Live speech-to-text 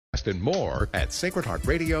podcast, and more at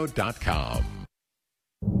sacredheartradio.com.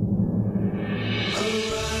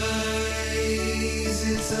 Arise,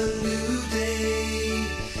 it's a new day.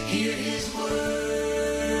 Hear his word,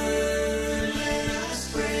 let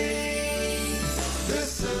us pray. The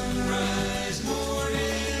Sunrise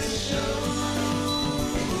Morning Show.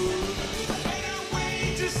 Can't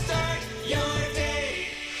wait to start your day.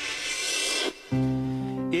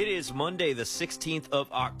 It is Monday, the 16th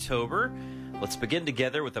of October. Let's begin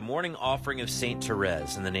together with a morning offering of Saint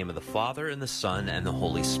Therese in the name of the Father, and the Son, and the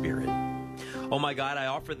Holy Spirit. Oh my God, I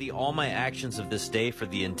offer thee all my actions of this day for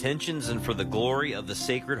the intentions and for the glory of the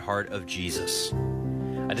Sacred Heart of Jesus.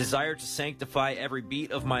 I desire to sanctify every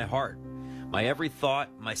beat of my heart, my every thought,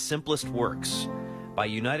 my simplest works, by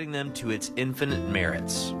uniting them to its infinite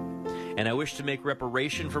merits. And I wish to make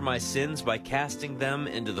reparation for my sins by casting them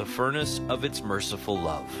into the furnace of its merciful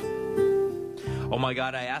love. Oh my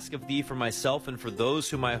God, I ask of thee for myself and for those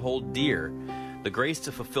whom I hold dear, the grace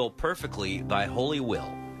to fulfill perfectly thy holy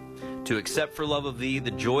will, to accept for love of thee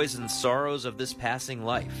the joys and sorrows of this passing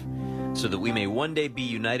life, so that we may one day be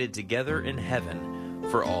united together in heaven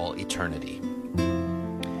for all eternity.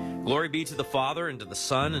 Glory be to the Father, and to the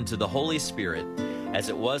Son, and to the Holy Spirit, as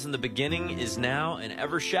it was in the beginning, is now, and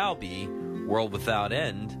ever shall be, world without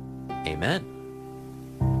end. Amen.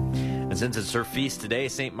 And since it's her feast today,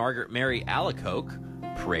 St. Margaret Mary Alacoque,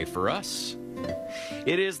 pray for us.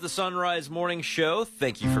 It is the Sunrise Morning Show.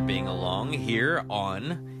 Thank you for being along here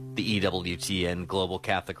on the EWTN Global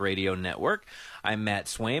Catholic Radio Network. I'm Matt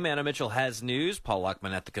Swaim. Anna Mitchell has news. Paul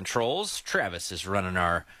Luckman at the controls. Travis is running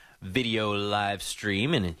our video live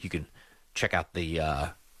stream, and you can check out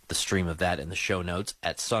the stream of that in the show notes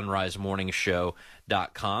at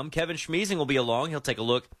sunrisemorningshow.com. Kevin Schmeezing will be along. He'll take a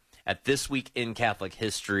look at This Week in Catholic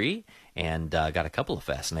History, and got a couple of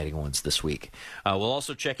fascinating ones this week. We'll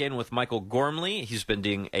also check in with Michael Gormley. He's been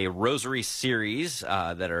doing a rosary series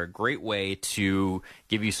that are a great way to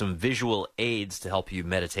give you some visual aids to help you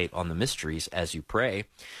meditate on the mysteries as you pray.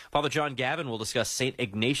 Father John Gavin will discuss St.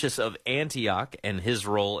 Ignatius of Antioch and his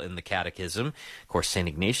role in the Catechism. Of course, St.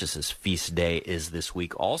 Ignatius's feast day is this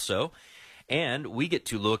week also. And we get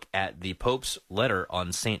to look at the Pope's letter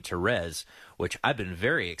on St. Therese, which I've been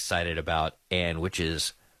very excited about and which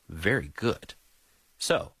is very good.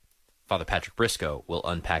 So, Father Patrick Briscoe will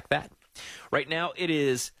unpack that. Right now, it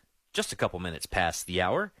is just a couple minutes past the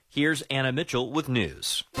hour. Here's Anna Mitchell with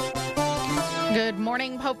news. Good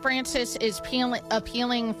morning. Pope Francis is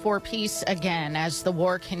appealing for peace again as the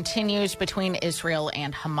war continues between Israel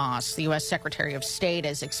and Hamas. The U.S. Secretary of State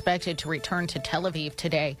is expected to return to Tel Aviv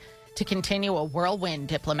today to continue a whirlwind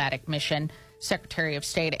diplomatic mission. Secretary of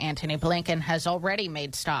State Antony Blinken has already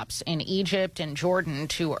made stops in Egypt and Jordan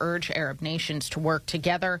to urge Arab nations to work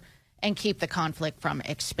together and keep the conflict from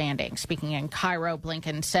expanding. Speaking in Cairo,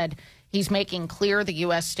 Blinken said he's making clear the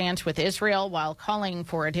U.S. stands with Israel while calling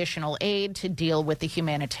for additional aid to deal with the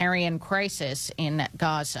humanitarian crisis in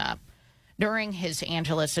Gaza. During his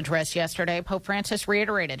Angelus address yesterday, Pope Francis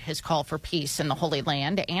reiterated his call for peace in the Holy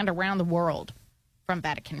Land and around the world. From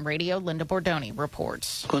Vatican Radio, Linda Bordoni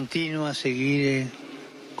reports.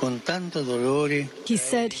 He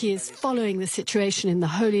said he is following the situation in the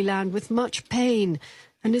Holy Land with much pain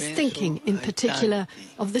and is thinking in particular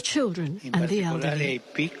of the children and the elderly.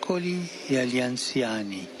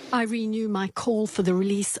 I renew my call for the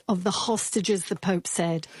release of the hostages, the Pope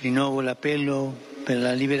said. And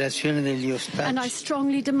I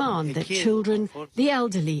strongly demand that children, the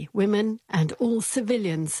elderly, women and all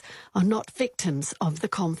civilians are not victims of the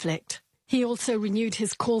conflict. He also renewed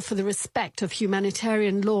his call for the respect of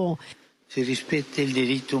humanitarian law,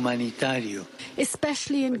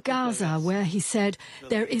 especially in Gaza, where he said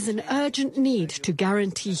there is an urgent need to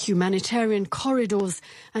guarantee humanitarian corridors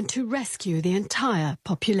and to rescue the entire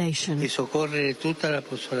population.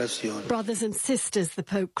 Brothers and sisters, the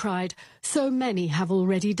Pope cried, so many have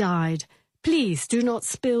already died. Please do not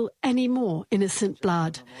spill any more innocent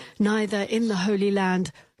blood, neither in the Holy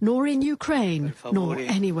Land, nor in Ukraine, nor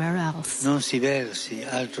anywhere else.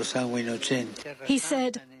 He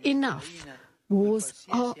said, enough. Wars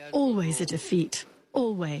are always a defeat.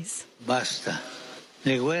 Always. Basta.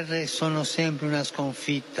 Le guerre sono sempre una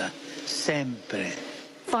sconfitta. Sempre.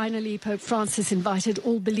 Finally, Pope Francis invited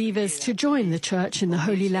all believers to join the Church in the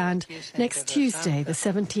Holy Land next Tuesday, the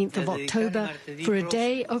 17th of October, for a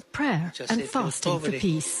day of prayer and fasting for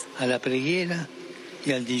peace.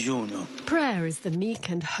 Prayer is the meek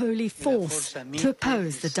and holy force to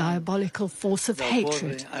oppose the diabolical force of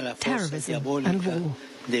hatred, terrorism and war.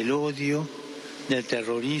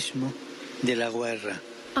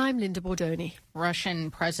 I'm Linda Bordoni. Russian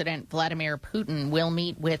President Vladimir Putin will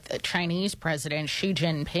meet with Chinese President Xi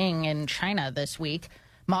Jinping in China this week.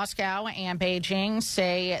 Moscow and Beijing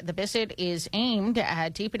say the visit is aimed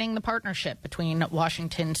at deepening the partnership between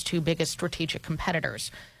Washington's two biggest strategic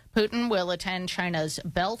competitors. Putin will attend China's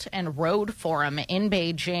Belt and Road Forum in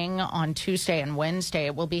Beijing on Tuesday and Wednesday.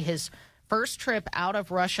 It will be his first trip out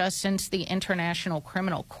of Russia since the International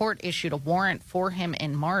Criminal Court issued a warrant for him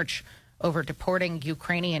in March over deporting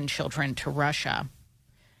Ukrainian children to Russia.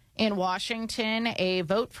 In Washington, a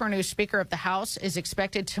vote for a new Speaker of the House is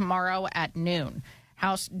expected tomorrow at noon.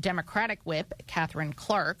 House Democratic Whip Catherine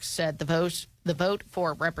Clark said the vote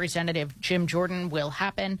for Representative Jim Jordan will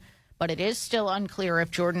happen, but it is still unclear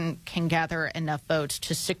if Jordan can gather enough votes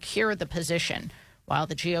to secure the position. While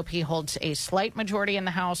the GOP holds a slight majority in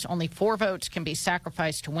the House, only 4 votes can be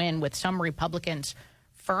sacrificed to win, with some Republicans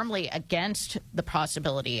firmly against the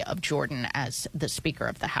possibility of Jordan as the Speaker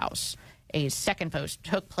of the House. A second vote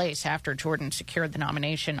took place after Jordan secured the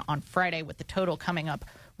nomination on Friday, with the total coming up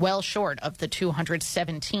well short of the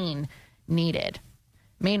 217 needed.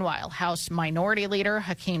 Meanwhile, House Minority Leader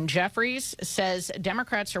Hakeem Jeffries says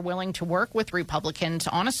Democrats are willing to work with Republicans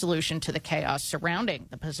on a solution to the chaos surrounding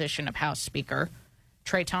the position of House Speaker.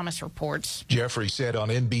 Trey Thomas reports. Jeffrey said on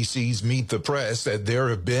NBC's Meet the Press that there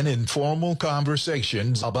have been informal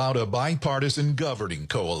conversations about a bipartisan governing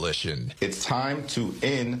coalition. It's time to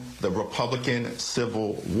end the Republican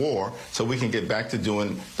Civil War so we can get back to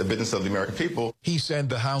doing the business of the American people. He said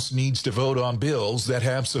the House needs to vote on bills that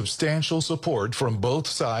have substantial support from both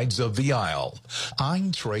sides of the aisle.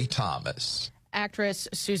 I'm Trey Thomas. Actress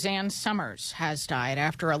Suzanne Summers has died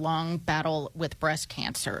after a long battle with breast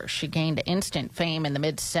cancer. She gained instant fame in the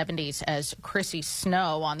mid-'70s as Chrissy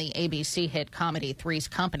Snow on the ABC hit comedy Three's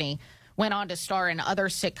Company. Went on to star in other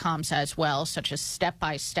sitcoms as well, such as Step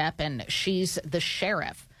by Step and She's the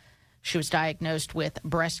Sheriff. She was diagnosed with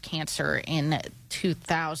breast cancer in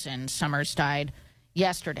 2000. Summers died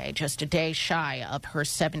yesterday, just a day shy of her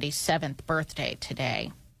 77th birthday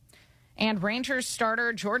today. And Rangers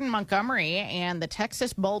starter Jordan Montgomery and the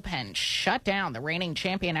Texas bullpen shut down the reigning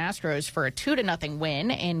champion Astros for a 2-0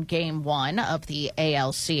 win in Game 1 of the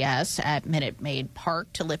ALCS at Minute Maid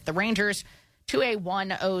Park to lift the Rangers to a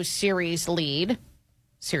 1-0 series lead.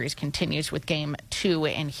 Series continues with Game 2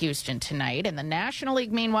 in Houston tonight. In the National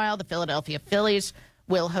League, meanwhile, the Philadelphia Phillies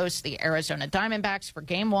will host the Arizona Diamondbacks for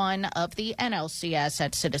Game 1 of the NLCS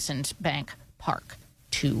at Citizens Bank Park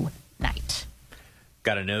tonight.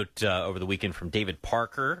 Got a note over the weekend from David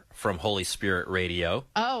Parker from Holy Spirit Radio.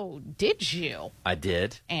 Oh, did you? I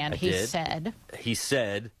did. And he said? He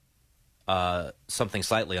said something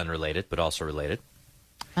slightly unrelated, but also related.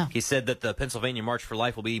 Oh. He said that the Pennsylvania March for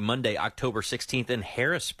Life will be Monday, October 16th in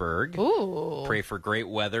Harrisburg. Ooh. Pray for great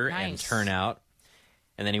weather and turnout.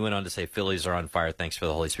 And then he went on to say, Phillies are on fire. Thanks for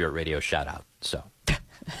the Holy Spirit Radio shout out. So...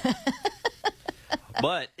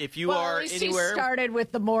 But if you are at least anywhere, he started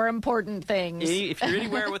with the more important things. If you're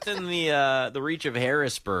anywhere within the reach of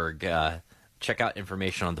Harrisburg, check out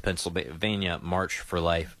information on the Pennsylvania March for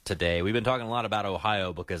Life today. We've been talking a lot about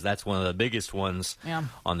Ohio because that's one of the biggest ones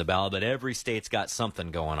on the ballot. But every state's got something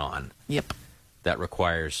going on. Yep. That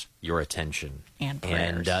requires your attention and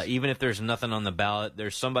prayers. And even if there's nothing on the ballot,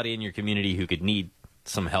 there's somebody in your community who could need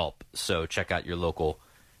some help. So check out your local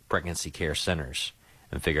pregnancy care centers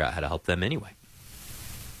and figure out how to help them anyway.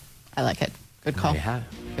 I like it. Good call.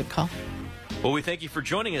 Good call. Well, we thank you for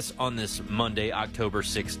joining us on this Monday, October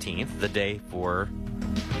 16th, the day for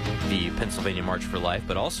the Pennsylvania March for Life,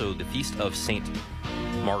 but also the Feast of St.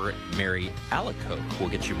 Margaret Mary Alacoque. We'll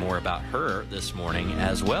get you more about her this morning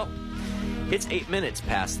as well. It's 8 minutes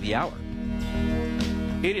past the hour.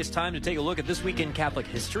 It is time to take a look at This Week in Catholic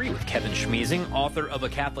History with Kevin Schmiesing, author of A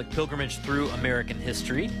Catholic Pilgrimage Through American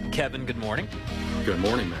History. Kevin, good morning. Good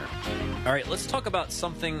morning, Matt. All right, let's talk about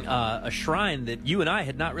something, a shrine that you and I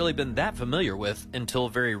had not really been that familiar with until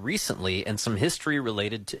very recently, and some history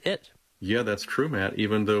related to it. Yeah, that's true, Matt.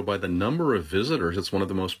 Even though by the number of visitors, it's one of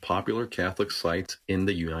the most popular Catholic sites in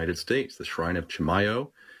the United States, the Shrine of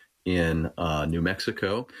Chimayo in New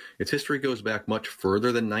Mexico. Its history goes back much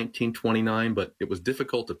further than 1929, but it was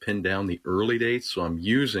difficult to pin down the early dates, so I'm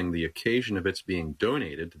using the occasion of its being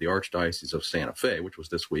donated to the Archdiocese of Santa Fe, which was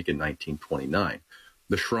this week in 1929.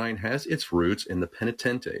 The shrine has its roots in the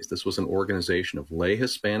Penitentes. This was an organization of lay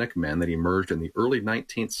Hispanic men that emerged in the early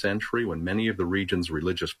 19th century when many of the region's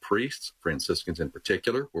religious priests, Franciscans in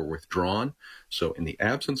particular, were withdrawn. So in the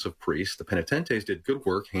absence of priests, the Penitentes did good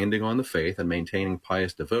work handing on the faith and maintaining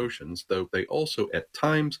pious devotions, though they also at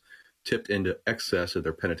times tipped into excess of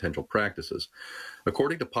their penitential practices.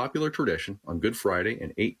 According to popular tradition, on Good Friday in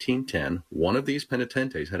 1810, one of these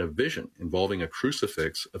penitentes had a vision involving a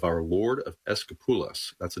crucifix of Our Lord of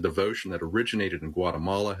Escapulas. That's a devotion that originated in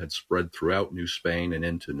Guatemala, had spread throughout New Spain and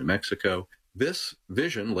into New Mexico. This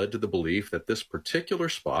vision led to the belief that this particular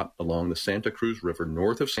spot along the Santa Cruz River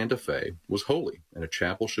north of Santa Fe was holy, and a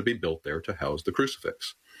chapel should be built there to house the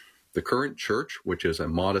crucifix. The current church, which is a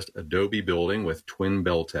modest adobe building with twin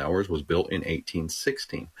bell towers, was built in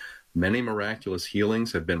 1816. Many miraculous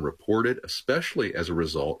healings have been reported, especially as a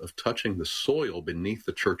result of touching the soil beneath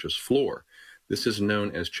the church's floor. This is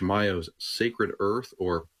known as Chimayo's sacred earth,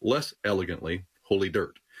 or less elegantly, holy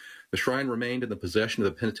dirt. The shrine remained in the possession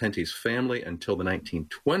of the penitente's family until the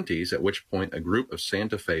 1920s, at which point a group of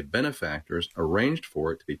Santa Fe benefactors arranged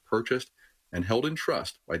for it to be purchased and held in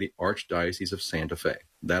trust by the Archdiocese of Santa Fe.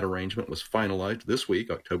 That arrangement was finalized this week,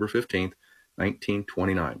 October 15th,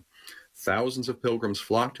 1929. Thousands of pilgrims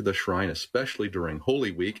flocked to the shrine, especially during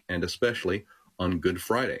Holy Week and especially on Good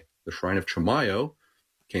Friday. The Shrine of Chimayo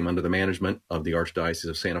came under the management of the Archdiocese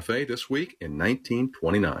of Santa Fe this week in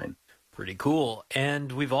 1929. Pretty cool.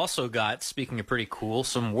 And we've also got, speaking of pretty cool,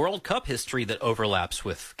 some World Cup history that overlaps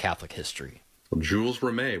with Catholic history. Well, Jules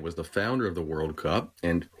Rimet was the founder of the World Cup,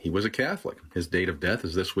 and he was a Catholic. His date of death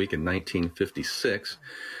is this week in 1956.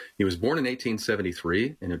 He was born in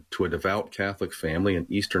 1873 to a devout Catholic family in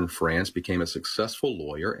eastern France, became a successful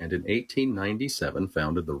lawyer, and in 1897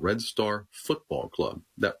 founded the Red Star Football Club.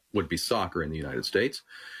 That would be soccer in the United States.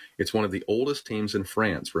 It's one of the oldest teams in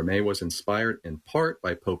France. Rimet was inspired in part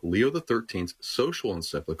by Pope Leo XIII's social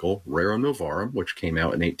encyclical, Rerum Novarum, which came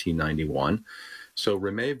out in 1891. So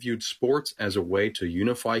Rimet viewed sports as a way to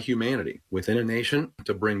unify humanity within a nation,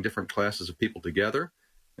 to bring different classes of people together,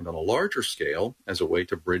 and on a larger scale, as a way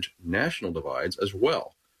to bridge national divides as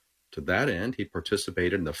well. To that end, he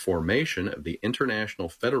participated in the formation of the International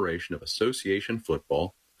Federation of Association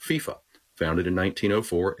Football, FIFA, founded in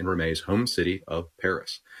 1904 in Rimet's home city of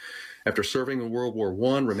Paris. After serving in World War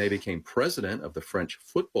I, Rimet became president of the French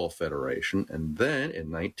Football Federation, and then in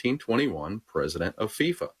 1921, president of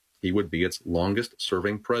FIFA. He would be its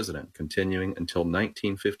longest-serving president, continuing until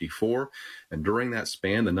 1954, and during that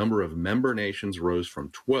span, the number of member nations rose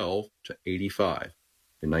from 12 to 85.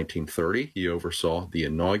 In 1930, he oversaw the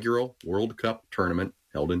inaugural World Cup tournament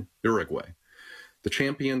held in Uruguay. The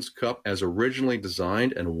Champions Cup, as originally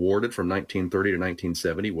designed and awarded from 1930 to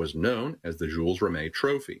 1970, was known as the Jules Rimet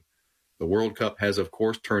Trophy. The World Cup has, of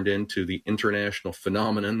course, turned into the international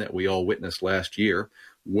phenomenon that we all witnessed last year.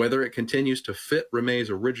 Whether it continues to fit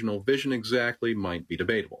Rimet's original vision exactly might be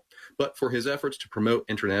debatable. But for his efforts to promote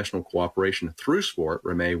international cooperation through sport,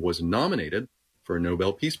 Rimet was nominated for a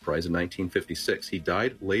Nobel Peace Prize in 1956. He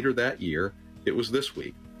died later that year. It was this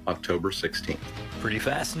week, October 16th. Pretty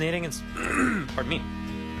fascinating. Pardon me.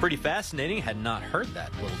 Pretty fascinating. Had not heard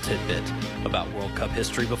that little tidbit about World Cup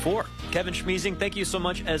history before. Kevin Schmiesing, thank you so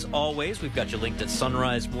much as always. We've got you linked at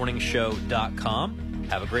sunrisemorningshow.com.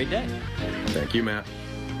 Have a great day. Thank you, Matt.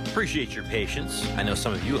 Appreciate your patience. I know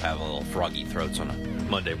some of you have a little froggy throats on a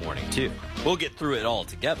Monday morning, too. We'll get through it all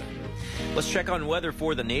together. Let's check on weather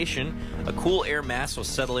for the nation. A cool air mass will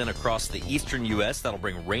settle in across the eastern U.S. That'll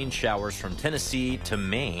bring rain showers from Tennessee to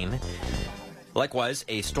Maine. Likewise,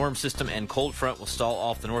 a storm system and cold front will stall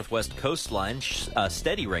off the northwest coastline.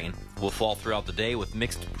 Steady rain will fall throughout the day with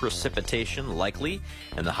mixed precipitation likely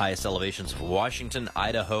in the highest elevations of Washington,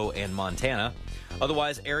 Idaho, and Montana.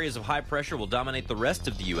 Otherwise, areas of high pressure will dominate the rest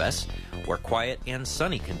of the U.S., where quiet and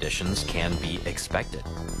sunny conditions can be expected.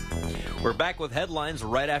 We're back with headlines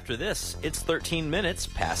right after this. It's 13 minutes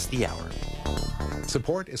past the hour.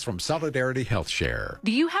 Support is from Solidarity Health Share.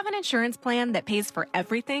 Do you have an insurance plan that pays for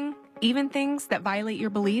everything, even things that violate your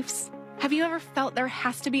beliefs? Have you ever felt there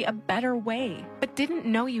has to be a better way, but didn't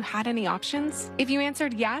know you had any options? If you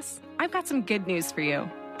answered yes, I've got some good news for you.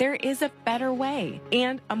 There is a better way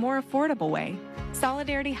and a more affordable way.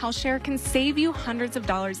 Solidarity Health Share can save you hundreds of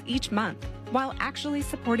dollars each month while actually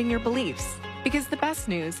supporting your beliefs. Because the best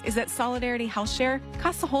news is that Solidarity Health Share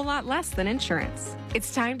costs a whole lot less than insurance.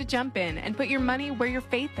 It's time to jump in and put your money where your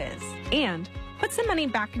faith is and put some money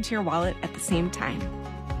back into your wallet at the same time.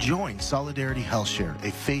 Join Solidarity Health Share,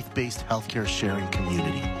 a faith-based healthcare sharing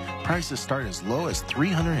community. Prices start as low as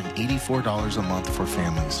 $384 a month for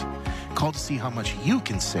families. Call to see how much you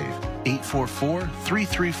can save.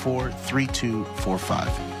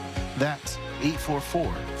 844-334-3245. That's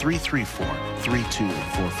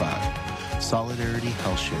 844-334-3245. Solidarity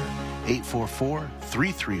Health Share.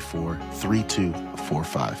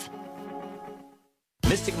 844-334-3245.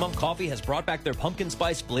 Mystic Monk Coffee has brought back their pumpkin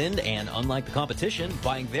spice blend, and unlike the competition,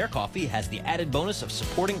 buying their coffee has the added bonus of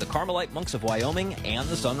supporting the Carmelite Monks of Wyoming and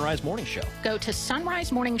the Sunrise Morning Show. Go to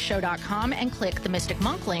sunrisemorningshow.com and click the Mystic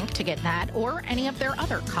Monk link to get that or any of their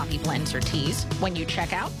other coffee blends or teas. When you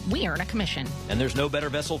check out, we earn a commission. And there's no better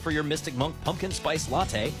vessel for your Mystic Monk pumpkin spice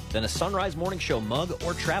latte than a Sunrise Morning Show mug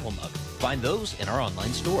or travel mug. Find those in our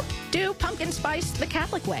online store. Do pumpkin spice the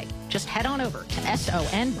Catholic way. Just head on over to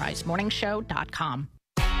sonrisemorningshow.com.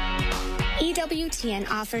 EWTN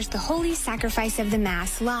offers the Holy Sacrifice of the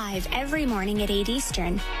Mass live every morning at 8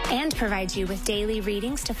 Eastern and provides you with daily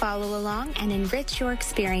readings to follow along and enrich your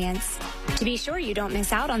experience. To be sure you don't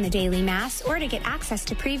miss out on the daily Mass or to get access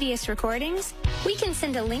to previous recordings, we can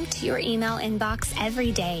send a link to your email inbox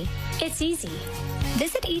every day. It's easy.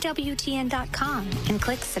 Visit EWTN.com and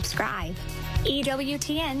click subscribe.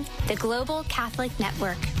 EWTN, the Global Catholic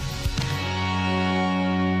Network.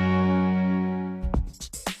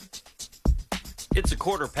 It's a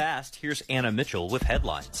quarter past. Here's Anna Mitchell with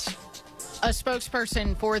headlines. A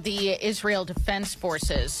spokesperson for the Israel Defense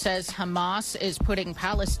Forces says Hamas is putting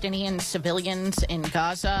Palestinian civilians in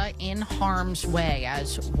Gaza in harm's way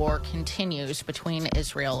as war continues between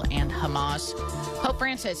Israel and Hamas. Pope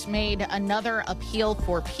Francis made another appeal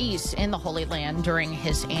for peace in the Holy Land during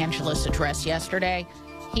his Angelus address yesterday.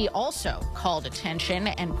 He also called attention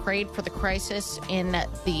and prayed for the crisis in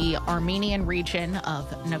the Armenian region of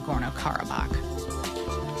Nagorno-Karabakh.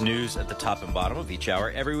 News at the top and bottom of each hour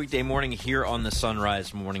every weekday morning here on the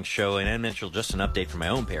Sunrise Morning Show. And Ann Mitchell, just an update from my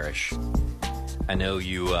own parish. I know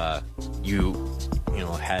you had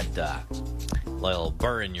a little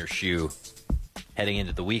burr in your shoe heading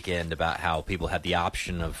into the weekend about how people had the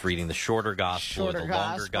option of reading the shorter gospel or the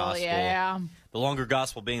longer gospel. Yeah. The longer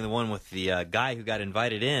gospel being the one with the guy who got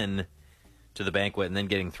invited in to the banquet and then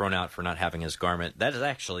getting thrown out for not having his garment. That is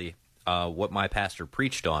actually what my pastor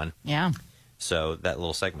preached on. Yeah. So that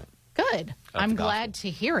little segment. Good. I'm glad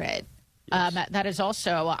to hear it. Yes. That is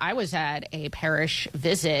also, I was at a parish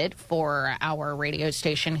visit for our radio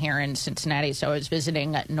station here in Cincinnati. So I was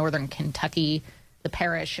visiting Northern Kentucky, the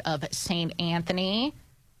parish of St. Anthony.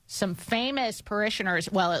 Some famous parishioners,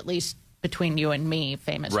 well, at least between you and me,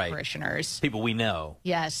 famous parishioners. People we know.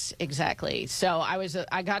 Yes, exactly. So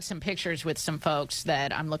I got some pictures with some folks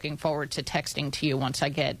that I'm looking forward to texting to you once I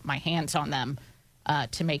get my hands on them.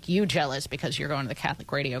 To make you jealous because you're going to the Catholic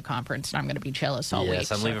Radio Conference, and I'm going to be jealous all week. Yes,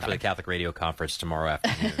 I'm leaving for the Catholic Radio Conference tomorrow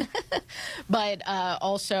afternoon. But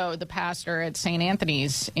also the pastor at St.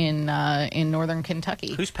 Anthony's in Northern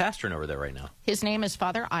Kentucky. Who's pastoring over there right now? His name is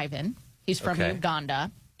Father Ivan. He's from Uganda.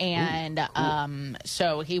 And cool.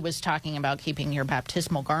 So he was talking about keeping your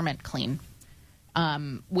baptismal garment clean.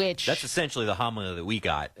 Which that's essentially the homily that we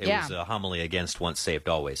got. It was a homily against once saved,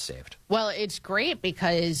 always saved. Well, it's great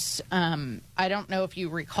because I don't know if you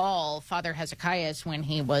recall Father Hezekiah when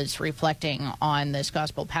he was reflecting on this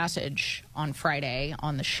gospel passage on Friday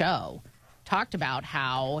on the show, talked about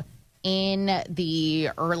how in the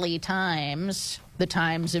early times, the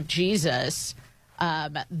times of Jesus,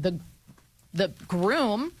 the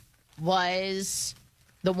groom was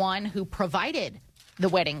the one who provided the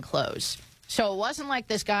wedding clothes. So it wasn't like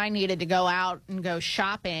this guy needed to go out and go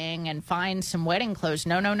shopping and find some wedding clothes.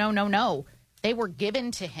 No. They were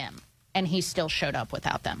given to him, and he still showed up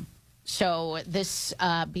without them. So this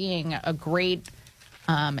being a great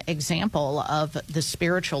example of the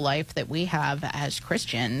spiritual life that we have as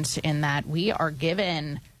Christians, in that we are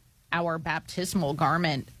given our baptismal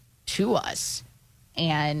garment to us.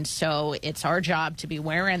 And so it's our job to be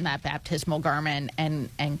wearing that baptismal garment and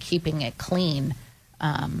keeping it clean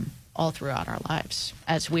all throughout our lives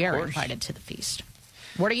as we are invited to the feast.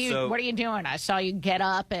 What are you doing? I saw you get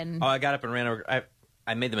up and... Oh, I got up and ran over.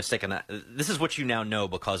 I made the mistake on that. This is what you now know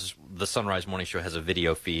because the Sunrise Morning Show has a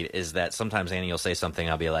video feed, is that sometimes Annie will say something,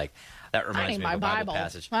 I'll be like, that reminds me of a Bible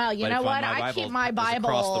passage. Well, you know what? I keep my Bible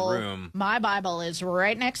across the room. My Bible is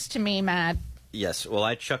right next to me, Matt. Yes. Well,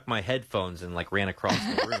 I chucked my headphones and ran across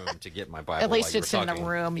the room to get my Bible. At least it's in the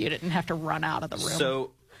room. You didn't have to run out of the room.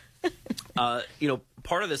 So,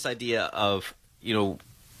 part of this idea of, well,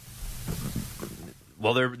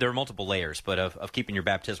 there are multiple layers, but of keeping your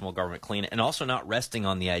baptismal garment clean, and also not resting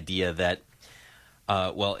on the idea that,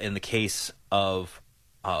 in the case of,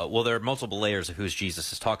 there are multiple layers of who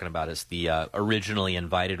Jesus is talking about as the originally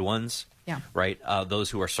invited ones, right? Those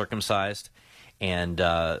who are circumcised, and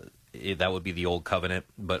that would be the old covenant,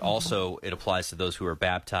 but also it applies to those who are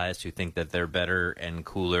baptized, who think that they're better and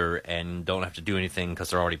cooler and don't have to do anything because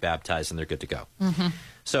they're already baptized and they're good to go. Mm-hmm.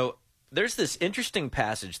 So there's this interesting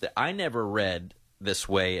passage that I never read this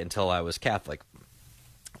way until I was Catholic.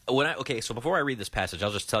 So before I read this passage,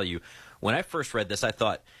 I'll just tell you, when I first read this, I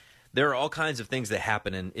thought there are all kinds of things that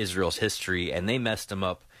happen in Israel's history, and they messed them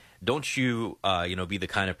up. Don't you, be the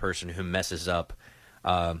kind of person who messes up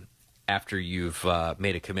after you've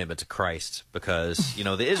made a commitment to Christ, because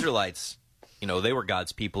the Israelites, they were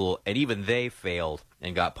God's people, and even they failed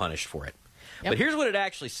and got punished for it. Yep. But here's what it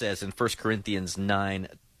actually says in 1 Corinthians 1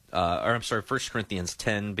 Corinthians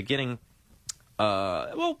 10, beginning.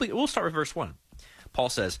 We'll start with verse 1. Paul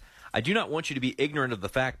says, I do not want you to be ignorant of the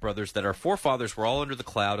fact, brothers, that our forefathers were all under the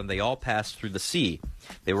cloud, and they all passed through the sea.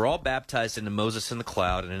 They were all baptized into Moses in the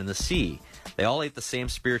cloud and in the sea. They all ate the same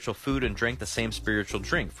spiritual food and drank the same spiritual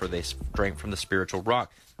drink, for they drank from the spiritual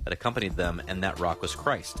rock that accompanied them, and that rock was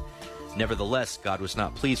Christ. Nevertheless, God was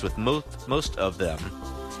not pleased with most of them,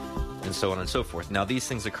 and so on and so forth. Now these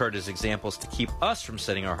things occurred as examples to keep us from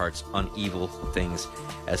setting our hearts on evil things,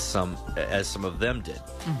 as some of them did.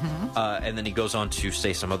 Mm-hmm. And then he goes on to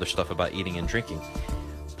say some other stuff about eating and drinking.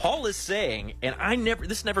 Paul is saying, and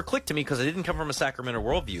this never clicked to me because I didn't come from a Sacramento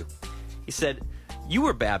worldview. He said, you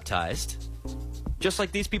were baptized, just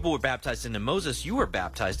like these people were baptized into Moses, you were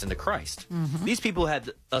baptized into Christ. Mm-hmm. These people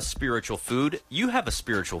had a spiritual food. You have a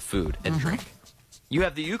spiritual food and drink. You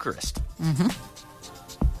have the Eucharist. Mm-hmm.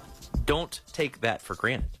 Don't take that for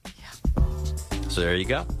granted. Yeah. So there you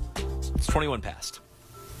go. It's 21 past.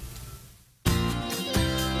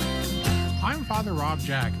 I'm Father Rob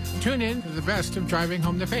Jack. Tune in to the best of Driving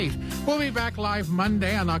Home the Faith. We'll be back live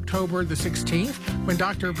Monday on October the 16th when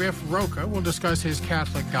Dr. Biff Roca will discuss his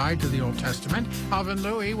Catholic guide to the Old Testament. Alvin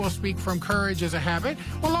Louie will speak from Courage as a Habit.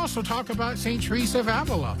 We'll also talk about St. Teresa of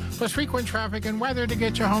Avila, plus frequent traffic and weather to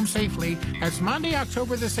get you home safely. That's Monday,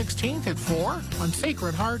 October the 16th at 4 on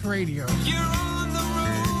Sacred Heart Radio. You're on the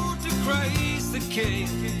road to Christ the King,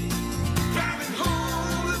 driving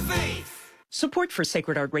home the faith. Support for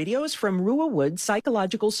Sacred Heart Radio is from Rua Wood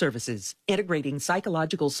Psychological Services, integrating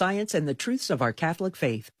psychological science and the truths of our Catholic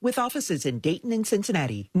faith, with offices in Dayton and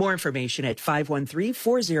Cincinnati. More information at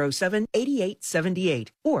 513-407-8878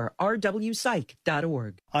 or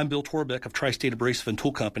rwpsych.org. I'm Bill Torbeck of Tri-State Abrasive and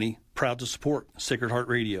Tool Company, proud to support Sacred Heart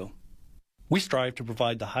Radio. We strive to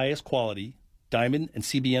provide the highest quality diamond and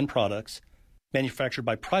CBN products manufactured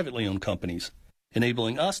by privately owned companies,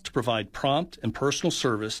 enabling us to provide prompt and personal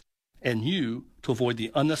service and you to avoid the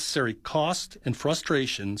unnecessary cost and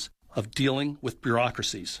frustrations of dealing with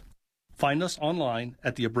bureaucracies. Find us online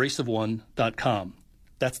at theabrasiveone.com.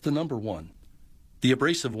 That's the number 1.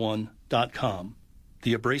 Theabrasiveone.com.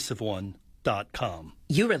 Theabrasiveone.com.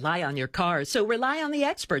 You rely on your car, so rely on the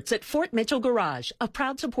experts at Fort Mitchell Garage, a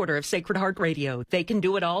proud supporter of Sacred Heart Radio. They can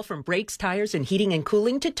do it all from brakes, tires, and heating and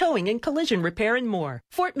cooling to towing and collision repair and more.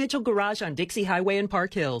 Fort Mitchell Garage on Dixie Highway in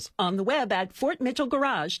Park Hills. On the web at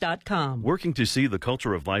fortmitchellgarage.com. Working to see the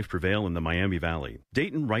culture of life prevail in the Miami Valley,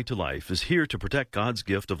 Dayton Right to Life is here to protect God's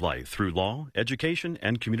gift of life through law, education,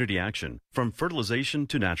 and community action, from fertilization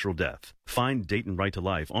to natural death. Find Dayton Right to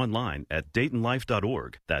Life online at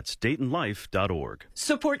DaytonLife.org. That's DaytonLife.org.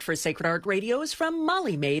 Support for Sacred Heart Radio is from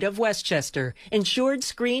Molly Maid of Westchester. Insured,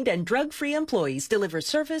 screened, and drug-free employees deliver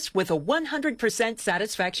service with a 100%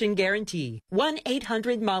 satisfaction guarantee.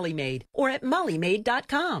 1-800-MOLLY-MAID or at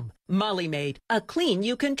mollymaid.com. Molly Maid, a clean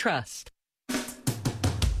you can trust.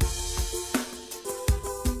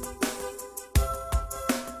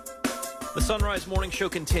 The Sunrise Morning Show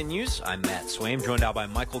continues. I'm Matt Swaim, joined out by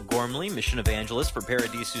Michael Gormley, Mission Evangelist for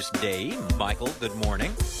Paradisus Dei. Michael, good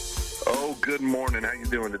morning. Oh, good morning. How you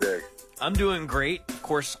doing today? I'm doing great. Of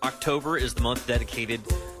course, October is the month dedicated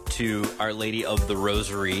to Our Lady of the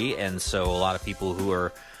Rosary, and so a lot of people who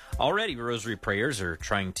are already rosary prayers are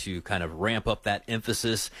trying to kind of ramp up that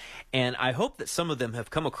emphasis. And I hope that some of them have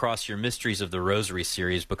come across your Mysteries of the Rosary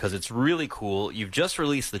series, because it's really cool. You've just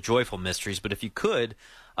released the Joyful Mysteries, but if you could,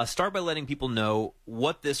 start by letting people know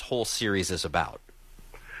what this whole series is about.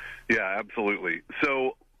 Yeah, absolutely.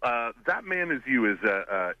 So That Man Is You is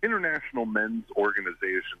an international men's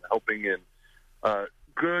organization helping in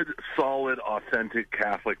good, solid, authentic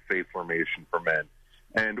Catholic faith formation for men.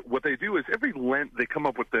 And what they do is every Lent they come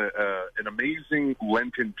up with an amazing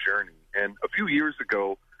Lenten journey. And a few years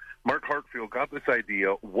ago, Mark Hartfield got this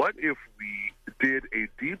idea, what if we did a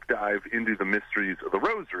deep dive into the mysteries of the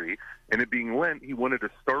Rosary? And it being Lent, he wanted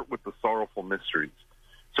to start with the Sorrowful Mysteries.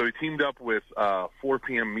 So he teamed up with 4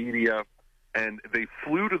 p.m. Media, and they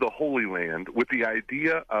flew to the Holy Land with the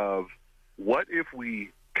idea of, what if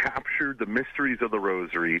we captured the mysteries of the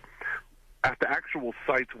Rosary at the actual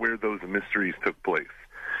sites where those mysteries took place?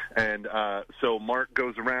 And so Mark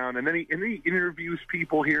goes around, and then he interviews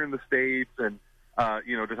people here in the States, and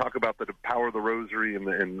to talk about the power of the Rosary and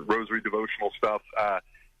Rosary devotional stuff.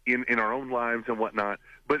 in our own lives and whatnot.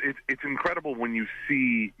 But it's incredible when you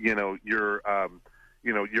see, you're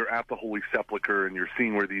at the Holy Sepulchre and you're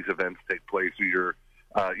seeing where these events take place. Or you're,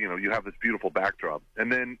 you have this beautiful backdrop.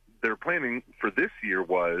 And then their planning for this year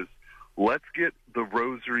was, let's get the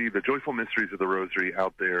Rosary, the Joyful Mysteries of the Rosary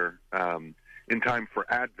out there in time for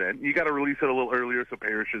Advent. You got to release it a little earlier so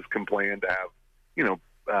parishes can plan to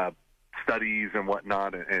have, studies and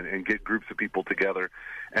whatnot and get groups of people together.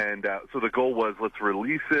 And so the goal was, let's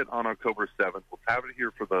release it on October 7th. Let's have it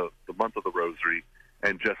here for the month of the Rosary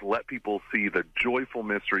and just let people see the joyful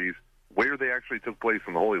mysteries where they actually took place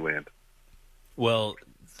in the Holy Land. Well,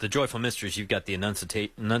 the joyful mysteries, you've got the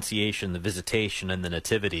Annunciation, the Visitation, and the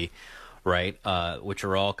Nativity, right, which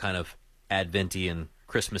are all kind of Advent-y and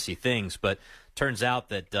Christmassy things. But turns out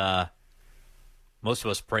that most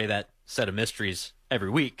of us pray that set of mysteries every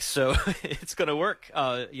week, so it's going to work.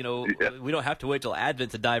 We don't have to wait till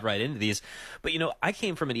Advent to dive right into these. But, I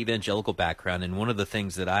came from an evangelical background, and one of the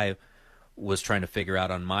things that I was trying to figure out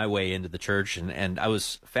on my way into the church, and I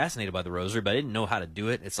was fascinated by the Rosary, but I didn't know how to do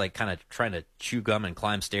it. It's like kind of trying to chew gum and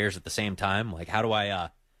climb stairs at the same time. Like, how do I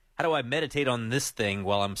meditate on this thing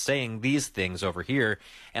while I'm saying these things over here?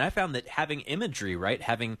 And I found that having imagery, right,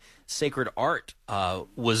 having sacred art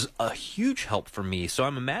was a huge help for me. So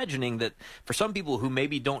I'm imagining that for some people who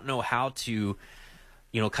maybe don't know how to,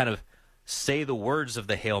 kind of say the words of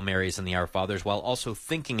the Hail Marys and the Our Fathers while also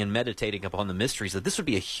thinking and meditating upon the mysteries, that this would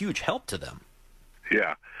be a huge help to them.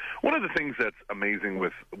 Yeah. One of the things that's amazing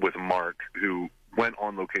with Mark, who went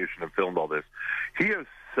on location and filmed all this, he has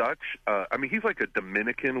such he's like a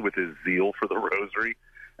Dominican with his zeal for the Rosary,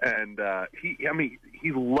 and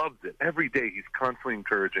he loves it. Every day he's constantly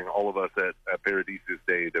encouraging all of us at Paradisus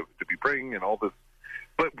Day to be praying and all this.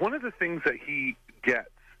 But one of the things that he gets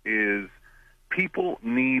is people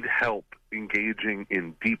need help engaging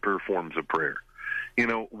in deeper forms of prayer.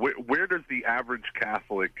 Where does the average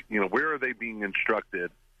Catholic, where are they being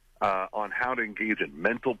instructed on how to engage in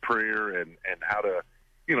mental prayer and how to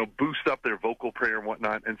boost up their vocal prayer and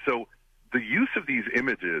whatnot? And so the use of these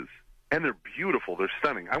images, and they're beautiful, they're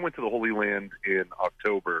stunning. I went to the Holy Land in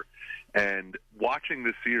October, and watching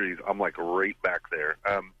this series, I'm like right back there.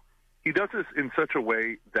 He does this in such a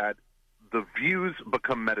way that the views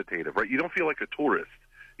become meditative, right? You don't feel like a tourist.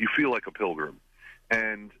 You feel like a pilgrim.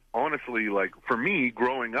 And honestly, like for me,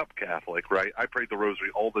 growing up Catholic, right, I prayed the Rosary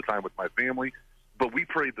all the time with my family, but we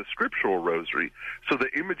prayed the scriptural Rosary. So the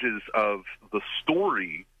images of the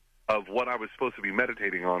story of what I was supposed to be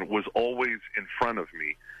meditating on was always in front of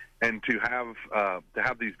me. And to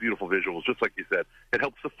have these beautiful visuals, just like you said, it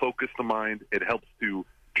helps to focus the mind. It helps to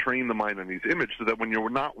train the mind on these images so that when you're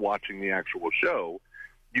not watching the actual show,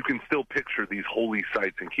 you can still picture these holy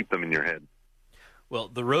sites and keep them in your head. Well,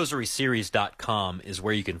 therosaryseries.com is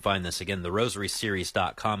where you can find this. Again,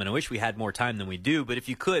 therosaryseries.com. And I wish we had more time than we do, but if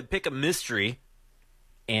you could, pick a mystery,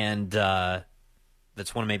 and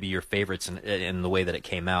that's one of maybe your favorites in the way that it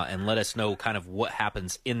came out, and let us know kind of what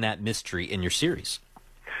happens in that mystery in your series.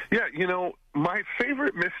 Yeah, my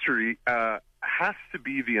favorite mystery has to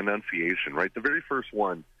be the Annunciation, right? The very first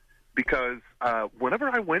one, because whenever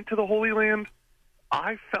I went to the Holy Land,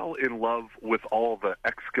 I fell in love with all the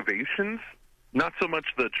excavations, not so much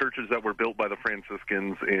the churches that were built by the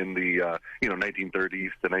Franciscans in the 1930s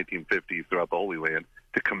to 1950s throughout the Holy Land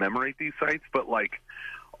to commemorate these sites, but like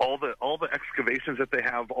all the excavations that they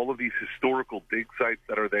have, all of these historical dig sites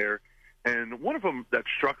that are there. And one of them that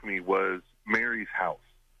struck me was Mary's house.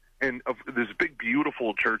 And there's a big,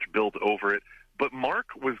 beautiful church built over it, but Mark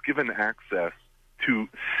was given access to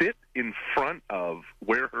sit in front of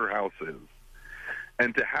where her house is,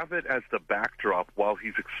 and to have it as the backdrop while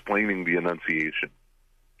he's explaining the Annunciation.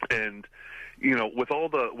 And with all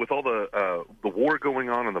the war going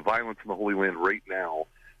on and the violence in the Holy Land right now,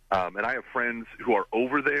 and I have friends who are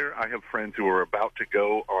over there. I have friends who are about to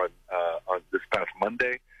go on this past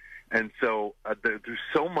Monday, and so there's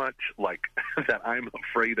so much like that I'm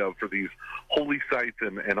afraid of for these holy sites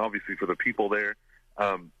and obviously for the people there.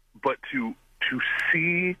 But to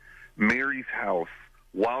see Mary's house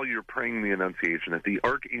while you're praying the Annunciation, that the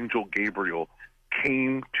Archangel Gabriel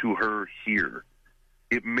came to her here,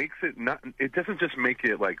 it makes it it doesn't just make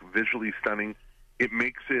it like visually stunning, it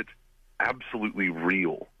makes it absolutely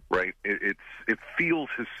real, right? It feels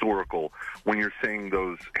historical when you're saying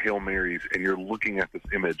those Hail Marys and you're looking at this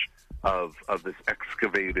image of this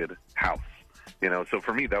excavated house. So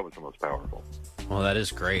for me, that was the most powerful. Well, that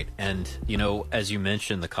is great. And, as you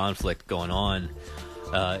mentioned, the conflict going on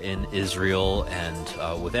in Israel,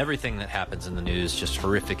 and with everything that happens in the news, just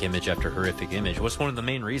horrific image after horrific image. What's one of the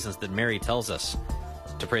main reasons that Mary tells us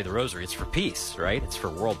to pray the rosary. It's for peace, right? It's for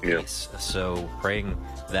world peace. So praying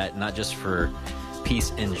that not just for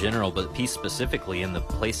peace in general, but peace specifically in the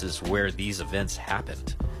places where these events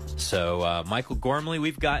happened. So, Michael Gormley,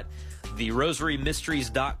 we've got the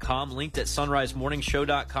rosarymysteries.com linked at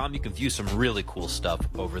sunrisemorningshow.com. You can view some really cool stuff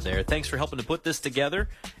over there. Thanks for helping to put this together,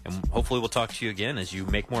 and hopefully we'll talk to you again as you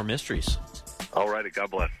make more mysteries. All righty.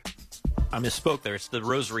 God bless. I misspoke there. It's the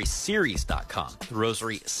rosaryseries.com. The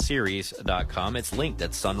rosaryseries.com. It's linked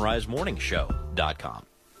at sunrisemorningshow.com.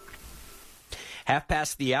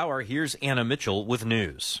 5:30. Here's Anna Mitchell with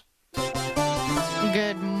news.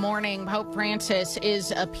 Good morning. Pope Francis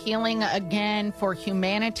is appealing again for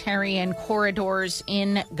humanitarian corridors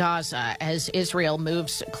in Gaza as Israel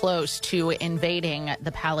moves close to invading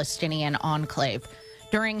the Palestinian enclave.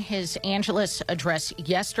 During his Angelus address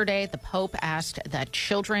yesterday, the Pope asked that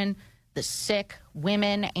children, the sick,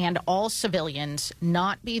 women, and all civilians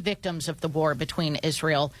not be victims of the war between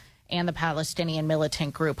Israel and the Palestinian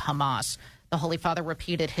militant group Hamas. The Holy Father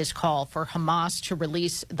repeated his call for Hamas to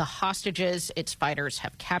release the hostages its fighters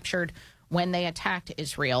have captured when they attacked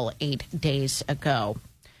Israel 8 days ago.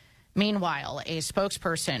 Meanwhile, a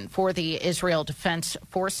spokesperson for the Israel Defense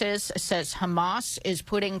Forces says Hamas is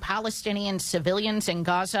putting Palestinian civilians in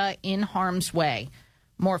Gaza in harm's way.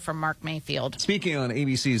 More from Mark Mayfield. Speaking on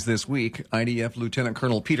ABC's This Week, IDF Lieutenant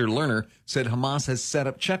Colonel Peter Lerner said Hamas has set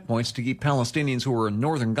up checkpoints to keep Palestinians who are in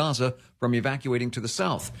northern Gaza from evacuating to the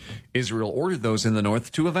south. Israel ordered those in the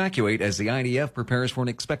north to evacuate as the IDF prepares for an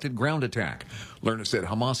expected ground attack. Lerner said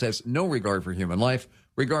Hamas has no regard for human life,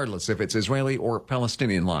 regardless if it's Israeli or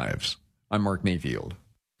Palestinian lives. I'm Mark Mayfield.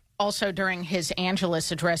 Also, during his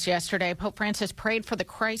Angelus address yesterday, Pope Francis prayed for the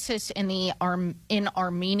crisis in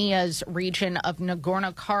Armenia's region of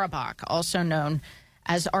Nagorno-Karabakh, also known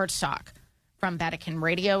as Artsakh. From Vatican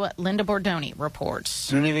Radio, Linda Bordoni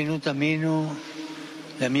reports. Non è venuta meno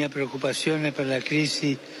la mia preoccupazione per la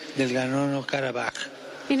crisi del Nagorno-Karabakh.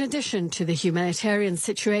 In addition to the humanitarian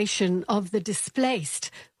situation of the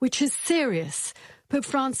displaced, which is serious, Pope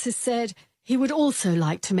Francis said he would also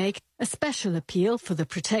like to make a special appeal for the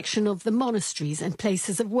protection of the monasteries and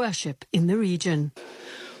places of worship in the region.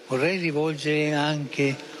 Vorrei rivolgere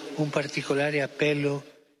anche un particolare appello.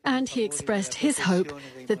 And he expressed his hope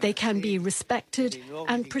that they can be respected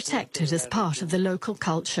and protected as part of the local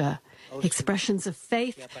culture, expressions of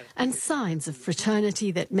faith and signs of fraternity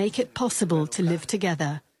that make it possible to live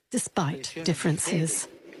together despite differences.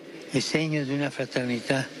 È segno di una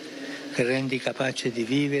fraternità che rende capace di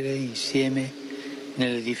vivere insieme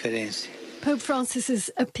nelle differenze. Pope Francis's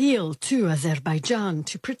appeal to Azerbaijan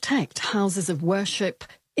to protect houses of worship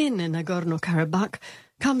in Nagorno-Karabakh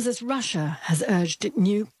comes as Russia has urged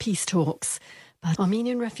new peace talks. But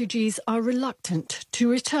Armenian refugees are reluctant to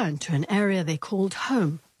return to an area they called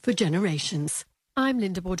home for generations. I'm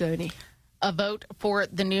Linda Bordoni. A vote for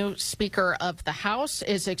the new Speaker of the House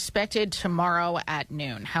is expected tomorrow at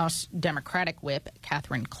noon. House Democratic Whip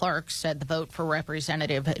Catherine Clark said the vote for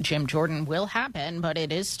Representative Jim Jordan will happen, but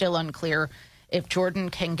it is still unclear if Jordan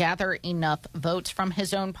can gather enough votes from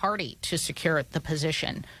his own party to secure the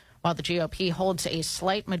position. While the GOP holds a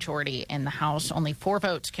slight majority in the House, only 4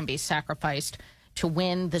 votes can be sacrificed to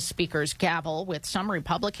win the Speaker's gavel, with some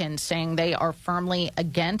Republicans saying they are firmly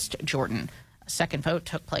against Jordan. A second vote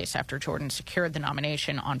took place after Jordan secured the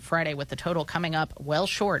nomination on Friday, with the total coming up well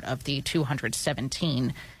short of the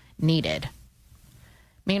 217 needed.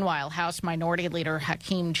 Meanwhile, House Minority Leader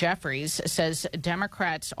Hakeem Jeffries says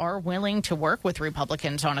Democrats are willing to work with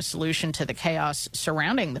Republicans on a solution to the chaos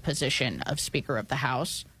surrounding the position of Speaker of the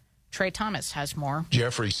House. Trey Thomas has more.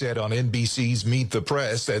 Jeffrey said on NBC's Meet the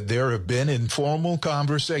Press that there have been informal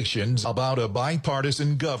conversations about a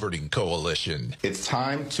bipartisan governing coalition. It's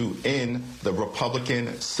time to end the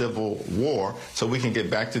Republican Civil War so we can get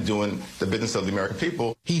back to doing the business of the American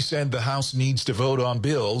people. He said the House needs to vote on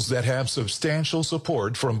bills that have substantial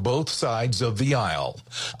support from both sides of the aisle.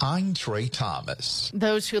 I'm Trey Thomas.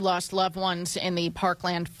 Those who lost loved ones in the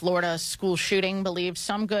Parkland, Florida school shooting believe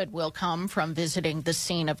some good will come from visiting the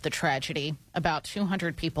scene of the tragedy. About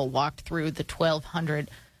 200 people walked through the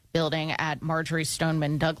 1200 building at Marjorie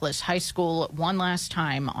Stoneman Douglas High School one last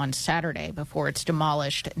time on Saturday before it's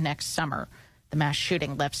demolished next summer. The mass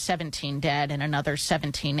shooting left 17 dead and another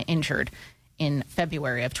 17 injured in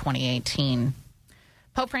February of 2018.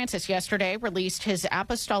 Pope Francis yesterday released his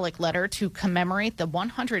apostolic letter to commemorate the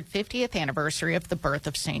 150th anniversary of the birth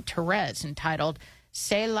of Saint Therese, entitled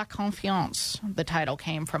C'est la confiance. The title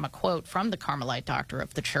came from a quote from the Carmelite doctor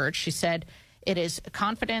of the church. She said, It is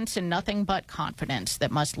confidence and nothing but confidence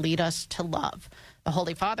that must lead us to love. The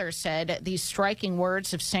Holy Father said these striking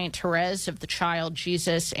words of St. Therese of the Child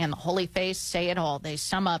Jesus and the Holy Face say it all. They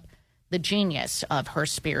sum up the genius of her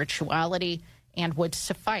spirituality and would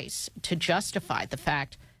suffice to justify the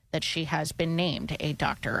fact that she has been named a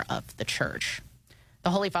doctor of the Church.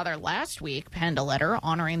 The Holy Father last week penned a letter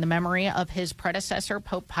honoring the memory of his predecessor,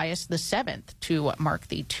 Pope Pius VII, to mark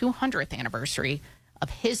the 200th anniversary of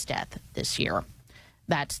his death this year.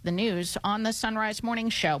 That's the news on the Sunrise Morning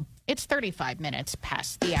Show. It's 35 minutes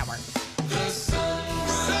past the hour.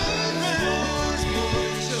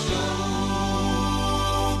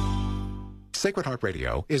 Sacred Heart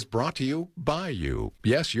Radio is brought to you by you.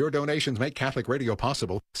 Yes, your donations make Catholic radio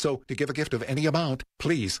possible. So to give a gift of any amount,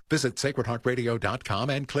 please visit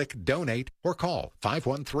sacredheartradio.com and click Donate or call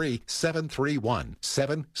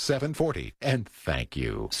 513-731-7740. And thank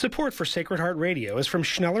you. Support for Sacred Heart Radio is from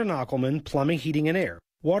Schneller-Knockelman Plumbing, Heating, and Air.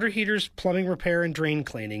 Water heaters, plumbing repair, and drain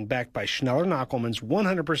cleaning backed by Schneller-Knockelman's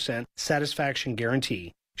 100% satisfaction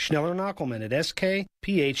guarantee. Schneller-Knockelman at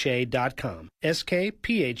skpha.com.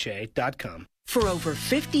 skpha.com. For over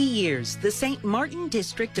 50 years, the St. Martin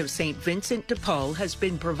District of St. Vincent de Paul has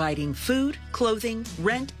been providing food, clothing,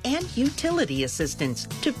 rent, and utility assistance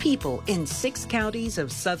to people in 6 counties of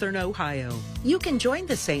southern Ohio. You can join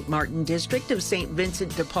the St. Martin District of St.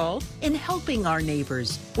 Vincent de Paul in helping our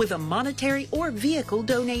neighbors with a monetary or vehicle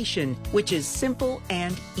donation, which is simple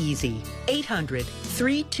and easy.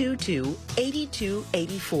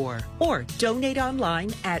 800-322-8284 or donate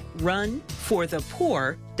online at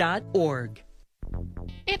runforthepoor.org.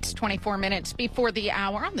 It's 24 minutes before the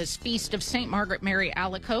hour on this feast of St. Margaret Mary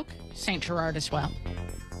Alacoque, St. Gerard as well.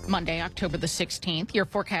 Monday, October the 16th. Your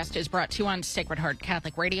forecast is brought to you on Sacred Heart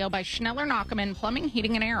Catholic Radio by Schneller-Knockelman Plumbing,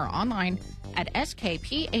 Heating, and Air online at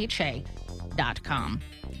skpha.com.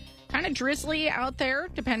 Kind of drizzly out there,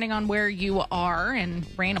 depending on where you are, and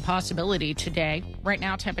rain a possibility today. Right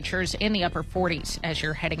now, temperatures in the upper 40s as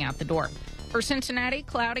you're heading out the door. For Cincinnati,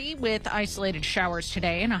 cloudy with isolated showers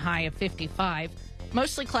today and a high of 55.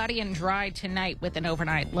 Mostly cloudy and dry tonight with an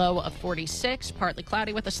overnight low of 46. Partly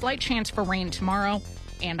cloudy with a slight chance for rain tomorrow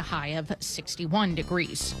and a high of 61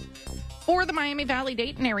 degrees. For the Miami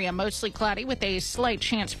Valley-Dayton area, mostly cloudy with a slight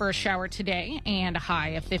chance for a shower today and a high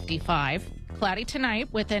of 55. Cloudy tonight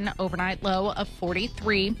with an overnight low of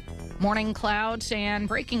 43. Morning clouds and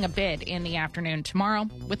breaking a bit in the afternoon tomorrow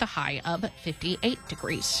with a high of 58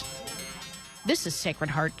 degrees. This is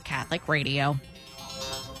Sacred Heart Catholic Radio.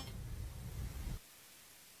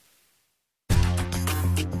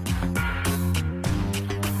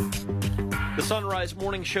 The Sunrise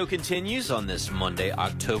Morning Show continues on this Monday,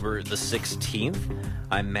 October the 16th.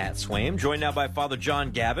 I'm Matt Swaim, joined now by Father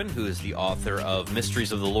John Gavin, who is the author of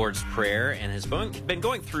Mysteries of the Lord's Prayer and has been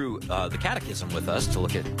going through the Catechism with us to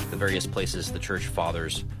look at the various places the Church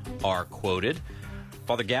Fathers are quoted.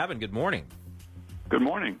 Father Gavin, good morning. Good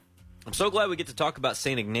morning. I'm so glad we get to talk about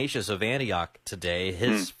St. Ignatius of Antioch today.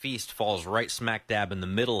 His feast falls right smack dab in the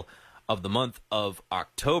middle of the month of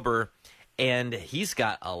October, and he's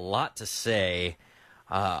got a lot to say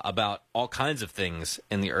about all kinds of things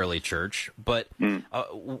in the early church. But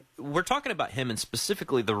we're talking about him and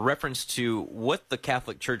specifically the reference to what the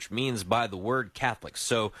Catholic Church means by the word Catholic.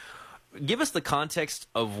 So give us the context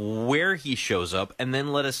of where he shows up, and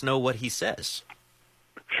then let us know what he says.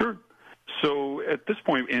 Sure. So at this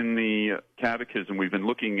point in the Catechism, we've been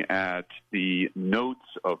looking at the notes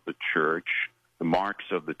of the Church, the marks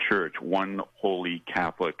of the Church, one holy,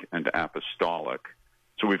 Catholic, and apostolic.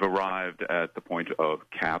 So we've arrived at the point of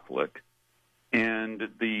Catholic. And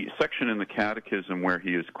the section in the Catechism where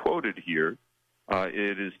he is quoted here,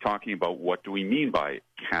 it is talking about what do we mean by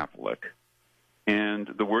Catholic. And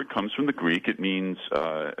the word comes from the Greek. It means,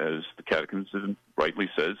 as the Catechism rightly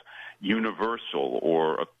says, universal,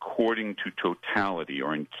 or according to totality,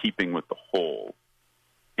 or in keeping with the whole.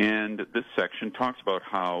 And this section talks about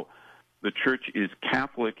how the Church is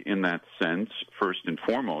Catholic in that sense, first and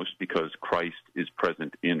foremost, because Christ is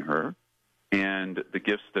present in her, and the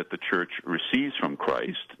gifts that the Church receives from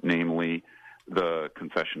Christ, namely the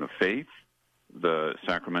confession of faith, the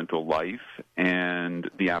sacramental life, and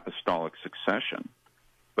the apostolic succession.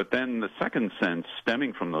 But then the second sense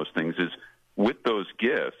stemming from those things is with those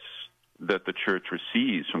gifts that the Church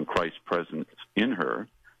receives from Christ's presence in her,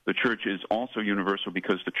 the Church is also universal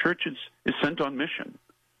because the Church is sent on mission.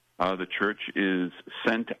 The Church is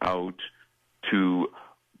sent out to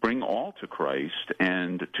bring all to Christ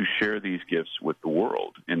and to share these gifts with the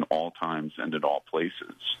world in all times and in all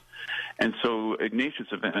places. And so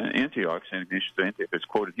Ignatius of Antioch, St. Ignatius of Antioch, is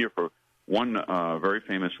quoted here for one very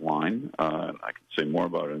famous line. I can say more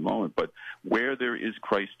about it in a moment, but Where there is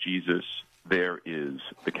Christ Jesus, there is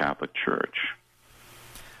the Catholic Church.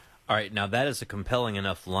 All right, now that is a compelling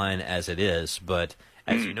enough line as it is, but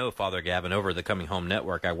as you know, Father Gavin, over the Coming Home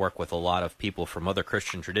Network, I work with a lot of people from other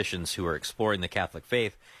Christian traditions who are exploring the Catholic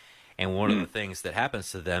faith, and one of the things that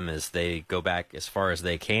happens to them is they go back as far as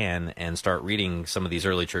they can and start reading some of these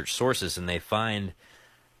early church sources, and they find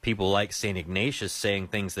people like St. Ignatius saying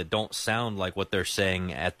things that don't sound like what they're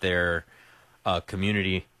saying at their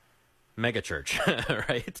community megachurch,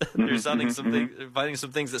 right? They're finding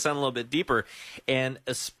some things that sound a little bit deeper, and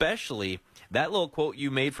especially that little quote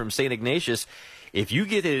you made from St. Ignatius, if you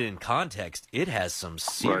get it in context, it has some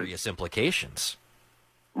serious implications.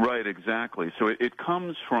 Right, exactly. So it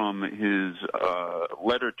comes from his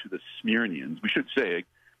letter to the Smyrnians. We should say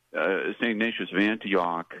St. Ignatius of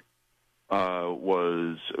Antioch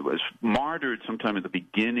was martyred sometime at the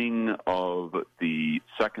beginning of the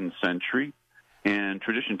 2nd century, and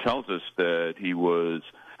tradition tells us that he was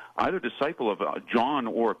either disciple of John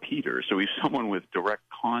or Peter, so he's someone with direct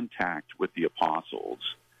contact with the apostles.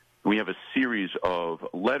 We have a series of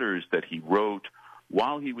letters that he wrote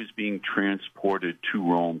while he was being transported to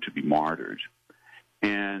Rome to be martyred.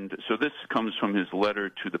 And so this comes from his letter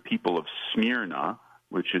to the people of Smyrna,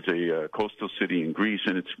 which is a coastal city in Greece,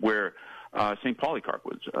 and it's where St. Polycarp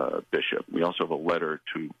was bishop. We also have a letter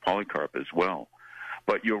to Polycarp as well.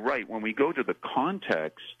 But you're right, when we go to the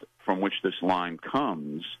context from which this line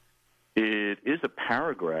comes, it is a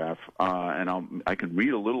paragraph, and I can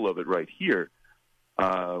read a little of it right here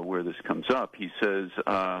where this comes up. He says,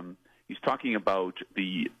 he's talking about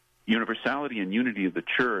the universality and unity of the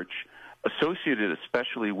Church associated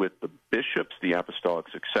especially with the bishops, the apostolic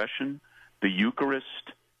succession, the Eucharist,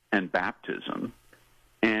 and baptism.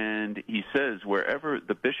 And he says, wherever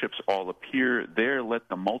the bishops all appear, there let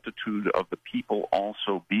the multitude of the people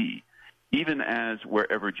also be. Even as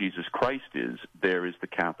wherever Jesus Christ is, there is the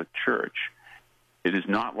Catholic Church. It is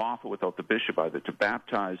not lawful without the bishop either to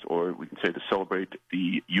baptize or we can say to celebrate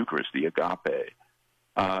the Eucharist, the agape.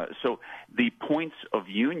 So the points of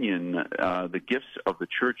union, the gifts of the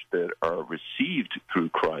Church that are received through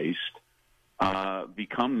Christ,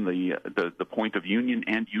 become the point of union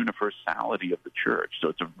and universality of the Church. So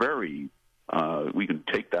it's a very, we can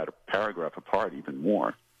take that paragraph apart even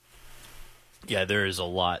more. Yeah, there is a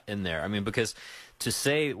lot in there. I mean, because to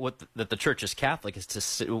say that the Church is Catholic is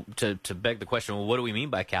to beg the question, well, what do we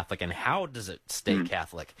mean by Catholic, and how does it stay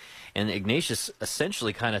Catholic? And Ignatius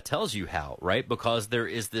essentially kind of tells you how, right? Because there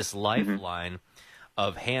is this lifeline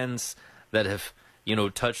of hands that have,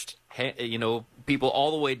 touched, people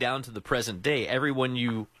all the way down to the present day. Everyone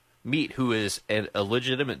you meet who is a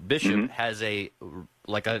legitimate bishop has a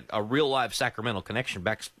real live sacramental connection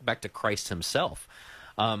back to Christ himself.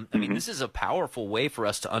 I mean, this is a powerful way for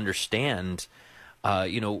us to understand,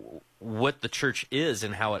 what the Church is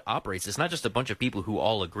and how it operates. It's not just a bunch of people who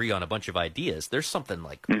all agree on a bunch of ideas. There's something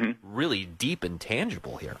really deep and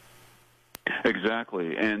tangible here.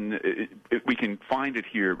 Exactly, and we can find it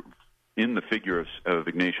here in the figure of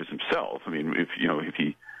Ignatius himself. I mean, if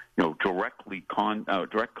he direct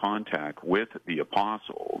contact with the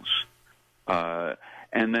apostles.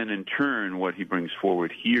 And then, in turn, what he brings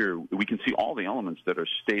forward here, we can see all the elements that are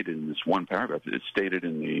stated in this one paragraph. It's stated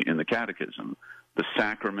in the Catechism: the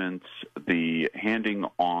sacraments, the handing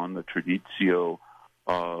on, the traditio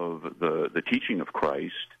of the teaching of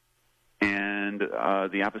Christ, and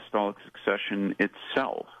the apostolic succession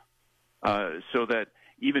itself. So that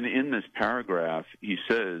even in this paragraph, he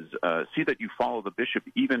says, "See that you follow the bishop,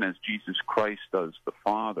 even as Jesus Christ does the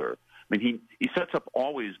Father." I mean, he sets up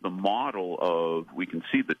always the model of, we can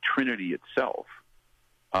see the Trinity itself,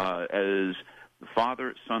 as the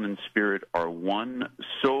Father, Son, and Spirit are one,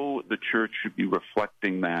 so the Church should be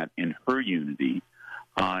reflecting that in her unity,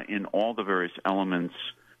 in all the various elements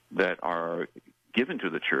that are given to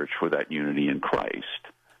the Church for that unity in Christ.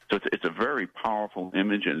 So it's a very powerful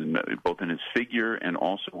image, both in his figure and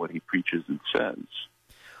also what he preaches and says.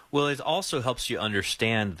 Well, it also helps you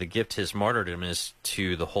understand the gift his martyrdom is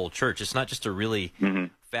to the whole Church. It's not just a really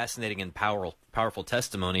fascinating and powerful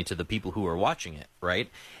testimony to the people who are watching it, right?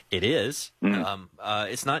 It is.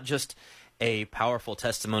 It's not just a powerful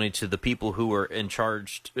testimony to the people who were in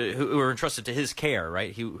charge, who were entrusted to his care,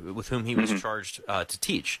 right? With whom he was charged to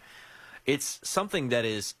teach. It's something that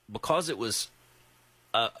is, because it was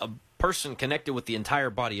a person connected with the entire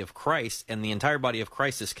body of Christ, and the entire body of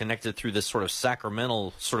Christ is connected through this sort of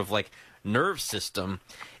sacramental sort of like nerve system,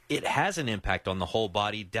 it has an impact on the whole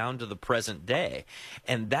body down to the present day.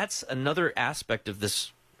 And that's another aspect of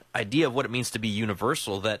this idea of what it means to be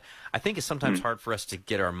universal that I think is sometimes hard for us to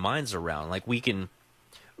get our minds around. Like we can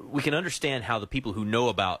understand how the people who know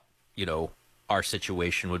about our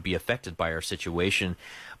situation would be affected by our situation.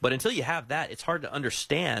 But until you have that, it's hard to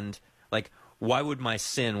understand, like, why would my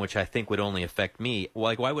sin, which I think would only affect me,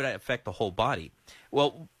 like, why would it affect the whole body?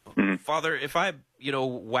 Well, Father, if I,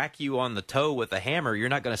 whack you on the toe with a hammer, you're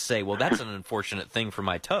not going to say, well, that's an unfortunate thing for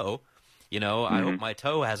my toe. I hope my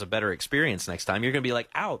toe has a better experience next time. You're going to be like,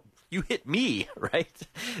 ow, you hit me, right?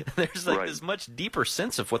 There's like this much deeper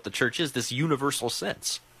sense of what the church is, this universal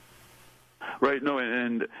sense. Right. No,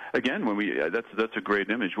 and again, when we that's a great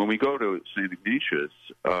image. When we go to St. Ignatius,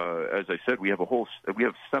 as I said, we have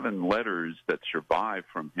 7 letters that survive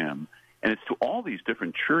from him, and it's to all these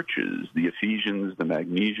different churches: the Ephesians, the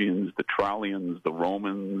Magnesians, the Trallians, the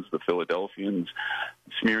Romans, the Philadelphians,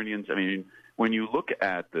 Smyrnians. I mean, when you look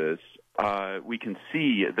at this, we can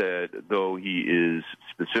see that though he is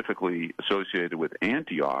specifically associated with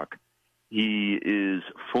Antioch, he is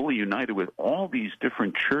fully united with all these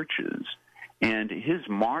different churches. And his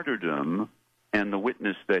martyrdom and the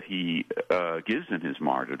witness that he gives in his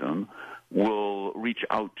martyrdom will reach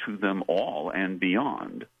out to them all and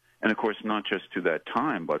beyond. And, of course, not just to that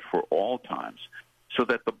time, but for all times. So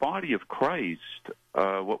that the body of Christ,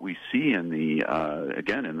 what we see in in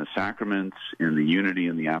the sacraments, in the unity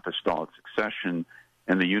in the apostolic succession,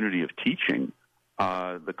 and the unity of teaching,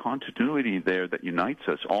 the continuity there that unites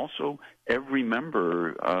us. Also, every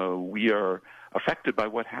member, we are affected by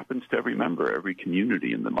what happens to every member, every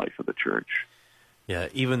community in the life of the church. Yeah,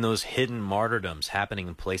 even those hidden martyrdoms happening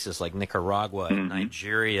in places like Nicaragua and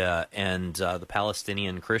Nigeria and the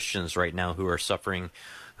Palestinian Christians right now who are suffering,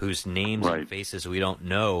 whose names and faces we don't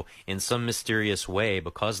know, in some mysterious way,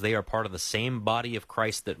 because they are part of the same body of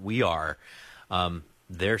Christ that we are,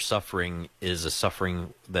 their suffering is a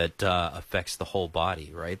suffering that affects the whole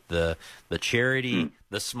body, right? The charity,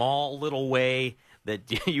 the small little way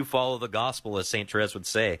that you follow the gospel, as St. Therese would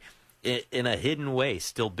say, in a hidden way,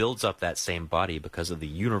 still builds up that same body because of the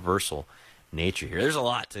universal nature here. There's a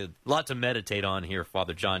lot to meditate on here,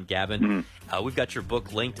 Father John Gavin. We've got your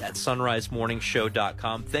book linked at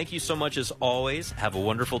sunrisemorningshow.com. Thank you so much, as always. Have a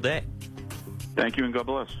wonderful day. Thank you, and God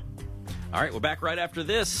bless. All right, we're back right after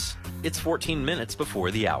this. It's 14 minutes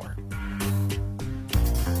before the hour.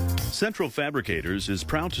 Central Fabricators is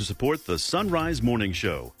proud to support the Sunrise Morning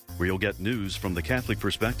Show, where you'll get news from the Catholic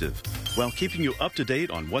perspective, while keeping you up to date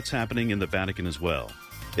on what's happening in the Vatican as well.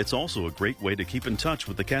 It's also a great way to keep in touch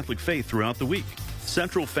with the Catholic faith throughout the week.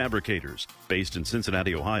 Central Fabricators, based in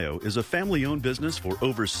Cincinnati, Ohio, is a family-owned business for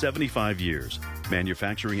over 75 years,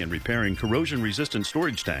 manufacturing and repairing corrosion-resistant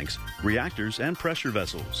storage tanks, reactors, and pressure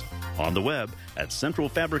vessels. On the web at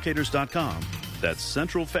centralfabricators.com. That's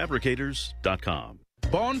centralfabricators.com.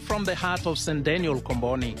 Born from the heart of St. Daniel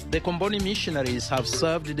Comboni, the Comboni missionaries have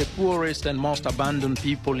served the poorest and most abandoned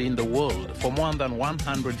people in the world for more than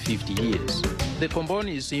 150 years. The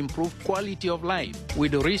Combonis improve quality of life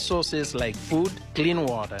with resources like food, clean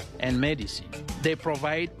water, and medicine. They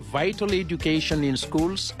provide vital education in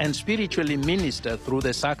schools and spiritually minister through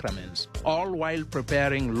the sacraments, all while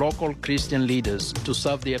preparing local Christian leaders to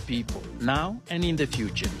serve their people, now and in the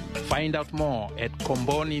future. Find out more at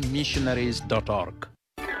combonimissionaries.org.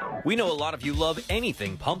 We know a lot of you love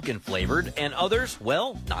anything pumpkin-flavored, and others,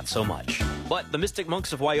 well, not so much. But the Mystic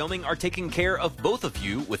Monks of Wyoming are taking care of both of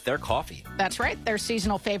you with their coffee. That's right. Their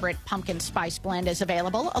seasonal favorite pumpkin spice blend is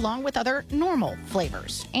available, along with other normal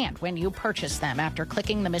flavors. And when you purchase them after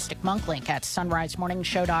clicking the Mystic Monk link at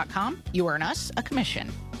sunrisemorningshow.com, you earn us a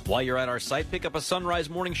commission. While you're at our site, pick up a Sunrise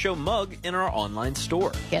Morning Show mug in our online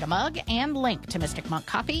store. Get a mug and link to Mystic Monk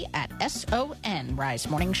Coffee at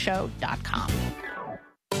sunrisemorningshow.com.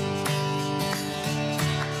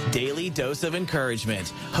 Daily Dose of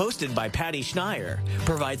Encouragement, hosted by Patty Schneier,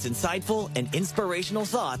 provides insightful and inspirational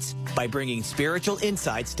thoughts by bringing spiritual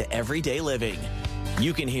insights to everyday living.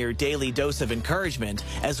 You can hear Daily Dose of Encouragement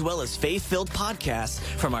as well as faith-filled podcasts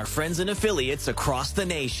from our friends and affiliates across the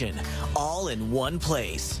nation, all in one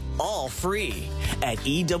place, all free at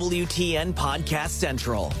EWTN Podcast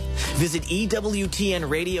Central. Visit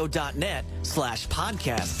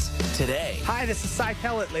EWTNradio.net/podcasts today. Hi, this is Cy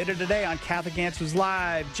Pellet. Later today on Catholic Answers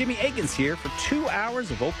Live, Jimmy Akins here for 2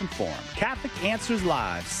 hours of open forum. Catholic Answers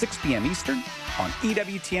Live, 6 p.m. Eastern on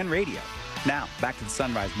EWTN Radio. Now, back to the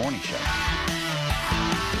Sunrise Morning Show.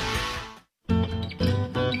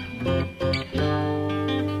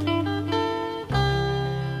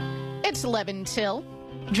 It's 11 till.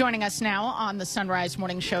 Joining us now on the Sunrise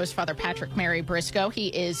Morning Show is Father Patrick Mary Briscoe. He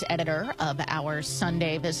is editor of our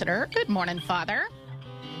Sunday Visitor. Good morning, Father.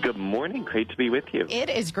 Good morning. Great to be with you. It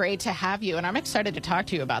is great to have you, and I'm excited to talk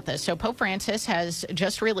to you about this. So Pope Francis has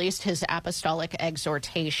just released his apostolic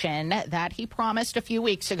exhortation that he promised a few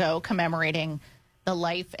weeks ago, commemorating the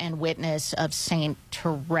life and witness of Saint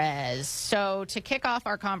Therese. So to kick off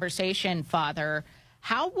our conversation, Father,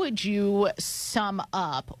 how would you sum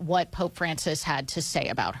up what Pope Francis had to say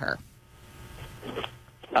about her?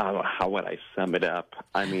 How would I sum it up?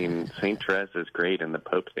 I mean, Saint Therese is great, and the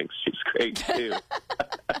Pope thinks she's great too.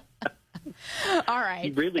 All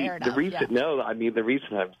right. Really, fair the enough, reason, yeah. no, I mean, the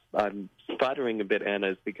reason I'm sputtering a bit,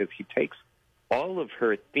 Anna, is because he takes all of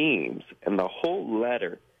her themes, and the whole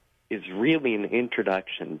letter is really an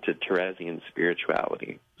introduction to Theresian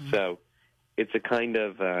spirituality. Mm-hmm. So it's a kind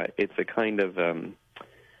of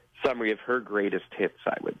summary of her greatest hits,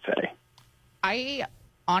 I would say. I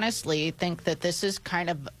honestly think that this is kind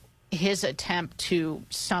of his attempt to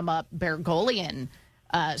sum up Bergoglian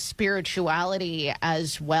spirituality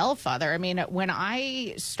as well, Father. I mean, when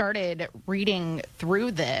I started reading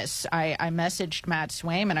through this, I messaged Matt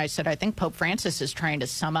Swaim and I said, I think Pope Francis is trying to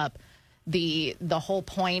sum up the whole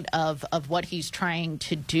point of what he's trying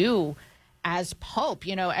to do as Pope.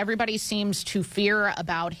 You know, everybody seems to fear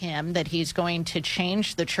about him that he's going to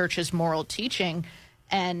change the church's moral teaching.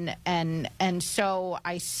 And so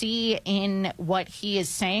I see in what he is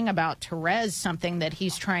saying about Therese something that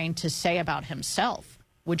he's trying to say about himself.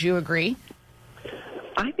 Would you agree?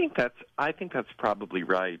 I think that's probably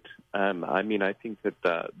right. I mean, I think that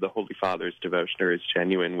the Holy Father's devotioner is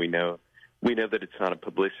genuine. We know that it's not a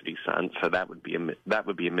publicity stunt, so that would be a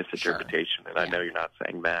misinterpretation. Sure. And I know you're not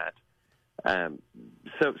saying that.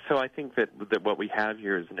 So I think that what we have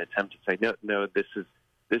here is an attempt to say, no, this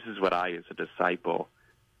is what I, as a disciple,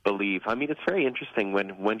 believe. I mean, it's very interesting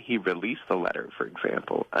when he released the letter, for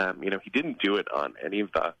example. He didn't do it on any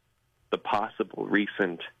of the possible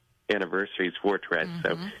recent anniversaries for Therese.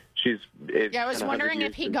 Mm-hmm. So I was wondering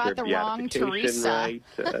if he got the wrong Teresa. Right?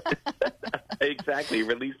 Exactly. He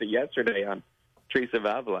released it yesterday on Teresa of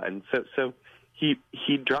Avila, and so he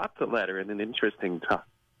dropped the letter in an interesting time,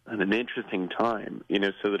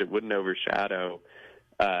 so that it wouldn't overshadow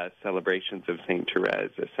celebrations of Saint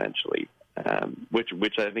Therese, essentially.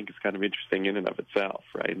 Which I think is kind of interesting in and of itself,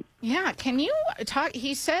 right? Yeah. Can you talk?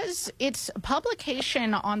 He says its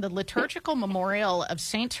publication on the liturgical memorial of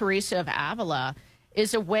Saint Teresa of Avila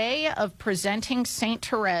is a way of presenting Saint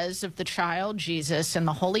Therese of the Child Jesus and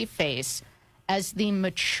the Holy Face as the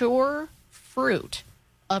mature fruit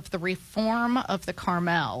of the reform of the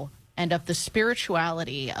Carmel and of the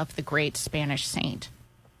spirituality of the great Spanish saint.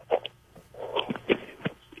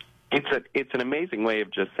 It's an amazing way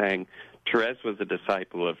of just saying Therese was a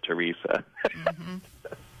disciple of Teresa. Mm-hmm.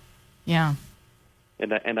 Yeah,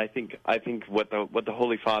 and I think what the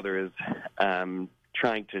Holy Father is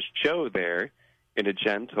trying to show there, in a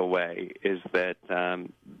gentle way, is that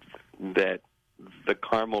that the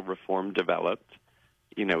Carmel reform developed.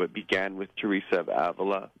 It began with Teresa of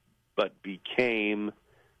Avila, but became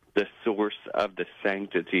the source of the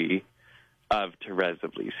sanctity of Therese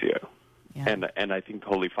of Lisieux. Yeah. And I think the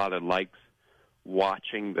Holy Father likes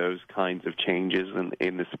watching those kinds of changes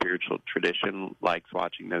in the spiritual tradition, likes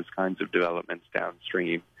watching those kinds of developments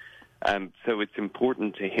downstream. So it's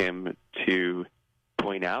important to him to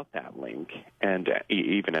point out that link and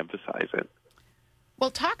even emphasize it. Well,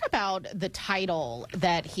 talk about the title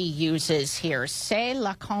that he uses here, C'est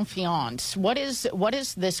la confiance. What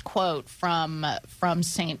is this quote from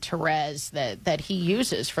Saint Therese that he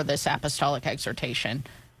uses for this apostolic exhortation?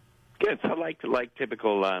 Yeah, so like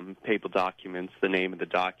typical papal documents, the name of the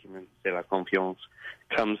document, C'est la confiance,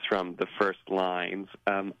 comes from the first lines.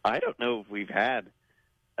 I don't know if we've had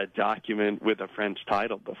a document with a French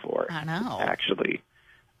title before. I know. Actually,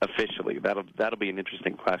 officially, that'll be an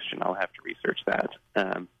interesting question. I'll have to research that.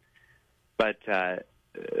 But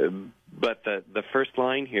the first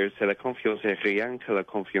line here, c'est la confiance et rien que la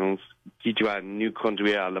confiance qui doit nous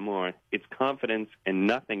conduire à l'amour. It's confidence and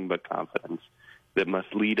nothing but confidence that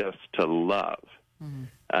must lead us to love.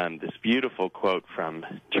 Mm-hmm. This beautiful quote from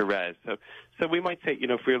Therese. So we might say,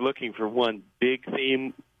 if we're looking for one big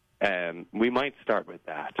theme, we might start with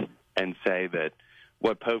that and say that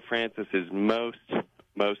what Pope Francis is most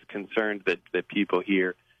concerned that people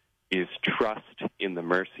hear is trust in the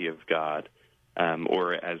mercy of God,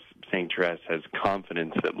 or as St. Therese says,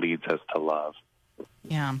 confidence that leads us to love.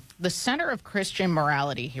 Yeah. The center of Christian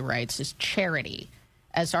morality, he writes, is charity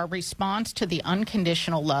as our response to the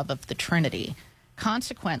unconditional love of the Trinity.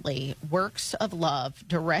 Consequently, works of love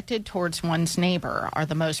directed towards one's neighbor are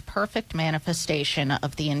the most perfect manifestation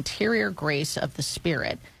of the interior grace of the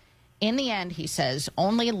Spirit. In the end, he says,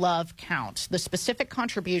 only love counts. The specific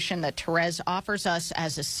contribution that Therese offers us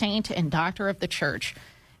as a saint and doctor of the Church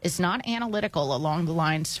is not analytical along the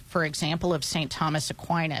lines, for example, of St. Thomas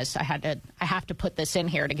Aquinas. I have to put this in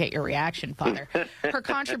here to get your reaction, Father. Her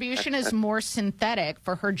contribution is more synthetic,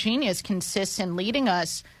 for her genius consists in leading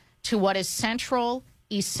us to what is central,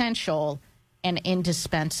 essential, and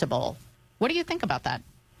indispensable. What do you think about that?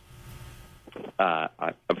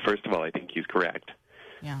 First of all, I think he's correct.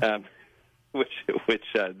 Yeah. Which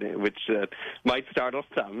might startle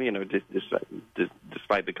some,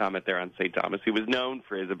 despite the comment there on St. Thomas, who was known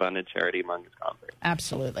for his abundant charity among his converts.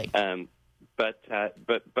 Absolutely.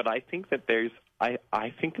 But I think that there's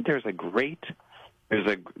a great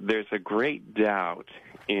doubt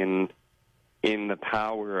in the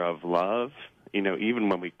power of love. Even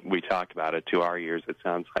when we talk about it, to our ears, it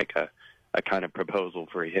sounds like a kind of proposal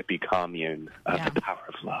for a hippie commune of the power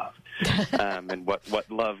of love, and what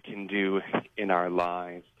love can do in our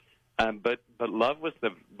lives. But love was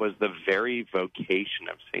the very vocation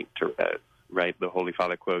of Saint Therese, right? The Holy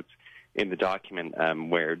Father quotes in the document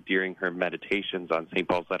where, during her meditations on St.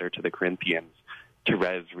 Paul's letter to the Corinthians,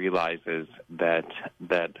 Therese realizes that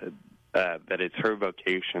it's her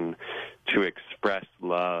vocation to express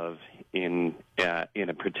love in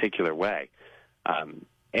a particular way.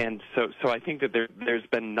 And so I think that there's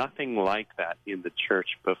been nothing like that in the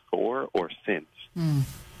church before or since.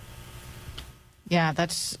 Yeah,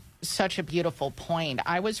 that's such a beautiful point.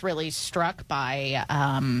 I was really struck by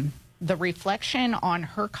the reflection on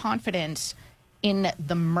her confidence in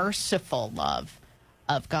the merciful love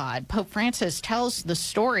of God. Pope Francis tells the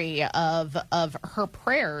story of her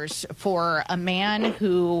prayers for a man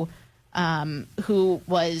who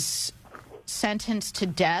was sentenced to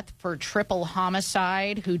death for triple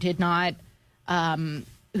homicide, who did not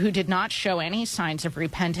show any signs of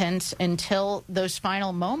repentance until those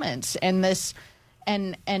final moments. And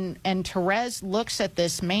Therese looks at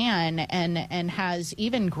this man and has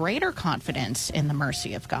even greater confidence in the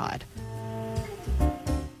mercy of God.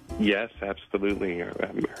 Yes, absolutely.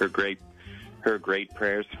 Her great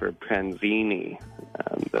prayers for Pranzini,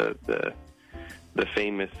 the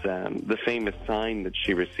famous sign that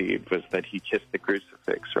she received was that he kissed the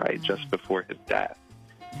crucifix, right, just before his death,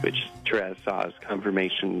 which Therese saw as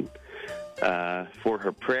confirmation for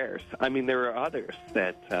her prayers. I mean, there are others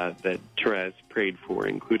that Therese prayed for,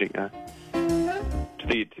 including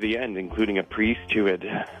to the end, including a priest who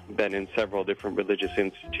had been in several different religious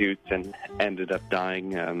institutes and ended up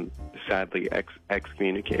dying, sadly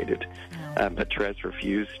excommunicated. But Therese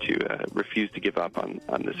refused to give up on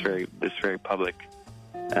this very public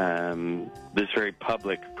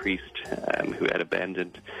priest who had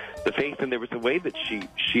abandoned the faith. And there was a way that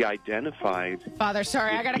she identified. Father,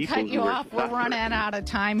 sorry, I got to cut you off. We're running out of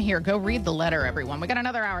time here. Go read the letter, everyone. We got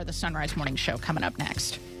another hour of the Sunrise Morning Show coming up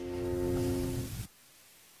next.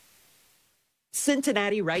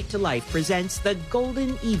 Cincinnati Right to Life presents the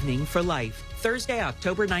Golden Evening for Life, Thursday,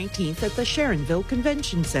 October 19th at the Sharonville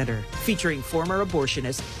Convention Center, featuring former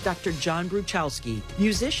abortionist Dr. John Bruchalski,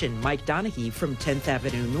 musician Mike Donaghy from 10th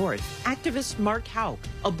Avenue North, activist Mark Houck,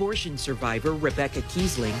 abortion survivor Rebecca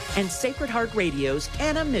Kiesling, and Sacred Heart Radio's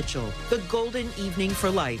Anna Mitchell. The Golden Evening for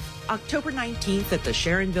Life, October 19th at the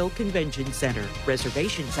Sharonville Convention Center.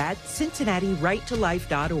 Reservations at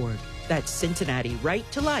CincinnatiRightToLife.org. That's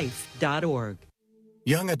CincinnatiRightToLife.org.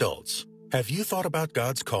 Young adults, have you thought about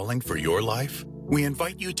God's calling for your life? We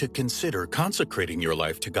invite you to consider consecrating your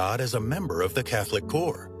life to God as a member of the Catholic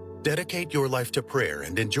Core. Dedicate your life to prayer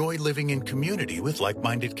and enjoy living in community with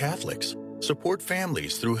like-minded Catholics. Support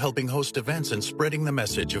families through helping host events and spreading the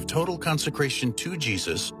message of total consecration to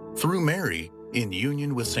Jesus through Mary in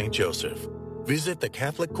union with St. Joseph. Visit the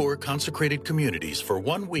Catholic Core consecrated communities for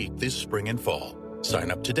 1 week this spring and fall. Sign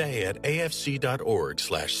up today at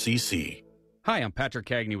afc.org/cc. Hi, I'm Patrick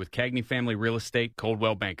Cagney with Cagney Family Real Estate,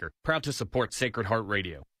 Coldwell Banker, proud to support Sacred Heart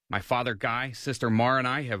Radio. My father, Guy, sister Mara, and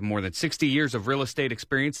I have more than 60 years of real estate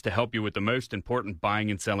experience to help you with the most important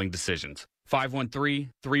buying and selling decisions.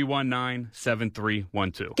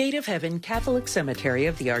 513-319-7312. Gate of Heaven Catholic Cemetery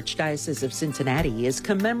of the Archdiocese of Cincinnati is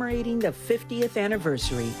commemorating the 50th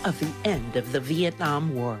anniversary of the end of the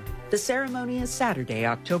Vietnam War. The ceremony is Saturday,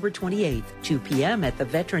 October 28th, 2 p.m. at the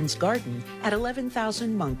Veterans Garden at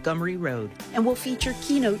 11,000 Montgomery Road, and will feature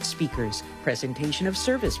keynote speakers, presentation of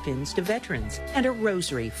service pins to veterans, and a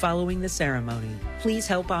rosary following the ceremony. Please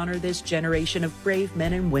help honor this generation of brave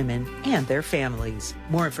men and women and their families.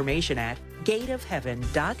 More information at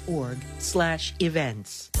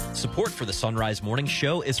gateofheaven.org/events. Support for the Sunrise Morning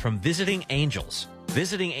Show is from Visiting Angels.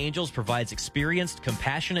 Visiting Angels provides experienced,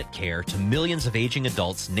 compassionate care to millions of aging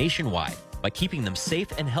adults nationwide by keeping them safe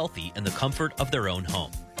and healthy in the comfort of their own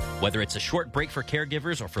home. Whether it's a short break for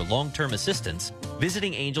caregivers or for long-term assistance,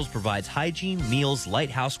 Visiting Angels provides hygiene, meals,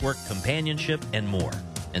 light housework, companionship, and more.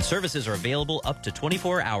 And services are available up to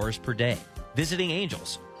 24 hours per day. Visiting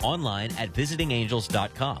Angels, online at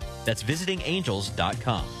visitingangels.com. That's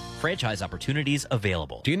visitingangels.com. Franchise opportunities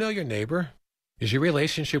available. Do you know your neighbor? Is your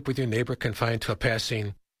relationship with your neighbor confined to a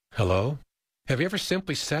passing hello? Have you ever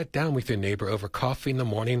simply sat down with your neighbor over coffee in the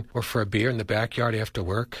morning or for a beer in the backyard after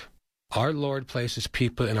work? Our Lord places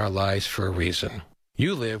people in our lives for a reason.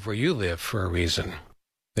 You live where you live for a reason.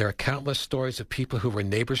 There are countless stories of people who were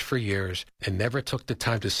neighbors for years and never took the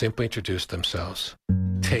time to simply introduce themselves.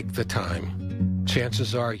 Take the time.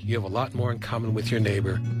 Chances are you have a lot more in common with your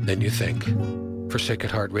neighbor than you think. For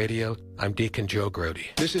Sacred Heart Radio, I'm Deacon Joe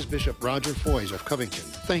Grody. This is Bishop Roger Foys of Covington.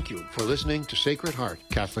 Thank you for listening to Sacred Heart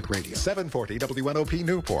Catholic Radio. 740 WNOP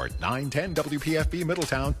Newport, 910 WPFB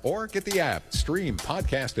Middletown, or get the app, stream,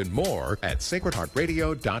 podcast, and more at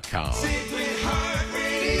sacredheartradio.com. Sacred Heart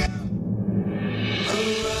Radio.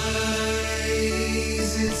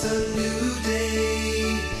 Arise, it's a new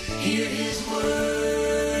day. Hear his word.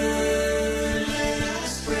 Let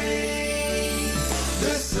us pray.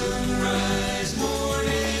 The sunrise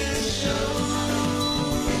morning show.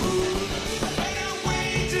 What a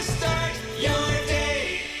way to start your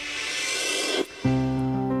day.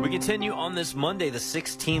 We continue on this Monday, the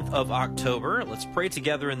 16th of October. Let's pray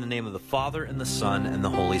together in the name of the Father, and the Son, and the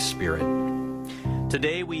Holy Spirit.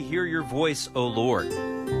 Today we hear your voice, O Lord.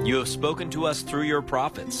 You have spoken to us through your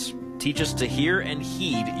prophets. Teach us to hear and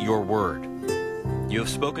heed your word. You have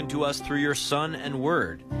spoken to us through your Son and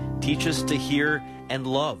Word. Teach us to hear and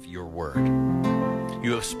love your word.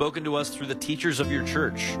 You have spoken to us through the teachers of your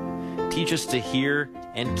church. Teach us to hear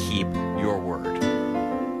and keep your word.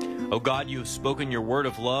 O God, you have spoken your word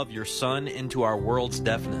of love, your Son, into our world's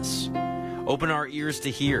deafness. Open our ears to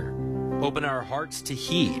hear. Open our hearts to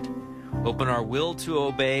heed. Open our will to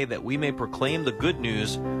obey, that we may proclaim the good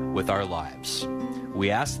news with our lives.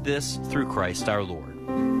 We ask this through Christ our Lord.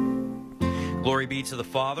 Glory be to the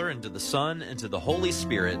Father, and to the Son, and to the Holy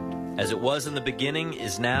Spirit, as it was in the beginning,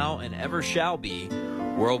 is now, and ever shall be,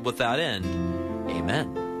 world without end.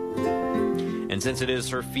 Amen. And since it is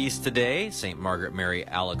her feast today, St. Margaret Mary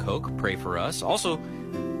Alacoque, pray for us. Also,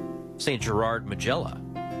 St. Gerard Magella,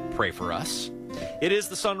 pray for us. It is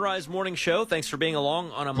the Sunrise Morning Show. Thanks for being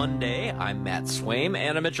along on a Monday. I'm Matt Swaim.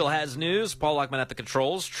 Anna Mitchell has news. Paul Lockman at the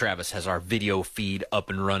controls. Travis has our video feed up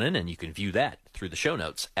and running, and you can view that through the show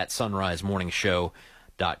notes at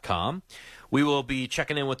sunrisemorningshow.com. We will be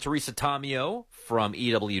checking in with Teresa Tomeo from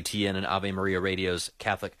EWTN and Ave Maria Radio's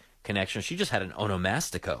Catholic Connection. She just had an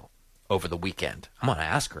onomastico over the weekend. I'm going to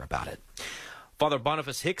ask her about it. Father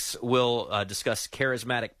Boniface Hicks will discuss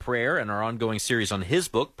charismatic prayer and our ongoing series on his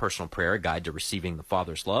book, Personal Prayer, A Guide to Receiving the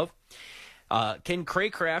Father's Love. Ken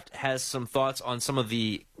Craycraft has some thoughts on some of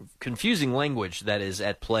the confusing language that is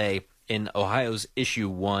at play in Ohio's Issue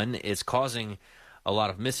 1. It's causing a lot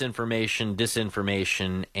of misinformation,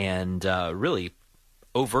 disinformation, and really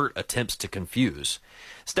overt attempts to confuse.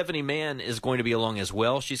 Stephanie Mann is going to be along as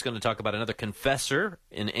well. She's going to talk about another confessor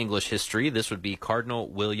in English history. This would be Cardinal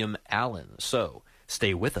William Allen. So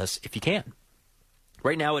stay with us if you can.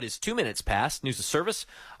 Right now it is 2 minutes past. News of service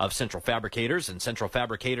of Central Fabricators and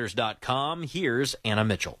centralfabricators.com. Here's Anna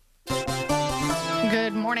Mitchell.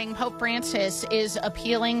 Good morning. Pope Francis is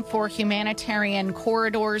appealing for humanitarian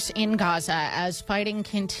corridors in Gaza as fighting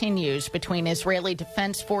continues between Israeli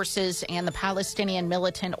Defense Forces and the Palestinian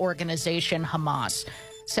militant organization Hamas.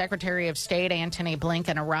 Secretary of State Antony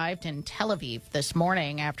Blinken arrived in Tel Aviv this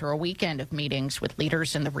morning after a weekend of meetings with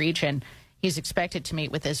leaders in the region. He's expected to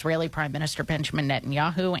meet with Israeli Prime Minister Benjamin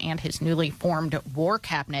Netanyahu and his newly formed war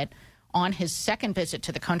cabinet on his second visit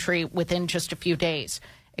to the country within just a few days.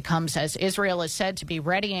 It comes as Israel is said to be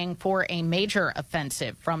readying for a major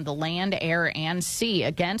offensive from the land, air, and sea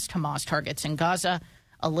against Hamas targets in Gaza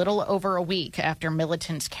a little over a week after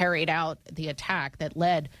militants carried out the attack that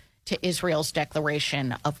led to Israel's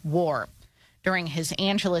declaration of war. During his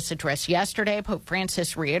Angelus address yesterday, Pope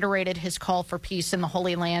Francis reiterated his call for peace in the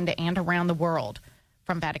Holy Land and around the world.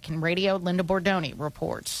 From Vatican Radio, Linda Bordoni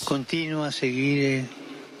reports. Continua a seguire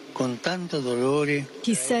con tanto dolore.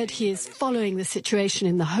 He said he is following the situation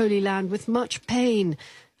in the Holy Land with much pain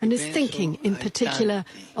and is thinking in particular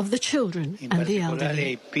of the children and the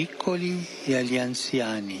elderly.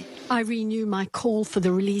 I renew my call for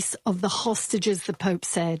the release of the hostages, the Pope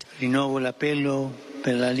said. And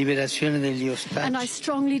I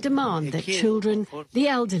strongly demand that children, the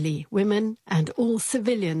elderly, women and all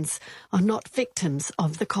civilians are not victims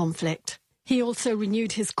of the conflict. He also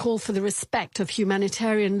renewed his call for the respect of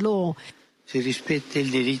humanitarian law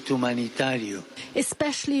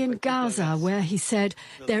Especially in Gaza, where he said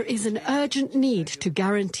there is an urgent need to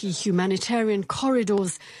guarantee humanitarian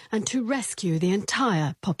corridors and to rescue the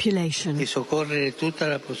entire population.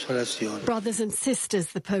 Brothers and sisters,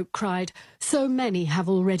 the Pope cried, so many have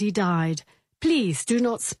already died. Please do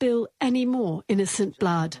not spill any more innocent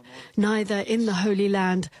blood, neither in the Holy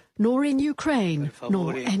Land, nor in Ukraine,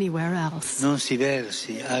 nor anywhere else.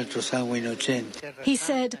 He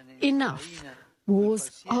said, enough.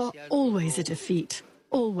 Wars are always a defeat.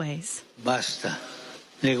 Always. Basta.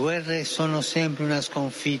 Le guerre sono sempre una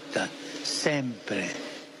sconfitta. Sempre.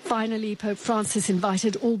 Finally, Pope Francis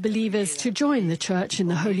invited all believers to join the Church in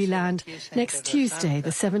the Holy Land next Tuesday, the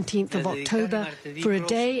 17th of October, for a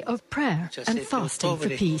day of prayer and fasting for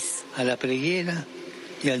peace.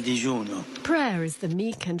 Prayer is the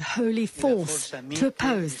meek and holy force to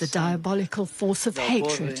oppose the diabolical force of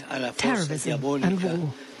hatred, terrorism and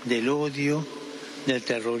war.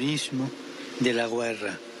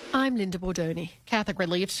 I'm Linda Bordoni. Catholic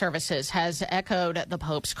Relief Services has echoed the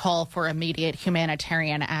Pope's call for immediate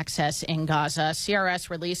humanitarian access in Gaza. CRS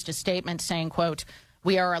released a statement saying, quote,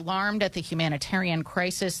 "We are alarmed at the humanitarian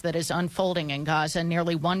crisis that is unfolding in Gaza.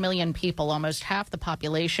 Nearly 1 million people, almost half the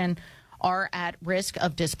population, are at risk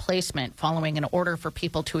of displacement following an order for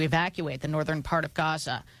people to evacuate the northern part of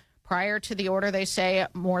Gaza. Prior to the order, they say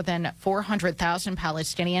more than 400,000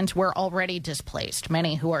 Palestinians were already displaced.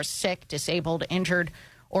 Many who are sick, disabled, injured,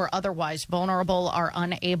 or otherwise vulnerable are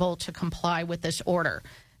unable to comply with this order."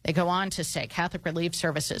 They go on to say Catholic Relief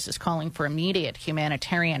Services is calling for immediate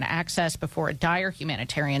humanitarian access before a dire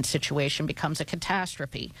humanitarian situation becomes a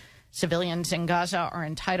catastrophe. Civilians in Gaza are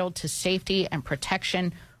entitled to safety and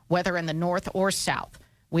protection, whether in the north or south.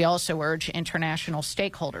 We also urge international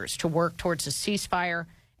stakeholders to work towards a ceasefire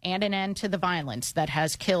and an end to the violence that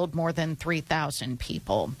has killed more than 3,000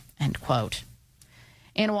 people, end quote.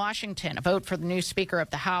 In Washington, a vote for the new Speaker of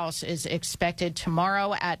the House is expected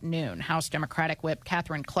tomorrow at noon. House Democratic Whip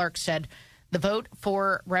Catherine Clark said the vote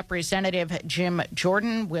for Representative Jim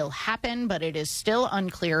Jordan will happen, but it is still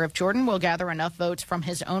unclear if Jordan will gather enough votes from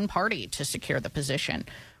his own party to secure the position.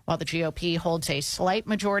 While the GOP holds a slight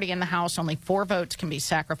majority in the House, only 4 votes can be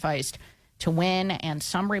sacrificed to win, and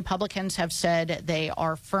some Republicans have said they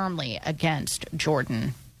are firmly against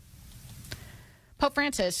Jordan. Pope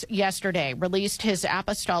Francis yesterday released his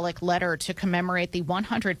apostolic letter to commemorate the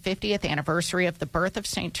 150th anniversary of the birth of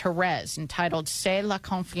St. Therese, entitled C'est la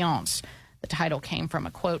confiance. The title came from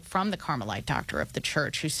a quote from the Carmelite doctor of the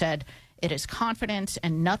Church, who said, "It is confidence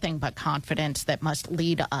and nothing but confidence that must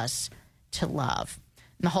lead us to love."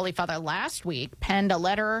 And the Holy Father last week penned a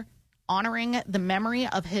letter honoring the memory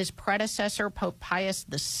of his predecessor, Pope Pius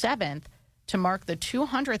VII, to mark the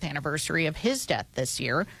 200th anniversary of his death this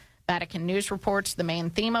year. Vatican News reports the main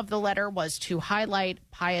theme of the letter was to highlight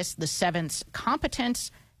Pius VII's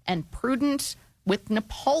competence and prudence with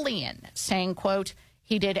Napoleon, saying, quote,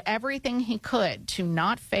 "He did everything he could to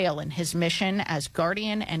not fail in his mission as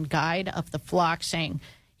guardian and guide of the flock," saying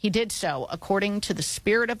he did so according to the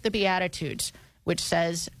spirit of the Beatitudes, which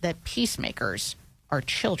says that peacemakers are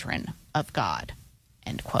children of God,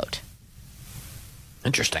 end quote.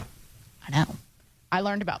 Interesting. I know. I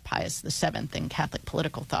learned about Pius VII in Catholic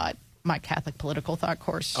Political Thought, my Catholic Political Thought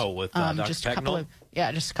course. Oh, with Dr. just a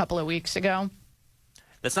couple of weeks ago.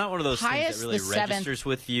 That's not one of those Pius things that really registers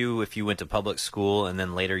with you if you went to public school and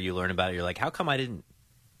then later you learn about it. You're like, how come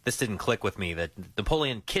this didn't click with me that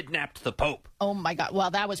Napoleon kidnapped the Pope? Oh, my God.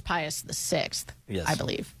 Well, that was Pius VI, yes, I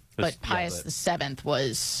believe. But Pius VII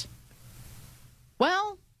was,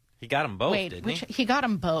 well... He got them both, didn't he? He got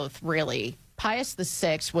them both, really. Pius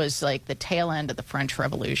VI was like the tail end of the French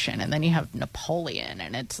Revolution, and then you have Napoleon,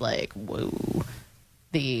 and it's like, whoa.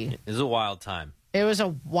 It was a wild time. It was a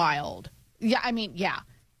wild. Yeah, I mean, yeah.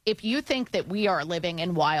 If you think that we are living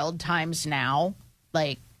in wild times now,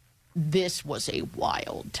 like, this was a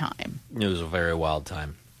wild time. It was a very wild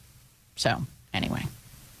time. So, anyway.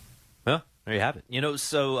 Well, there you have it. You know,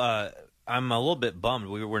 so I'm a little bit bummed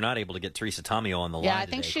we were not able to get Teresa Tomeo on the line. Yeah, I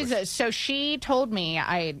think so she told me,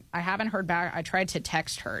 I haven't heard back. I tried to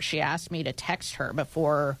text her. She asked me to text her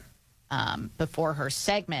before her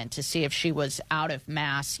segment to see if she was out of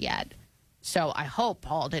Mass yet. So I hope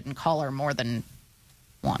Paul didn't call her more than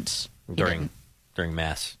once. During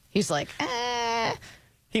Mass. He's like,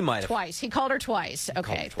 He might have. Twice. He called her twice.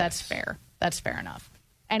 Okay, that's fair. That's fair enough.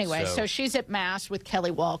 Anyway, so she's at Mass with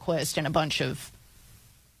Kelly Walquist and a bunch of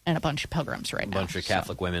pilgrims right now. A bunch of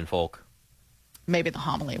Catholic women folk. Maybe the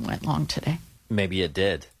homily went long today. Maybe it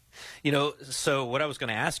did. You know, so what I was going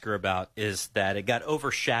to ask her about is that it got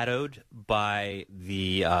overshadowed by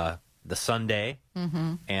the the Sunday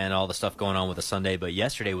and all the stuff going on with the Sunday. But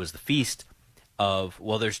yesterday was the feast of,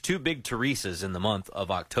 well, there's two big Teresas in the month of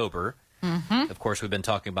October. Of course, we've been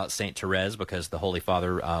talking about St. Therese because the Holy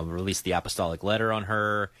Father released the apostolic letter on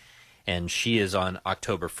her, and she is on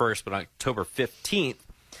October 1st, but October 15th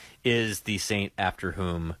is the saint after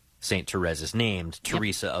whom St. Therese is named,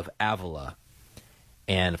 Teresa of Avila.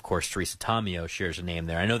 And, of course, Teresa Tamio shares a name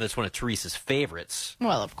there. I know that's one of Teresa's favorites.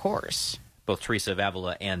 Well, of course. Both Teresa of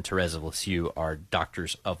Avila and Therese of Lisieux are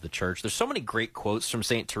doctors of the church. There's so many great quotes from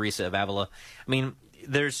St. Teresa of Avila. I mean,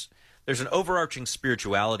 there's an overarching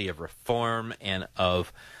spirituality of reform and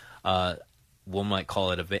of, one might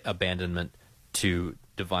call it abandonment to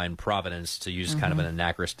divine providence, to use kind of an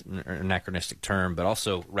anachronistic term, but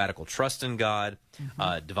also radical trust in God,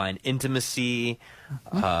 divine intimacy,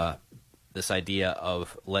 this idea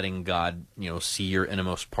of letting God, see your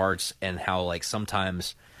innermost parts, and how, like,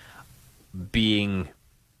 sometimes being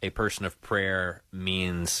a person of prayer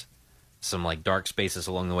means some, like, dark spaces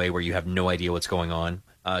along the way where you have no idea what's going on.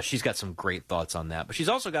 She's got some great thoughts on that, but she's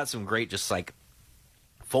also got some great, just like,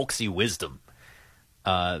 folksy wisdom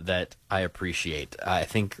that I appreciate. I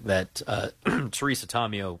think that Teresa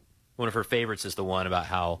Tamio, one of her favorites is the one about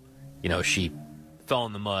how, she fell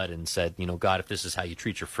in the mud and said, God, if this is how you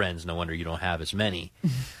treat your friends, no wonder you don't have as many.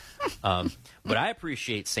 But I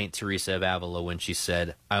appreciate St. Teresa of Avila when she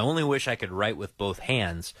said, I only wish I could write with both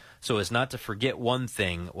hands so as not to forget one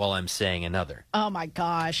thing while I'm saying another. Oh, my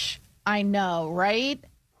gosh. I know, right?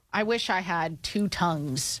 I wish I had two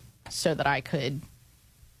tongues so that I could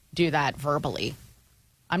do that verbally.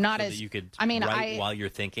 I'm not so as that you could write while you're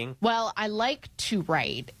thinking. Well, I like to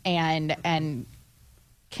write and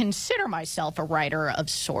consider myself a writer of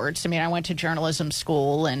sorts. I mean, I went to journalism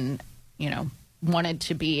school and, wanted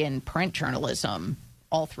to be in print journalism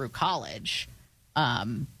all through college.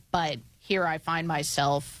 But here I find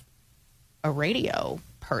myself a radio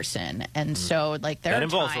person. And so, like, there are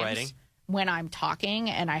times writing. when I'm talking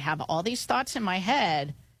and I have all these thoughts in my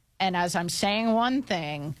head, and as I'm saying one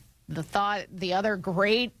thing, the other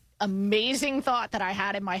great, amazing thought that I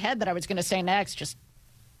had in my head that I was going to say next just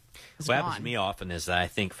is What gone. happens to me often is that I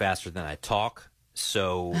think faster than I talk,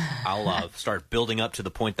 so I'll start building up to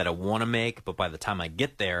the point that I want to make, but by the time I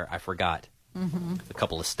get there, I forgot a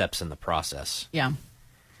couple of steps in the process. Yeah.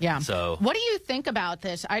 Yeah. So, what do you think about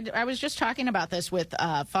this? I was just talking about this with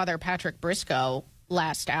Father Patrick Briscoe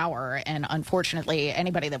last hour, and unfortunately,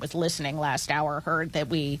 anybody that was listening last hour heard that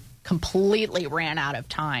we completely ran out of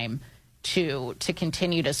time to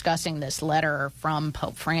continue discussing this letter from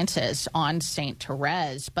Pope Francis on St.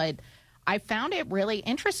 Therese. But I found it really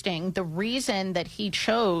interesting, the reason that he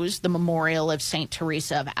chose the memorial of St.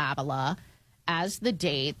 Teresa of Avila as the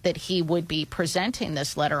date that he would be presenting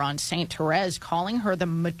this letter on St. Therese, calling her the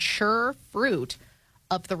mature fruit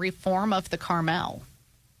of the reform of the Carmel.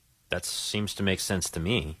 that seems to make sense to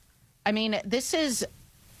me. I mean, this is,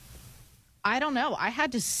 I don't know. I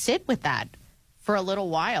had to sit with that for a little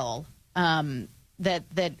while,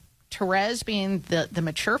 that Therese being the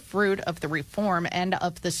mature fruit of the reform and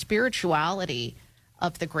of the spirituality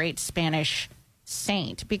of the great Spanish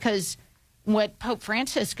saint. Because what Pope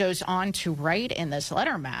Francis goes on to write in this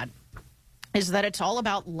letter, Matt, is that it's all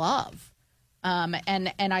about love.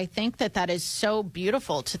 And I think that is so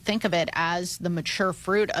beautiful to think of it as the mature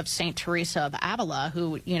fruit of St. Teresa of Avila,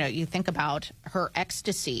 who, you know, you think about her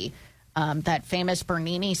ecstasy, that famous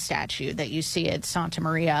Bernini statue that you see at Santa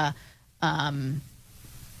Maria.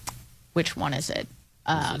 Which one is it?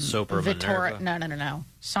 Sopra Vittoria? Minerva? No.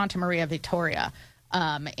 Santa Maria Vittoria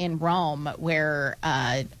in Rome, where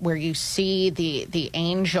you see the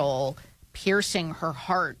angel piercing her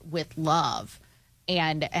heart with love.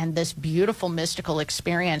 And this beautiful mystical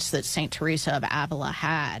experience that St. Teresa of Avila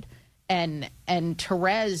had. And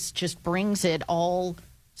Therese just brings it all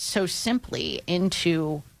so simply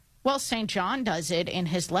into, well, St. John does it in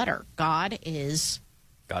his letter. God is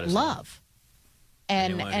love.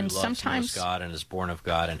 Anyone And who loves sometimes knows God and is born of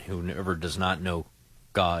God, and whoever does not know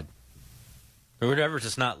God, whoever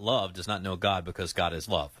does not love does not know God, because God is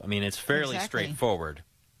love. I mean, it's fairly straightforward.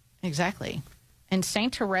 Exactly. And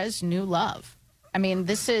St. Therese knew love. I mean,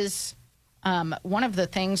 this is one of the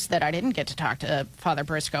things that I didn't get to talk to Father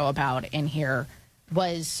Briscoe about in here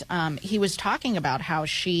was he was talking about how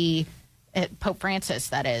she, Pope Francis,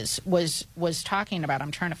 that is, was talking about,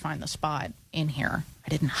 I'm trying to find the spot in here. I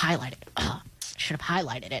didn't highlight it. I should have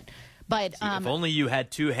highlighted it. But if only you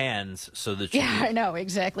had two hands so that you I know,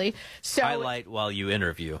 exactly. So highlight while you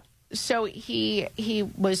interview. So he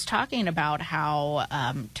was talking about how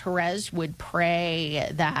Therese would pray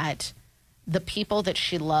that the people that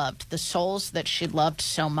she loved, the souls that she loved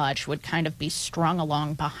so much, would kind of be strung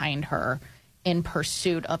along behind her in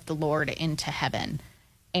pursuit of the Lord into heaven.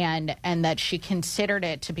 And that she considered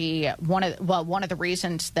it to be one of the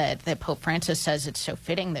reasons that Pope Francis says it's so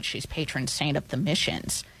fitting that she's patron saint of the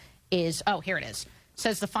missions is, here it is. It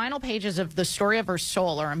says the final pages of The Story of Her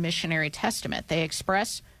Soul are a missionary testament. They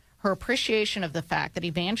express her appreciation of the fact that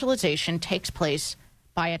evangelization takes place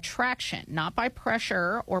by attraction, not by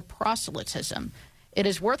pressure or proselytism. It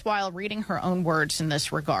is worthwhile reading her own words in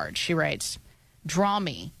this regard. She writes, "Draw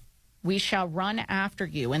me. We shall run after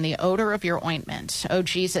you in the odor of your ointments. O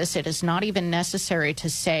Jesus, it is not even necessary to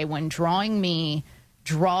say, when drawing me,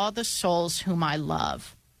 draw the souls whom I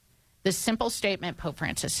love." This simple statement, Pope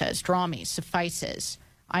Francis says, "Draw me," suffices.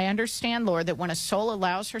 I understand, Lord, that when a soul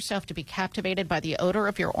allows herself to be captivated by the odor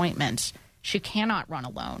of your ointments, she cannot run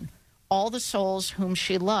alone. All the souls whom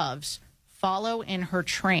she loves follow in her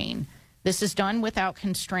train. This is done without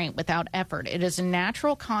constraint, without effort. It is a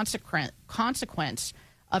natural consequence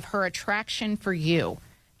of her attraction for you,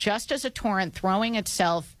 just as a torrent throwing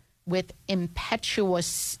itself with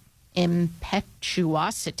impetuosity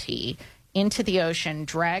into the ocean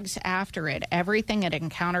drags after it everything it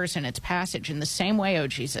encounters in its passage. In the same way, O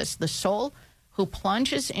Jesus, the soul who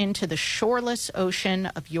plunges into the shoreless ocean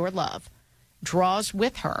of your love draws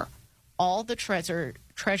with her all the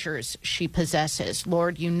treasures she possesses.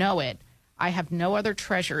 Lord, you know it. I have no other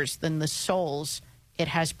treasures than the souls it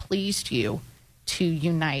has pleased you to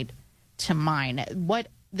unite to mine. What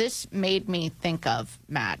this made me think of,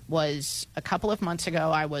 Matt, was a couple of months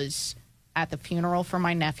ago, I was at the funeral for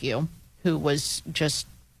my nephew, who was just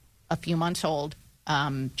a few months old,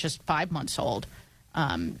 just 5 months old,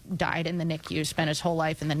 died in the NICU, spent his whole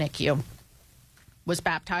life in the NICU, was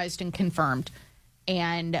baptized and confirmed.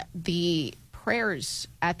 And the prayers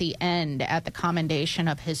at the end, at the commendation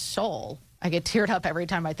of his soul, I get teared up every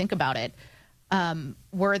time I think about it,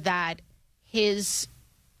 were that his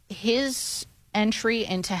entry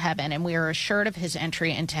into heaven, and we are assured of his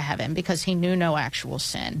entry into heaven because he knew no actual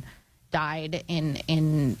sin, died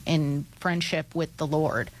in friendship with the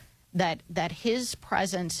Lord, that his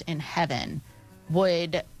presence in heaven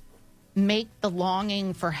would make the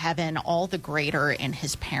longing for heaven all the greater in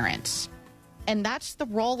his parents. And that's the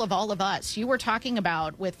role of all of us. You were talking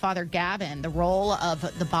about with Father Gavin, the role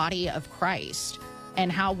of the body of Christ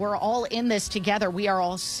and how we're all in this together. We are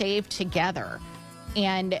all saved together.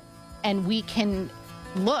 And we can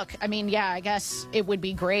look, I mean, yeah, I guess it would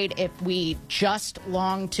be great if we just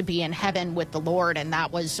longed to be in heaven with the Lord and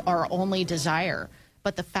that was our only desire.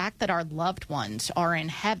 But the fact that our loved ones are in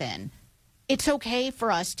heaven, it's okay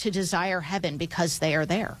for us to desire heaven because they are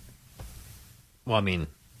there. Well, I mean,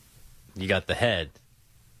 you got the head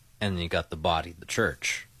and you got the body, the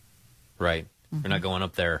church, right? Mm-hmm. You're not going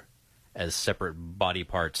up there as separate body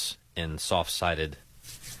parts in soft-sided,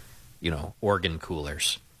 organ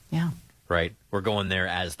coolers. Yeah. Right? We're going there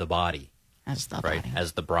as the body. As the right? body.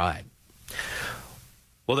 As the bride.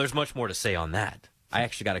 Well, there's much more to say on that. I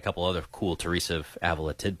actually got a couple other cool Teresa of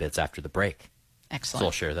Avila tidbits after the break. Excellent. So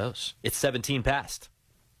I'll share those. It's 17 past.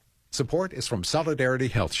 Support is from Solidarity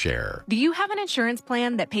Health Share. Do you have an insurance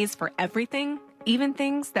plan that pays for everything, even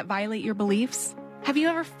things that violate your beliefs? Have you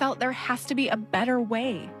ever felt there has to be a better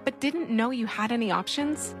way, but didn't know you had any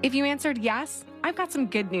options? If you answered yes, I've got some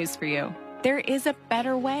good news for you. There is a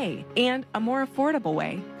better way and a more affordable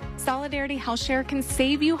way. Solidarity Health Share can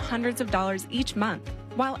save you hundreds of dollars each month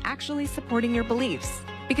while actually supporting your beliefs.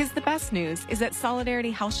 Because the best news is that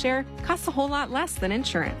Solidarity Health Share costs a whole lot less than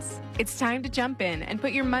insurance. It's time to jump in and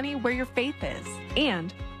put your money where your faith is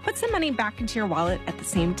and put some money back into your wallet at the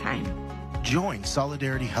same time. Join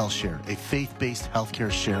Solidarity Health Share, a faith-based healthcare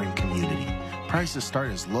sharing community. Prices start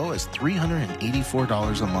as low as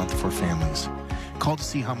 $384 a month for families. Call to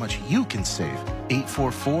see how much you can save.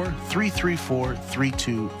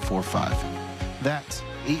 844-334-3245. That's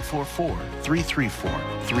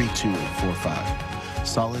 844-334-3245.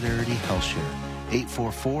 Solidarity Health Share.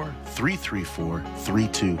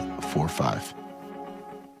 844-334-3245.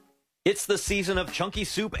 It's the season of chunky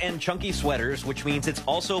soup and chunky sweaters, which means it's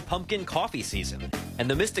also pumpkin coffee season. And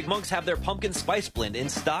the Mystic Monks have their pumpkin spice blend in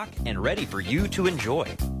stock and ready for you to enjoy.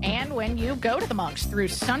 And when you go to the Monks through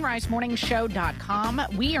sunrisemorningshow.com,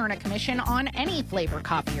 we earn a commission on any flavor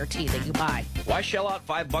coffee or tea that you buy. Why shell out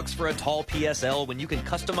 $5 for a tall PSL when you can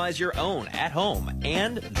customize your own at home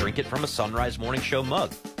and drink it from a Sunrise Morning Show mug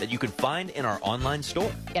that you can find in our online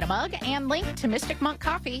store? Get a mug and link to Mystic Monk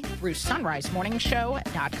Coffee through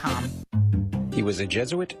sunrisemorningshow.com. He was a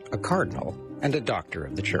Jesuit, a cardinal, and a doctor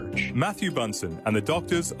of the Church. Matthew Bunson and the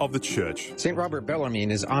Doctors of the Church. St. Robert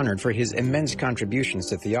Bellarmine is honored for his immense contributions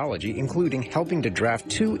to theology, including helping to draft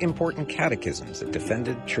 2 important catechisms that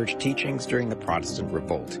defended church teachings during the Protestant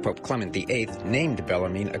Revolt. Pope Clement VIII named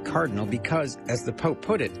Bellarmine a cardinal because, as the Pope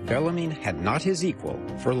put it, Bellarmine had not his equal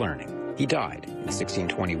for learning. He died in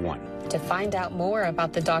 1621. To find out more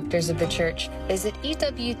about the Doctors of the Church, visit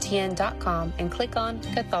EWTN.com and click on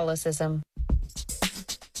Catholicism.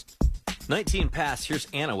 19 past. Here's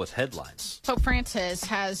Anna with headlines. Pope Francis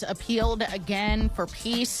has appealed again for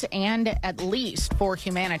peace and at least for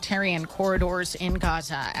humanitarian corridors in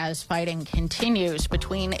Gaza as fighting continues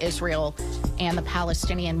between Israel and the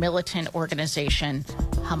Palestinian militant organization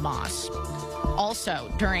Hamas. Also,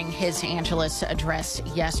 during his Angelus address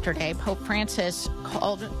yesterday, Pope Francis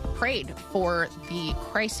prayed for the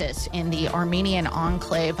crisis in the Armenian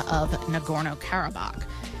enclave of Nagorno-Karabakh.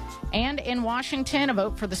 And in Washington, a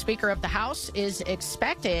vote for the Speaker of the House is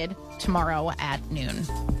expected tomorrow at noon.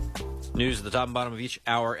 News at the top and bottom of each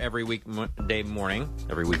hour every weekday morning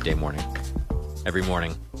of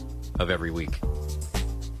every week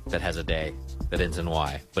that has a day that ends in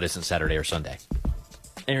Y, but isn't Saturday or Sunday.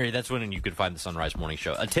 Anyway, that's when you can find the Sunrise Morning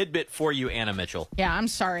Show. A tidbit for you, Anna Mitchell. Yeah, I'm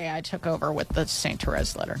sorry I took over with the St.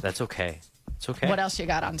 Therese letter. That's okay. It's okay. What else you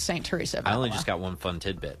got on St. Teresa? I only just got one fun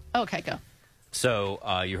tidbit. Okay, go. So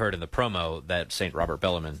you heard in the promo that St. Robert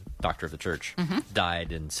Bellarmine, Doctor of the Church,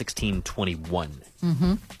 died in 1621.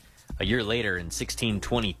 A year later, in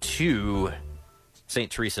 1622,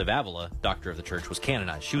 St. Teresa of Avila, Doctor of the Church, was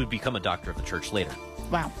canonized. She would become a Doctor of the Church later.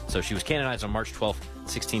 Wow. So she was canonized on March 12th,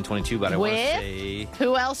 1622, but I want to say...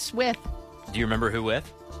 Who else with? Do you remember who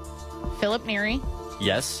with? Philip Neri.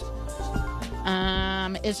 Yes.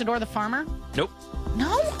 Isidore the Farmer? Nope.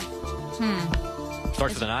 No?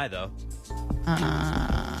 Starts with an I, though.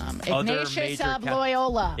 Ignatius of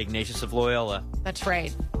Loyola. Ignatius of Loyola. That's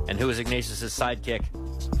right. And who was Ignatius' sidekick?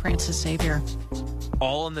 Francis Xavier.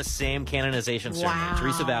 All in the same canonization ceremony. Wow.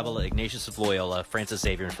 Teresa of Avila, Ignatius of Loyola, Francis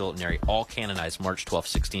Xavier, and Philip Neri, all canonized March 12,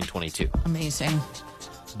 1622. Amazing.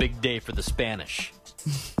 Big day for the Spanish.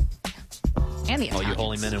 And the Italians. All you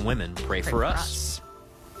holy men and women, pray for us.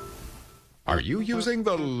 Are you using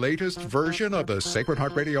the latest version of the Sacred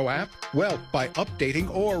Heart Radio app? Well, by updating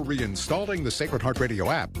or reinstalling the Sacred Heart Radio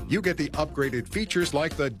app, you get the upgraded features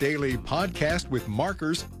like the daily podcast with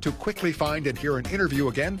markers to quickly find and hear an interview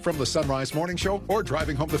again from the Sunrise Morning Show or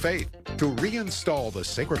Driving Home the Faith. To reinstall the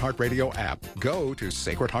Sacred Heart Radio app, go to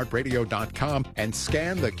sacredheartradio.com and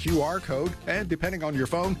scan the QR code, and depending on your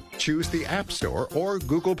phone, choose the App Store or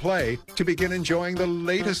Google Play to begin enjoying the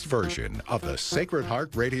latest version of the Sacred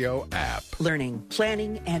Heart Radio app. Learning,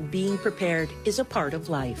 planning, and being prepared is a part of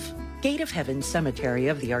life. Gate of Heaven Cemetery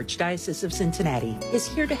of the Archdiocese of Cincinnati is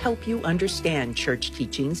here to help you understand church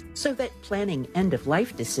teachings so that planning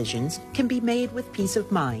end-of-life decisions can be made with peace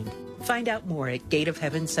of mind. Find out more at Gate of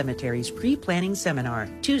Heaven Cemetery's pre-planning seminar,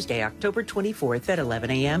 Tuesday, October 24th at 11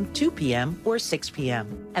 a.m., 2 p.m., or 6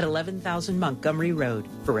 p.m. at 11,000 Montgomery Road.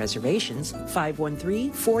 For reservations,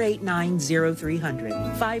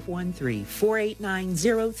 513-489-0300.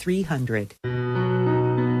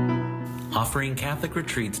 513-489-0300. Offering Catholic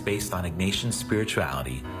retreats based on Ignatian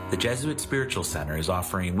spirituality, the Jesuit Spiritual Center is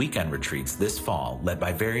offering weekend retreats this fall led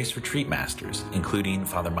by various retreat masters, including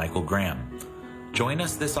Father Michael Graham. Join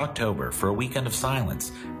us this October for a weekend of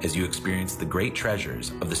silence as you experience the great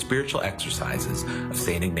treasures of the spiritual exercises of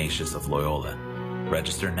St. Ignatius of Loyola.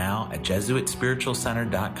 Register now at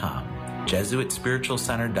JesuitSpiritualCenter.com.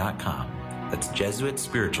 JesuitSpiritualCenter.com. That's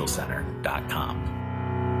JesuitSpiritualCenter.com.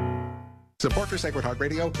 Support for Sacred Heart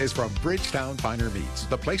Radio is from Bridgetown Finer Meats,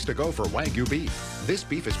 the place to go for Wagyu beef. This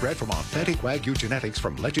beef is bred from authentic Wagyu genetics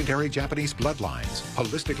from legendary Japanese bloodlines.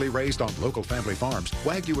 Holistically raised on local family farms,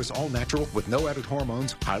 Wagyu is all natural with no added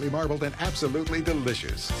hormones, highly marbled, and absolutely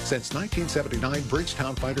delicious. Since 1979,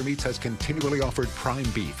 Bridgetown Finer Meats has continually offered prime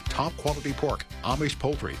beef, top quality pork, Amish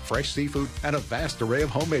poultry, fresh seafood, and a vast array of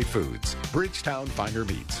homemade foods. Bridgetown Finer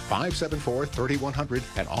Meats, 574-3100,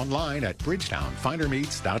 and online at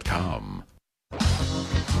bridgetownfinermeats.com.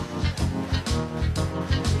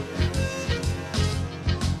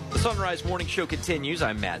 The Sunrise Morning Show continues.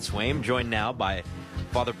 I'm Matt Swaim, joined now by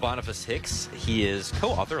Father Boniface Hicks. He is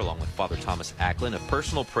co-author, along with Father Thomas Acklin, of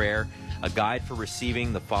Personal Prayer, a guide for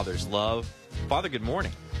receiving the Father's love. Father, good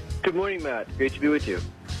morning. Good morning, Matt. Great to be with you.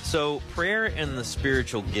 So, prayer and the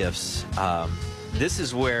spiritual gifts, this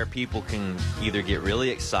is where people can either get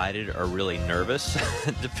really excited or really nervous,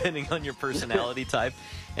 depending on your personality type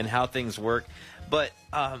and how things work. But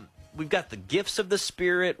we've got the gifts of the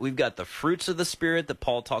Spirit. We've got the fruits of the Spirit that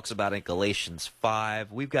Paul talks about in Galatians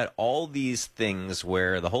 5. We've got all these things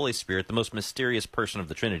where the Holy Spirit, the most mysterious person of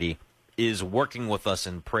the Trinity, is working with us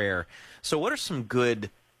in prayer. So what are some good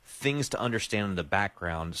things to understand in the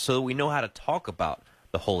background so that we know how to talk about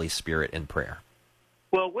the Holy Spirit in prayer?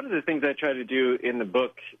 Well, one of the things I try to do in the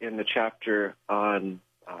book, in the chapter on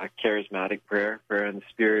charismatic prayer in the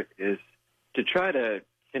Spirit, is to try to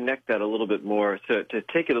connect that a little bit more, so to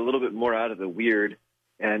take it a little bit more out of the weird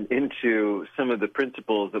and into some of the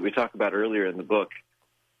principles that we talked about earlier in the book,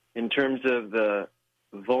 in terms of the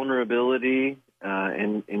vulnerability,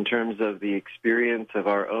 in terms of the experience of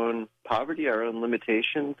our own poverty, our own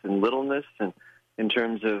limitations and littleness, and in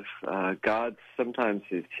terms of God's sometimes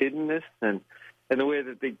his hiddenness, and the way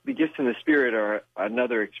that the gifts in the Spirit are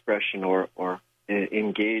another expression or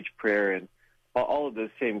engage prayer in all of those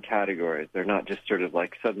same categories. They're not just sort of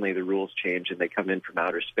like suddenly the rules change and they come in from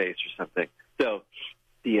outer space or something. So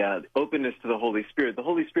the openness to the Holy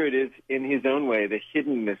Spirit is in his own way the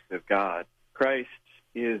hiddenness of God. Christ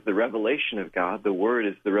is the revelation of God. The Word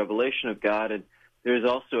is the revelation of God, and there's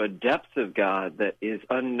also a depth of God that is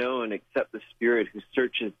unknown except the Spirit who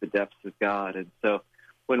searches the depths of God. And so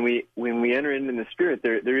when we enter into the Spirit,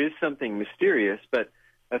 there is something mysterious, but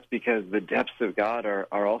that's because the depths of God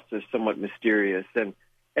are also somewhat mysterious. And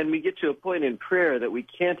we get to a point in prayer that we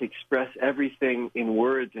can't express everything in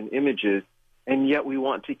words and images, and yet we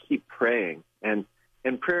want to keep praying. And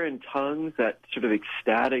prayer in tongues, that sort of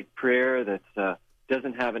ecstatic prayer that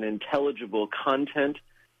doesn't have an intelligible content,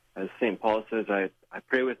 as St. Paul says, I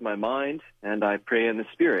pray with my mind and I pray in the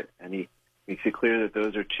Spirit. And he makes it clear that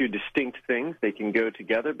those are two distinct things. They can go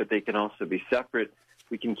together, but they can also be separate.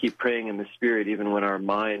 We can keep praying in the Spirit even when our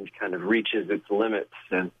mind kind of reaches its limits,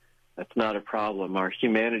 and that's not a problem. Our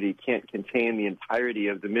humanity can't contain the entirety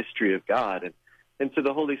of the mystery of God, and so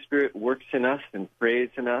the Holy Spirit works in us and prays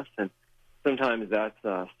in us, and sometimes that's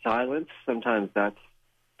silence, sometimes that's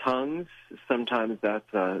tongues, sometimes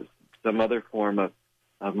that's some other form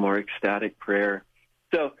of more ecstatic prayer.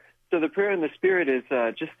 So the prayer in the Spirit is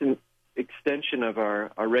just an extension of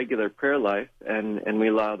our regular prayer life, and we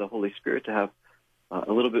allow the Holy Spirit to have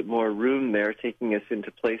a little bit more room there, taking us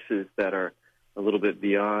into places that are a little bit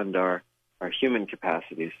beyond our human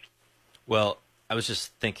capacities. Well, I was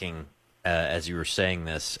just thinking as you were saying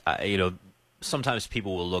this, sometimes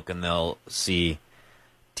people will look and they'll see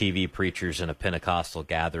TV preachers in a Pentecostal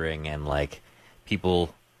gathering and like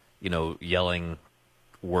people, yelling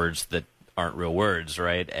words that aren't real words,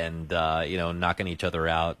 right? And, knocking each other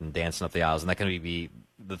out and dancing up the aisles. And that can be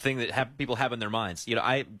the thing that people have in their minds.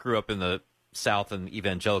 I grew up in the South in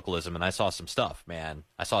evangelicalism, and I saw some stuff, man.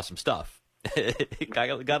 I saw some stuff. It got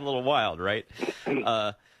a little wild, right?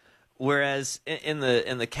 Whereas in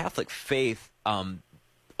the Catholic faith,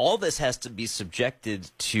 all this has to be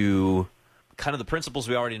subjected to kind of the principles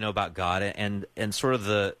we already know about God and sort of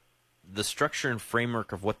the structure and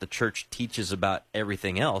framework of what the Church teaches about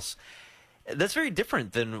everything else. That's very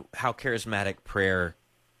different than how charismatic prayer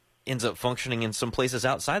ends up functioning in some places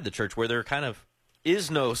outside the Church, where there kind of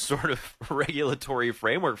is no sort of regulatory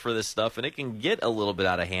framework for this stuff, and it can get a little bit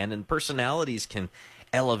out of hand, and personalities can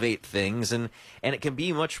elevate things, and it can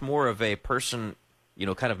be much more of a person,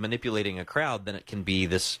 kind of manipulating a crowd than it can be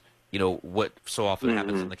this, what so often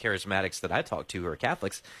happens in the charismatics that I talk to who are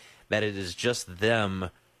Catholics, that it is just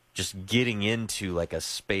them just getting into like a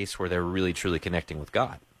space where they're really truly connecting with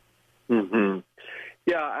God. Mm-hmm.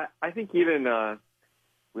 Yeah, I think even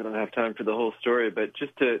we don't have time for the whole story, but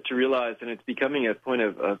just to realize, and it's becoming a point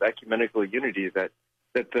of ecumenical unity, that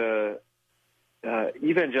the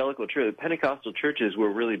evangelical church, the Pentecostal churches, were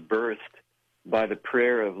really birthed by the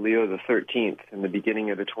prayer of Leo XIII in the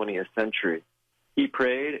beginning of the 20th century. He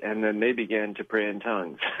prayed, and then they began to pray in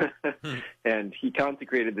tongues. And he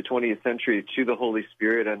consecrated the 20th century to the Holy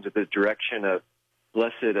Spirit under the direction of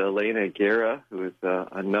Blessed Elena Guerra, who is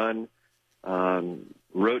a nun,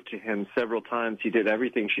 wrote to him several times. He did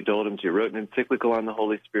everything she told him to. Wrote an encyclical on the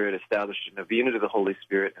Holy Spirit, established a novena to the Holy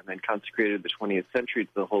Spirit, and then consecrated the 20th century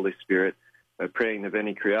to the Holy Spirit by praying the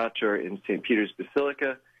Veni Creator in St. Peter's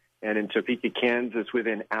Basilica. And in Topeka, Kansas,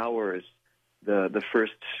 within hours, the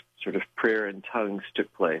first sort of prayer in tongues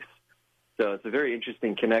took place. So it's a very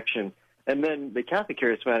interesting connection. And then the Catholic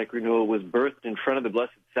Charismatic Renewal was birthed in front of the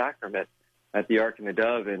Blessed Sacrament at the Ark and the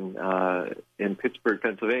Dove in Pittsburgh,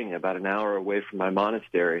 Pennsylvania, about an hour away from my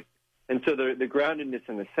monastery. And so the groundedness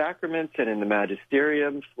in the sacraments and in the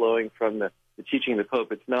magisterium flowing from the teaching of the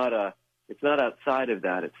Pope, it's not outside of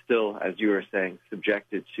that. It's still, as you were saying,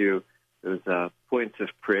 subjected to those points of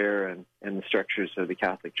prayer and the structures of the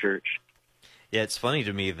Catholic Church. Yeah, it's funny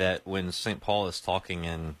to me that when St. Paul is talking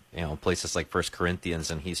in places like 1 Corinthians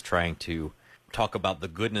and he's trying to talk about the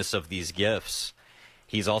goodness of these gifts,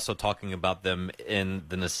 he's also talking about them in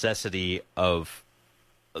the necessity of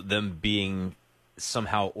them being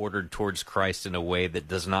somehow ordered towards Christ in a way that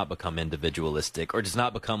does not become individualistic or does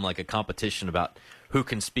not become like a competition about who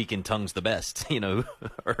can speak in tongues the best,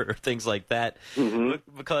 or things like that. Mm-hmm.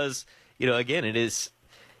 Because, again,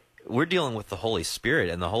 we're dealing with the Holy Spirit,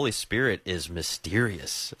 and the Holy Spirit is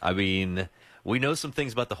mysterious. I mean, we know some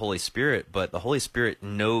things about the Holy Spirit, but the Holy Spirit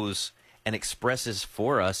knows and expresses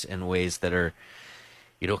for us in ways that are,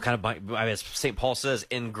 kind of, as St. Paul says,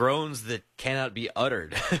 in groans that cannot be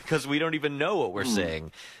uttered, because we don't even know what we're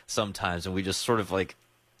saying sometimes, and we just sort of like,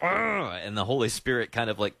 and the Holy Spirit kind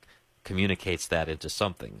of like communicates that into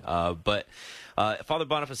something. But Father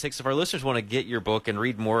Boniface Hicks, if our listeners want to get your book and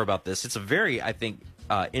read more about this, it's a very, I think,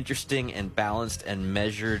 interesting and balanced and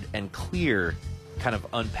measured and clear kind of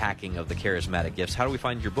unpacking of the charismatic gifts. How do we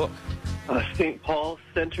find your book?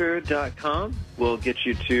 stpaulcenter.com will get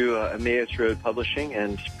you to Emmaus Road Publishing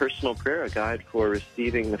and Personal Prayer, a guide for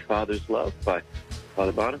receiving the Father's love by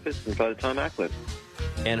Father Boniface and Father Tom Acklin.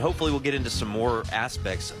 And hopefully we'll get into some more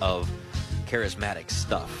aspects of charismatic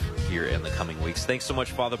stuff here in the coming weeks. Thanks so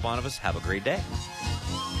much, Father Boniface. Have a great day.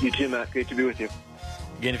 You too, Matt. Great to be with you.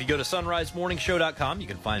 Again, if you go to sunrisemorningshow.com, you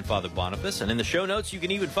can find Father Boniface, and in the show notes, you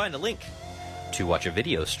can even find a link to watch a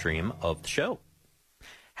video stream of the show.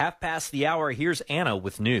 1:30, here's Anna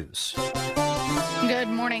with news. Good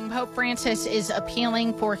morning. Pope Francis is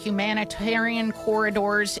appealing for humanitarian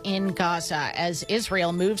corridors in Gaza as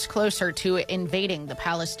Israel moves closer to invading the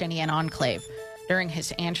Palestinian enclave. During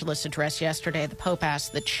his Angelus address yesterday, the Pope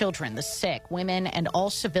asked the children, the sick, women, and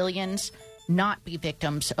all civilians not be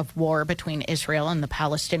victims of war between Israel and the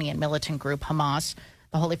Palestinian militant group Hamas.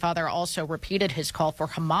 The Holy Father also repeated his call for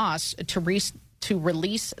Hamas to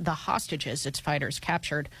release the hostages its fighters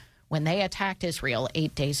captured when they attacked Israel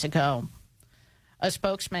 8 days ago. A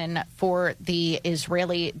spokesman for the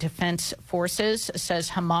Israeli Defense Forces says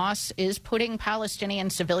Hamas is putting Palestinian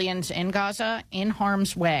civilians in Gaza in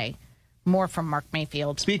harm's way. More from Mark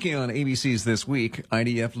Mayfield. Speaking on ABC's This Week,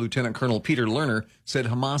 IDF Lieutenant Colonel Peter Lerner said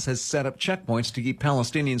Hamas has set up checkpoints to keep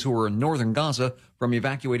Palestinians who are in northern Gaza from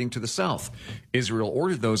evacuating to the south. Israel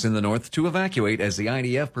ordered those in the north to evacuate as the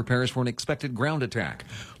IDF prepares for an expected ground attack.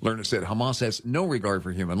 Lerner said Hamas has no regard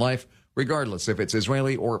for human life, regardless if it's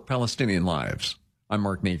Israeli or Palestinian lives. I'm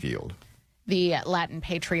Mark Mayfield. The Latin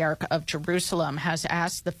Patriarch of Jerusalem has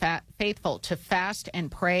asked the faithful to fast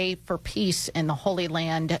and pray for peace in the Holy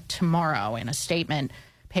Land tomorrow. In a statement,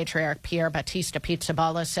 Patriarch Pier Battista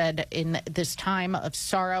Pizzaballa said, "In this time of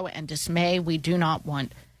sorrow and dismay, we do not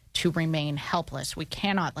want to remain helpless. We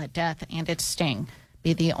cannot let death and its sting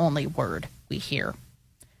be the only word we hear."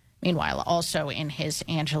 Meanwhile, also in his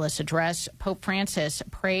Angelus address, Pope Francis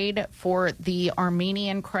prayed for the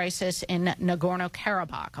Armenian crisis in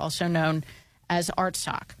Nagorno-Karabakh, also known as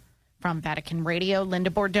Artsakh. From Vatican Radio,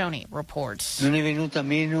 Linda Bordoni reports. Non è venuta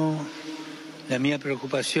meno la mia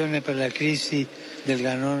preoccupazione per la crisi del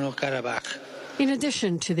Nagorno-Karabakh. In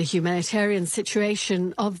addition to the humanitarian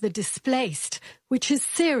situation of the displaced, which is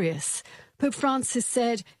serious, Pope Francis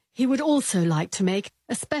said he would also like to make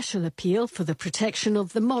a special appeal for the protection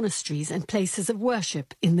of the monasteries and places of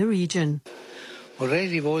worship in the region. Vorrei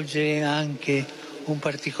rivolgere anche un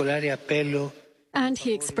particolare appello. And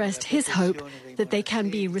he expressed his hope that they can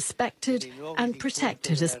be respected and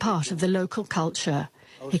protected as part of the local culture,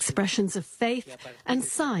 expressions of faith and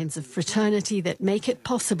signs of fraternity that make it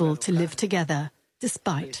possible to live together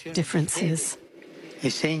despite differences. È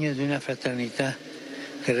segno di una fraternità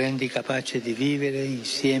che rende capace di vivere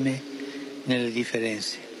insieme nelle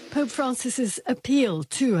differenze. Pope Francis's appeal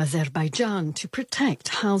to Azerbaijan to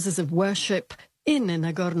protect houses of worship in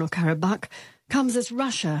Nagorno-Karabakh comes as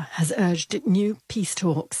Russia has urged new peace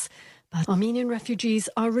talks. But Armenian refugees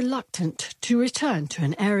are reluctant to return to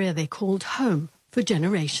an area they called home for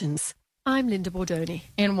generations. I'm Linda Bordoni.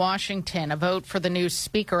 In Washington, a vote for the new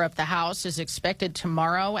Speaker of the House is expected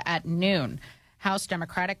tomorrow at noon. House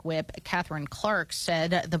Democratic Whip Catherine Clark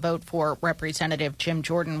said the vote for Representative Jim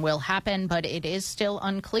Jordan will happen, but it is still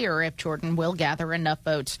unclear if Jordan will gather enough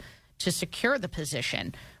votes to secure the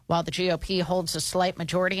position. While the GOP holds a slight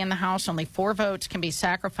majority in the House, only 4 votes can be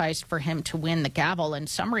sacrificed for him to win the gavel, and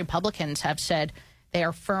some Republicans have said they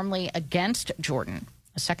are firmly against Jordan.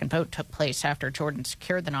 A second vote took place after Jordan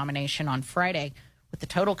secured the nomination on Friday, with the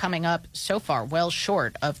total coming up so far well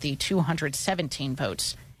short of the 217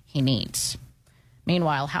 votes he needs.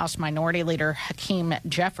 Meanwhile, House Minority Leader Hakeem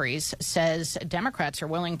Jeffries says Democrats are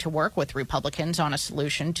willing to work with Republicans on a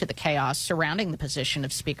solution to the chaos surrounding the position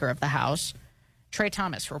of Speaker of the House. Trey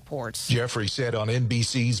Thomas reports. Jeffrey said on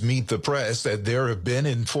NBC's Meet the Press that there have been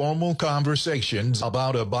informal conversations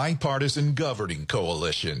about a bipartisan governing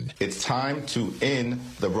coalition. It's time to end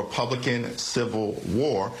the Republican Civil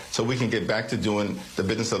War so we can get back to doing the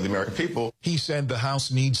business of the American people. He said the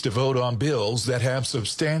House needs to vote on bills that have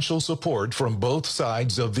substantial support from both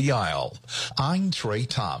sides of the aisle. I'm Trey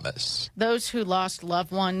Thomas. Those who lost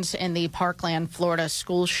loved ones in the Parkland, Florida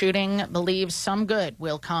school shooting believe some good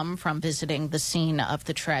will come from visiting the scene of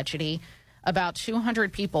the tragedy. About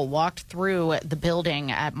 200 people walked through the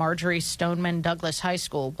building at Marjorie Stoneman Douglas High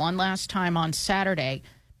School one last time on Saturday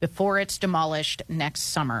before it's demolished next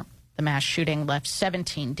summer. The mass shooting left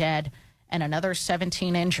 17 dead and another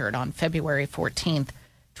 17 injured on February 14th,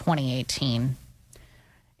 2018.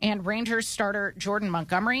 And Rangers starter Jordan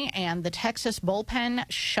Montgomery and the Texas bullpen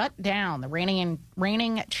shut down the reigning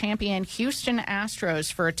champion Houston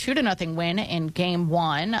Astros for a 2-0 win in Game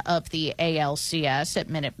 1 of the ALCS at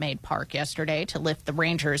Minute Maid Park yesterday to lift the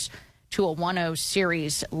Rangers to a 1-0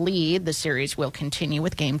 series lead. The series will continue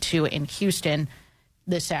with Game 2 in Houston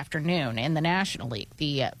this afternoon. In the National League,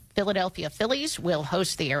 the Philadelphia Phillies will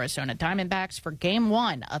host the Arizona Diamondbacks for Game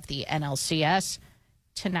 1 of the NLCS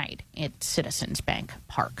tonight at Citizens Bank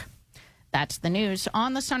Park. That's the news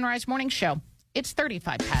on the Sunrise Morning Show. It's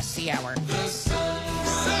 35 past the hour.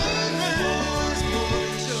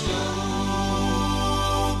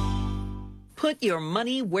 Put your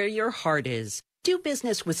money where your heart is. Do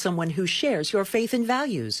business with someone who shares your faith and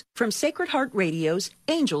values. From Sacred Heart Radio's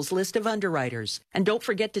Angels List of Underwriters. And don't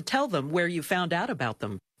forget to tell them where you found out about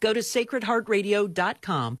them. Go to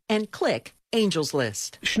sacredheartradio.com and click Angels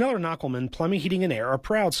List. Schneller Knockelman Plumbing, Heating, and Air are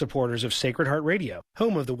proud supporters of Sacred Heart Radio,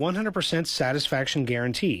 home of the 100% satisfaction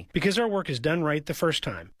guarantee, because our work is done right the first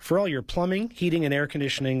time. For all your plumbing, heating, and air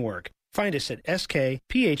conditioning work, find us at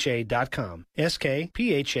skpha.com.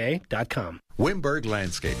 skpha.com. Wimberg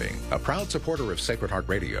Landscaping, a proud supporter of Sacred Heart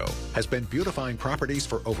Radio, has been beautifying properties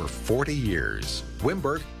for over 40 years.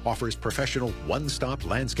 Wimberg offers professional one-stop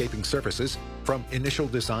landscaping services from initial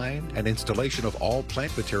design and installation of all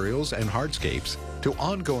plant materials and hardscapes to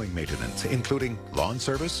ongoing maintenance, including lawn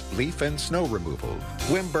service, leaf and snow removal.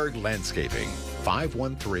 Wimberg Landscaping,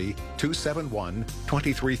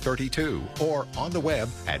 513-271-2332 or on the web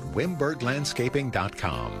at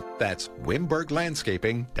wimberglandscaping.com. That's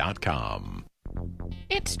wimberglandscaping.com.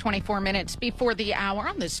 It's 24 minutes before the hour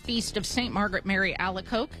on this feast of St. Margaret Mary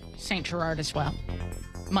Alacoque, St. Gerard as well.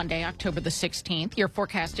 Monday, October the 16th. Your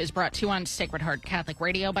forecast is brought to you on Sacred Heart Catholic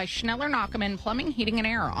Radio by Schneller Knockelman Plumbing, Heating, and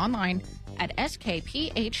Air online at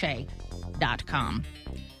skpha.com.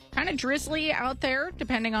 Kind of drizzly out there,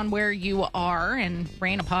 depending on where you are, and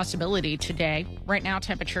rain a possibility today. Right now,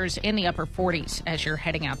 temperatures in the upper 40s as you're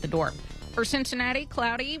heading out the door. For Cincinnati,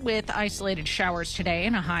 cloudy with isolated showers today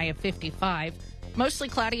and a high of 55. Mostly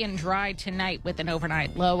cloudy and dry tonight with an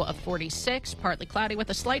overnight low of 46. Partly cloudy with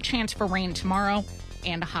a slight chance for rain tomorrow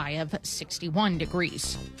and a high of 61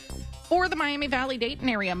 degrees. For the Miami Valley-Dayton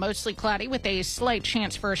area, mostly cloudy with a slight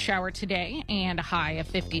chance for a shower today and a high of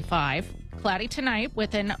 55. Cloudy tonight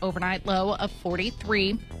with an overnight low of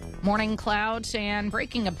 43. Morning clouds and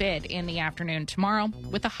breaking a bit in the afternoon tomorrow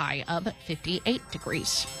with a high of 58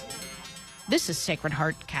 degrees. This is Sacred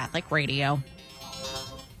Heart Catholic Radio.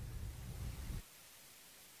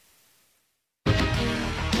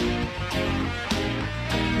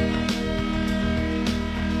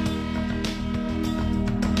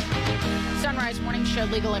 Sunrise Morning Show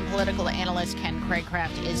legal and political analyst Ken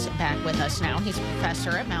Craycraft is back with us now. He's a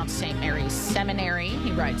professor at Mount St. Mary's Seminary.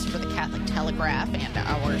 He writes for the Catholic Telegraph and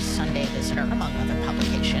Our Sunday Visitor, among other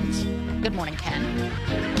publications. Good morning, Ken.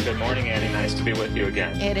 Good morning, Annie. Nice to be with you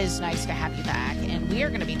again. It is nice to have you back. And we are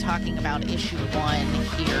going to be talking about issue 1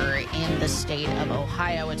 here in the state of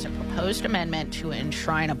Ohio. It's a proposed amendment to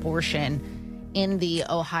enshrine abortion in the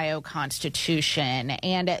Ohio Constitution.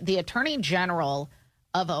 And the Attorney General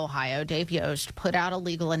of Ohio, Dave Yost, put out a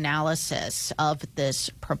legal analysis of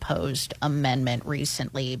this proposed amendment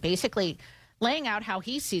recently, basically laying out how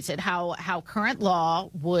he sees it, how current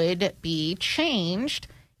law would be changed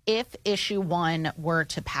if issue 1 were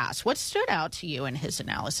to pass. What stood out to you in his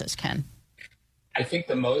analysis, Ken? I think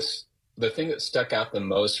the thing that stuck out the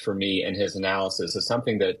most for me in his analysis is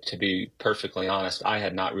something that, to be perfectly honest, I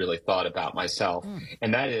had not really thought about myself.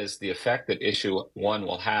 And that is the effect that issue 1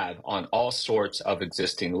 will have on all sorts of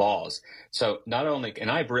existing laws. So not only, and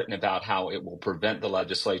I've written about how it will prevent the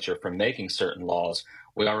legislature from making certain laws.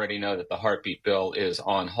 We already know that the heartbeat bill is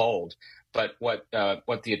on hold. But what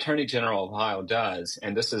the Attorney General of Ohio does,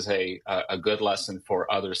 and this is a good lesson for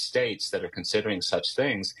other states that are considering such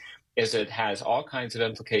things, is it has all kinds of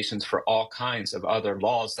implications for all kinds of other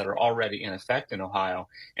laws that are already in effect in Ohio,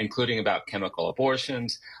 including about chemical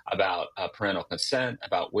abortions, about parental consent,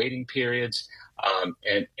 about waiting periods,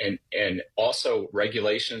 and also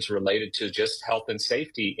regulations related to just health and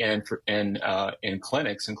safety in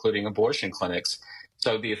clinics, including abortion clinics.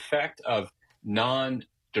 So the effect of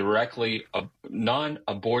non-abortion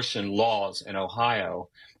laws in Ohio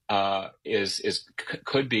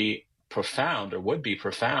could be profound, or would be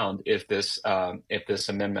profound, if this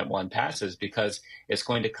Amendment 1 passes, because it's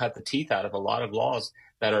going to cut the teeth out of a lot of laws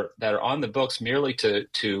that are on the books merely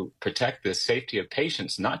to protect the safety of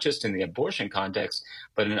patients, not just in the abortion context,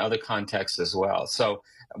 but in other contexts as well. So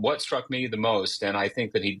what struck me the most, and I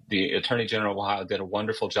think that the Attorney General of Ohio did a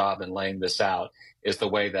wonderful job in laying this out, is the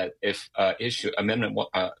way that if issue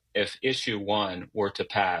 1 were to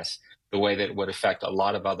pass, the way that it would affect a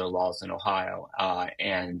lot of other laws in Ohio,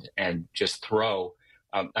 and just throw.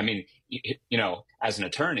 I mean, as an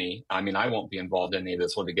attorney, I mean, I won't be involved in any of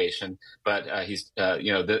this litigation, but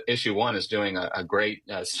the issue 1 is doing a great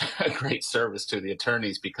service to the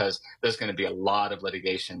attorneys, because there's going to be a lot of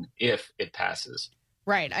litigation if it passes.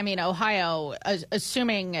 Right. I mean, Ohio,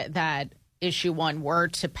 assuming that issue 1 were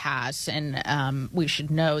to pass, and we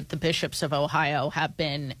should note the bishops of Ohio have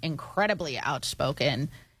been incredibly outspoken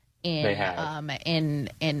in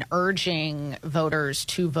urging voters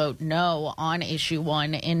to vote no on issue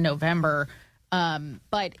 1 in November.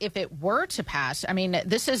 But if it were to pass, I mean,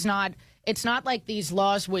 it's not like these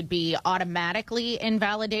laws would be automatically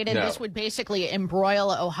invalidated. No. This would basically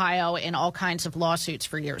embroil Ohio in all kinds of lawsuits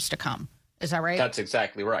for years to come. Is that right? That's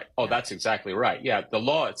exactly right. Oh, that's exactly right. Yeah, the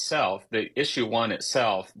law itself, the issue 1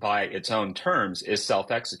 itself, by its own terms, is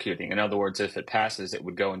self-executing. In other words, if it passes, it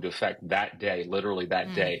would go into effect that day, literally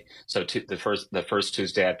that day. So the first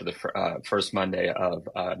Tuesday after the first Monday of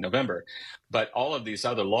November. But all of these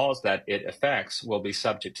other laws that it affects will be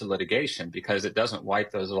subject to litigation, because it doesn't wipe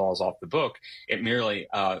those laws off the book. It merely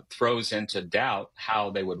throws into doubt how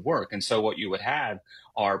they would work. And so what you would have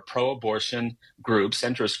are pro-abortion groups,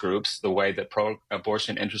 interest groups, the way that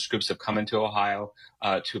pro-abortion interest groups have come into Ohio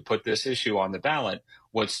to put this issue on the ballot,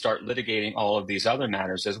 would start litigating all of these other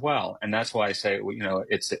matters as well. And that's why I say,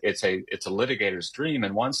 it's a litigator's dream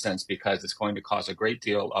in one sense, because it's going to cause a great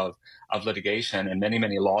deal of litigation and many,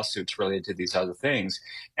 many lawsuits related to these other things.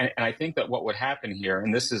 And I think that what would happen here,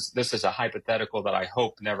 and this is a hypothetical that I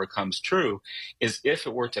hope never comes true, is if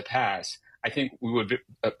it were to pass, I think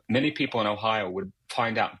many people in Ohio would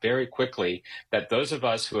find out very quickly that those of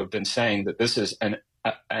us who have been saying that this is an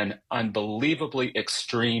unbelievably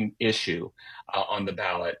extreme issue on the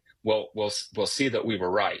ballot will see that we were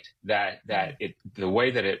right. That the way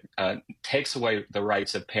that it takes away the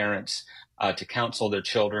rights of parents to counsel their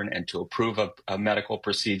children and to approve of medical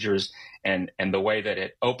procedures, and the way that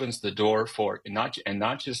it opens the door for not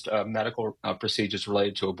just medical procedures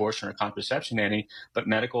related to abortion or contraception, Annie, but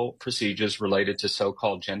medical procedures related to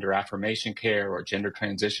so-called gender affirmation care or gender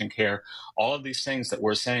transition care. All of these things that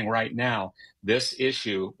we're saying right now, this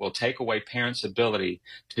issue will take away parents' ability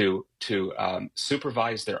to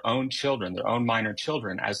supervise their own children, their own minor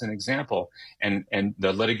children, as an example, and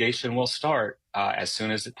the litigation will start as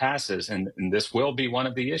soon as it passes, and this will be one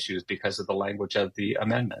of the issues because of the language of the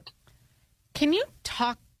amendment. Can you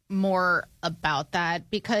talk more about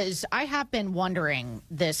that? Because I have been wondering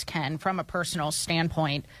this, Ken, from a personal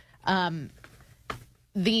standpoint.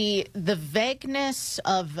 The vagueness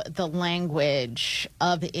of the language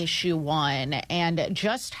of issue 1, and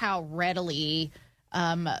just how readily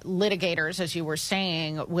litigators, as you were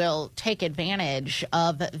saying, will take advantage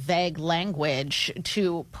of vague language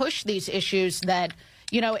to push these issues that,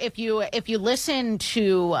 if you listen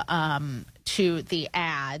to the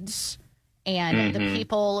ads and the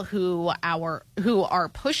people who are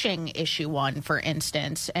pushing issue 1, for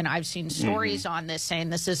instance, and I've seen stories on this saying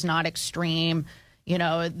this is not extreme.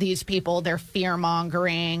 These people, they're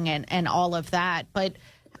fear-mongering and all of that. But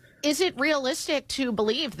is it realistic to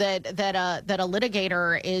believe that a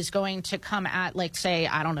litigator is going to come at, like, say,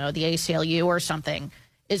 I don't know, the ACLU or something,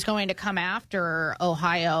 is going to come after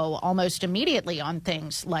Ohio almost immediately on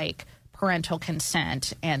things like parental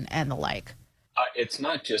consent and the like? It's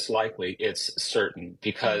not just likely; it's certain,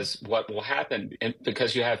 because what will happen,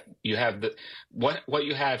 because you have what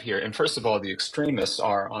you have here, and first of all, the extremists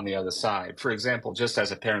are on the other side. For example, just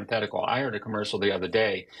as a parenthetical, I heard a commercial the other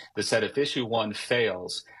day that said if issue 1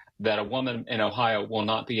 fails, that a woman in Ohio will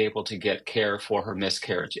not be able to get care for her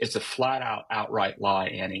miscarriage. It's a flat out, outright lie,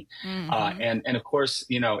 Annie. And of course,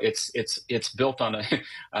 it's built on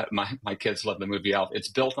my kids love the movie Elf. It's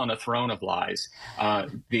built on a throne of lies.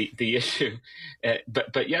 The issue,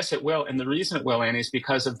 but yes, it will. And the reason it will, Annie, is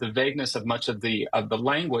because of the vagueness of much of the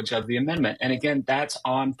language of the amendment. And again, that's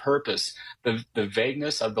on purpose. The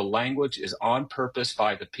vagueness of the language is on purpose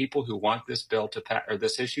by the people who want this bill to pass, or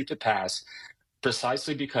this issue to pass,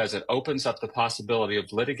 precisely because it opens up the possibility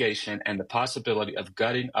of litigation and the possibility of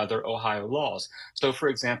gutting other Ohio laws. So, for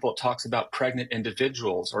example, it talks about pregnant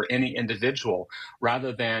individuals or any individual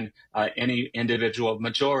rather than any individual of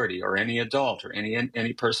majority or any adult or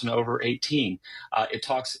any person over 18. It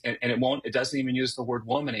talks, and it doesn't even use the word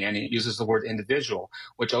woman, Annie. It uses the word individual,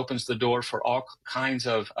 which opens the door for all kinds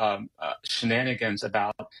of shenanigans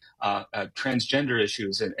about transgender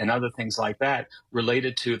issues and other things like that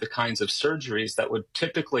related to the kinds of surgeries that would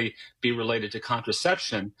typically be related to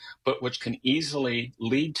contraception, but which can easily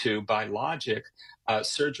lead to, by logic,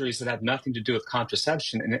 surgeries that have nothing to do with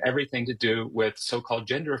contraception and everything to do with so-called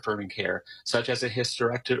gender-affirming care, such as a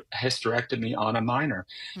hysterectomy on a minor.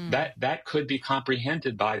 That could be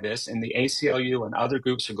comprehended by this, and the ACLU and other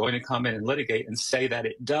groups are going to come in and litigate and say that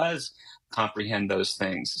it does comprehend those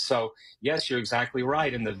things. So, yes, you're exactly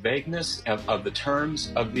right. And the vagueness of the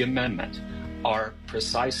terms of the amendment are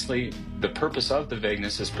precisely, the purpose of the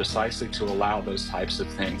vagueness is precisely to allow those types of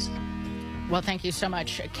things. Well, thank you so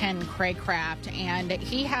much, Ken Craycraft. And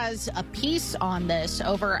he has a piece on this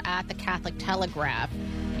over at the Catholic Telegraph.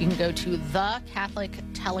 You can go to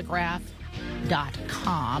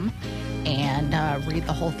thecatholictelegraph.com and read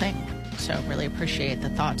the whole thing. So really appreciate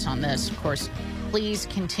the thoughts on this. Of course, please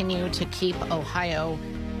continue to keep Ohio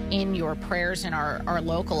in your prayers in our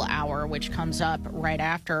local hour, which comes up right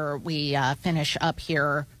after we finish up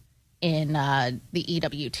here in the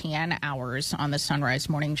EWTN hours on the Sunrise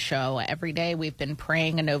Morning Show. Every day we've been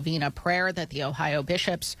praying a novena prayer that the Ohio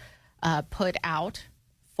bishops put out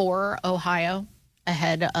for Ohio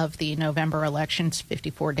ahead of the November elections,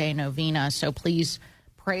 54-day novena. So please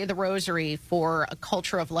pray the rosary for a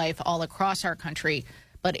culture of life all across our country,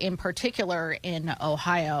 but in particular in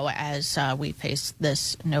Ohio as we face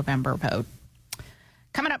this November vote.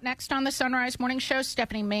 Coming up next on the Sunrise Morning Show,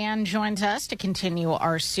 Stephanie Mann joins us to continue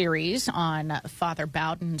our series on Father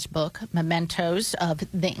Bowden's book, Mementos of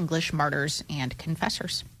the English Martyrs and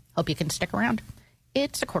Confessors. Hope you can stick around.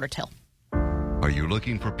 It's a 1:45. Are you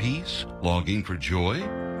looking for peace? Longing for joy?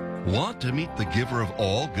 Want to meet the giver of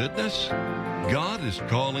all goodness? God is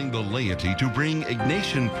calling the laity to bring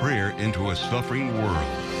Ignatian prayer into a suffering world.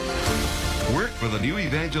 Work for the new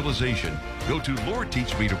evangelization. Go to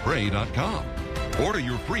LordTeachMeToPray.com. Order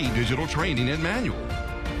your free digital training and manual.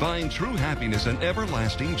 Find true happiness and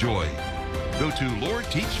everlasting joy. Go to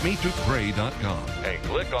LordTeachMeToPray.com and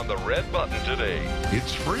click on the red button today.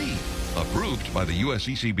 It's free. Approved by the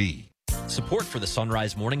USCCB. Support for the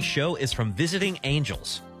Sunrise Morning Show is from Visiting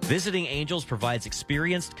Angels. Visiting Angels provides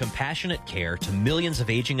experienced, compassionate care to millions of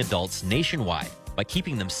aging adults nationwide by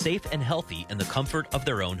keeping them safe and healthy in the comfort of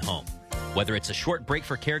their own home. Whether it's a short break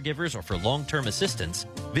for caregivers or for long-term assistance,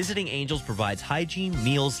 Visiting Angels provides hygiene,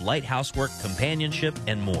 meals, light housework, companionship,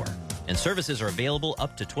 and more. And services are available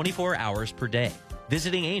up to 24 hours per day.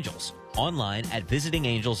 Visiting Angels, online at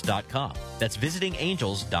visitingangels.com. That's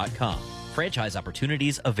visitingangels.com. Franchise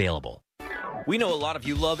opportunities available. We know a lot of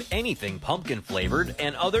you love anything pumpkin flavored,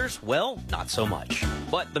 and others, well, not so much.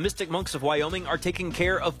 But the Mystic Monks of Wyoming are taking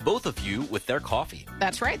care of both of you with their coffee.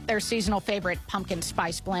 That's right. Their seasonal favorite pumpkin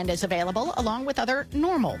spice blend is available along with other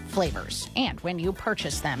normal flavors. And when you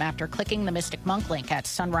purchase them after clicking the Mystic Monk link at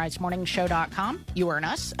sunrisemorningshow.com, you earn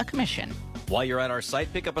us a commission. While you're at our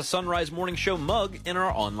site, pick up a Sunrise Morning Show mug in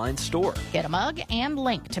our online store. Get a mug and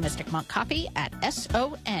link to Mystic Monk Coffee at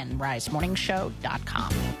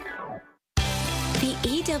sunrisemorningshow.com. The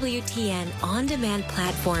EWTN On-Demand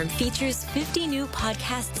platform features 50 new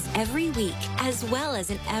podcasts every week, as well as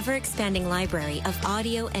an ever-expanding library of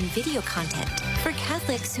audio and video content. For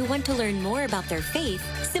Catholics who want to learn more about their faith,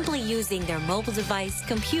 simply using their mobile device,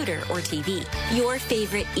 computer, or TV. Your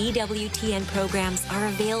favorite EWTN programs are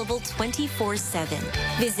available 24/7.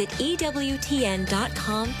 Visit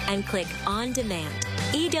EWTN.com and click On Demand.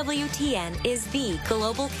 EWTN is the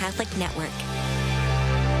Global Catholic Network.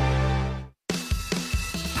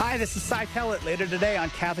 Hi, this is Cy Pellet. Later today on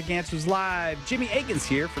Catholic Answers Live, Jimmy Akins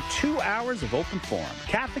here for 2 hours of open forum.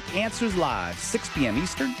 Catholic Answers Live, 6 p.m.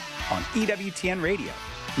 Eastern on EWTN Radio.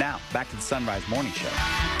 Now, back to the Sunrise Morning Show.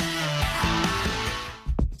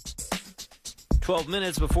 12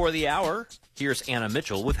 minutes before the hour, here's Anna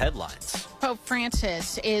Mitchell with headlines. Pope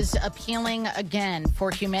Francis is appealing again for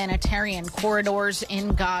humanitarian corridors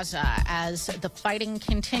in Gaza as the fighting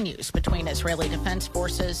continues between Israeli Defense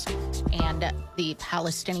Forces and the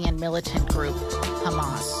Palestinian militant group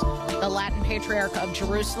Hamas. The Latin Patriarch of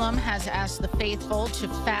Jerusalem has asked the faithful to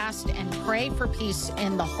fast and pray for peace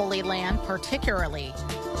in the Holy Land, particularly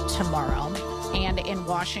tomorrow. And in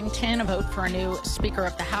Washington, a vote for a new Speaker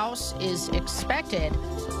of the House is expected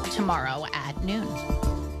tomorrow at noon.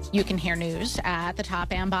 You can hear news at the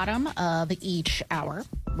top and bottom of each hour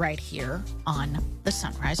right here on the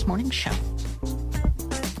Sunrise Morning Show.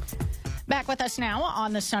 Back with us now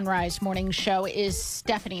on the Sunrise Morning Show is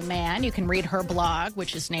Stephanie Mann. You can read her blog,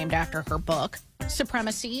 which is named after her book,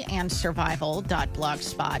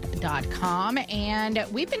 supremacyandsurvival.blogspot.com. And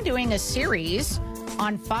we've been doing a series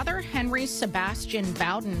on Father Henry Sebastian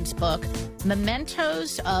Bowden's book,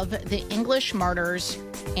 Mementos of the English Martyrs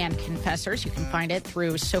and Confessors. You can find it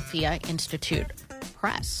through Sophia Institute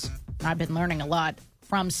Press. I've been learning a lot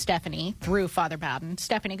from Stephanie through Father Bowden.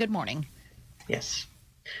 Stephanie, good morning. Yes.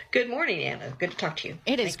 Good morning, Anna. Good to talk to you.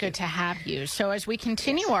 It is good to have you. So as we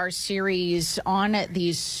continue our series on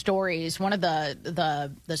these stories, one of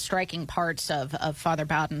the striking parts of Father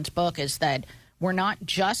Bowden's book is that we're not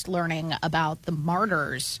just learning about the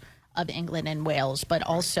martyrs of England and Wales, but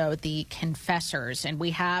also the confessors. And we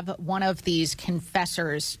have one of these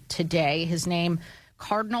confessors today. His name,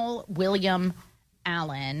 Cardinal William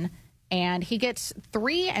Allen. And he gets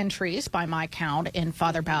 3 entries, by my count, in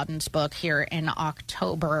Father Bowden's book here in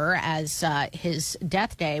October, as his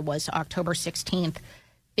death day was October 16th,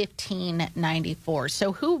 1594.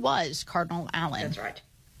 So who was Cardinal Allen? That's right.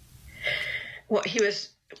 Well, he was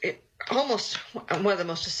almost one of the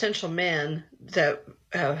most essential men that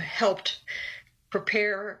helped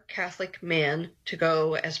prepare Catholic men to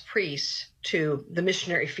go as priests to the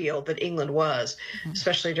missionary field that England was,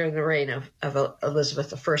 especially during the reign of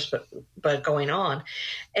Elizabeth I, but going on.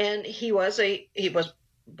 And he was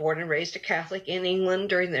born and raised a Catholic in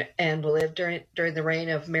England and lived during the reign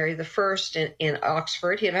of Mary I in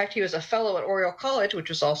Oxford. In fact, he was a fellow at Oriel College, which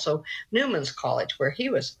was also Newman's College, where he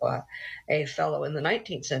was a fellow in the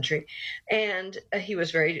 19th century. And he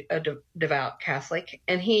was very devout Catholic.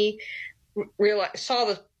 And he saw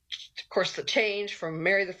the change from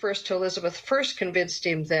Mary I to Elizabeth I convinced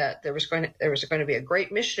him that there was going to be a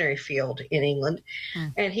great missionary field in England,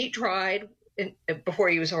 and he tried before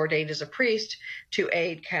he was ordained as a priest to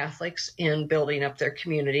aid Catholics in building up their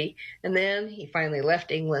community. And then he finally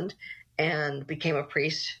left England and became a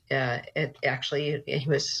priest. He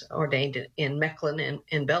was ordained in Mechelen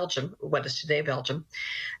in Belgium, what is today Belgium.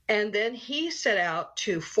 And then he set out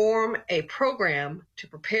to form a program to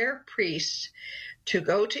prepare priests to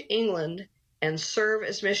go to England and serve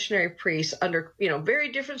as missionary priests under,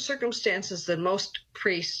 very different circumstances than most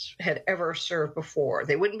priests had ever served before.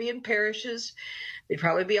 They wouldn't be in parishes. They'd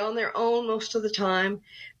probably be on their own most of the time.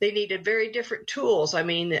 They needed very different tools. I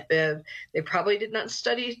mean, they probably did not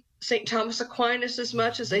study St. Thomas Aquinas as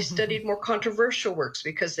much as they studied more controversial works,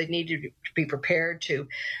 because they needed to be prepared to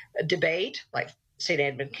debate, like St.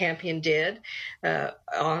 Edmund Campion did,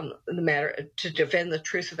 on the matter to defend the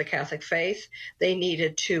truth of the Catholic faith. They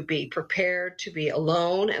needed to be prepared to be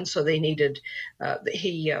alone, and so they needed.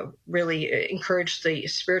 He really encouraged the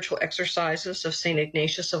spiritual exercises of St.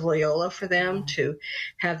 Ignatius of Loyola for them to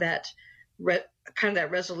have that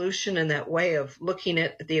that resolution and that way of looking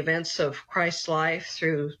at the events of Christ's life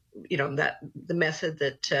through the method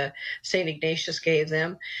that St. Ignatius gave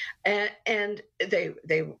them, and they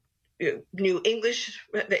knew English.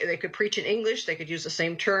 They could preach in English. They could use the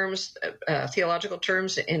same terms, theological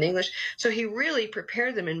terms in English. So he really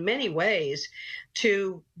prepared them in many ways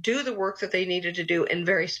to do the work that they needed to do in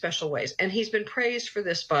very special ways. And he's been praised for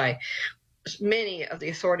this by many of the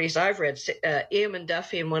authorities I've read. Eamon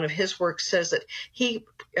Duffy, in one of his works, says that he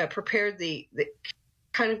prepared gave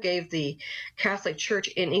the Catholic Church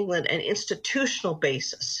in England an institutional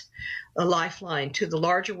basis, a lifeline to the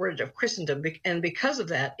larger world of Christendom. And because of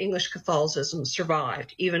that, English Catholicism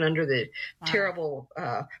survived, even under the terrible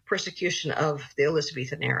persecution of the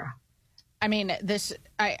Elizabethan era. I mean,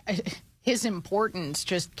 his importance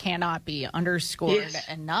just cannot be underscored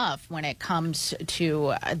enough when it comes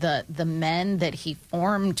to the men that he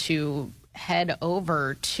formed to head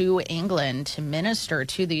over to England to minister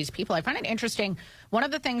to these people. I find it interesting. One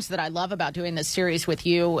of the things that I love about doing this series with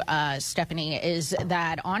you, Stephanie, is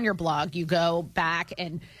that on your blog you go back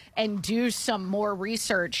and do some more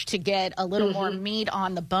research to get a little more meat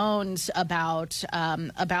on the bones about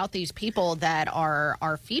these people that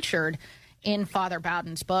are featured in Father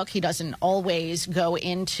Bowden's book. He doesn't always go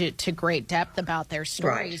into great depth about their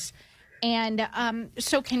stories. And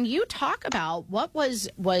so can you talk about what was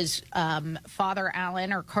Father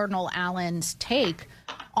Allen or Cardinal Allen's take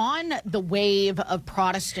on the wave of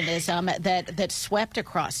Protestantism that swept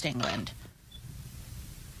across England?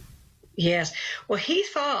 Yes. Well, he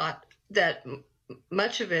thought that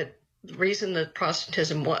much of it, the reason that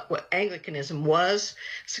Protestantism, what Anglicanism was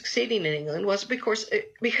succeeding in England was because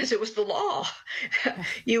it was the law.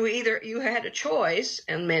 You had a choice,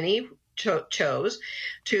 and many chose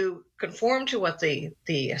to conform to what the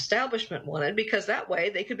establishment wanted, because that way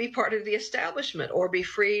they could be part of the establishment or be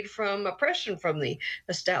freed from oppression from the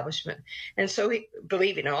establishment. And so he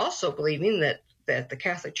believing that the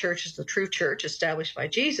Catholic Church is the true church established by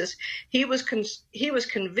Jesus, he was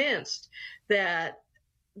convinced that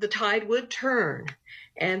the tide would turn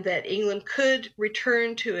and that England could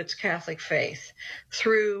return to its Catholic faith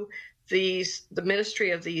through the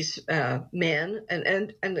ministry of these men.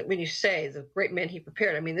 And when you say the great men he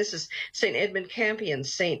prepared, I mean, this is St. Edmund Campion,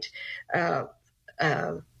 St.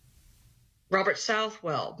 Robert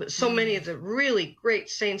Southwell, but so many of the really great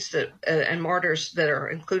saints and martyrs that are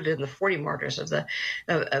included in the 40 martyrs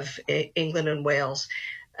of England and Wales.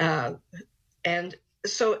 And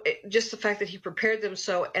so just the fact that he prepared them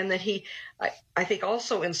so, and that he, I think,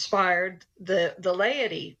 also inspired the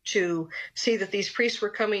laity to see that these priests were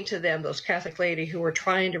coming to them, those Catholic laity who were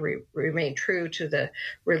trying to remain true to the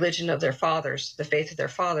religion of their fathers, the faith of their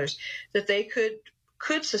fathers, that they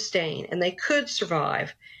could sustain and they could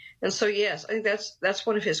survive. And so, yes, I think that's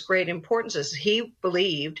one of his great importances. He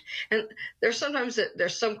believed, and there's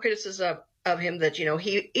some criticism of him that,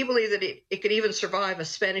 he believed that it could even survive a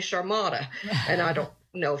Spanish Armada. And I don't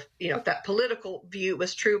know if that political view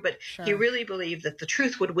was true, but sure, he really believed that the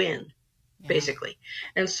truth would win, basically.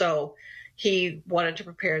 And so he wanted to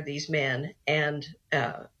prepare these men and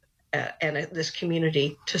this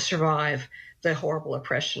community to survive the horrible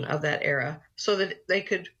oppression of that era, so that they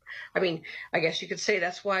could, I guess you could say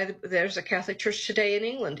that's why there's a Catholic Church today in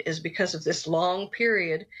England, is because of this long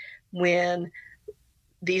period when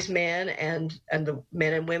these men and the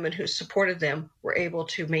men and women who supported them were able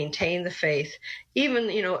to maintain the faith, even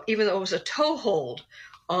though it was a toehold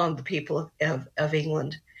on the people of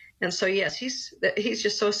England. And so, yes, he's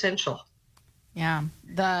just so essential. Yeah.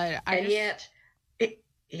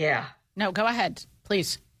 No, go ahead,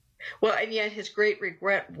 please. Well, and yet his great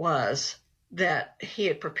regret was that he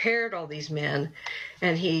had prepared all these men,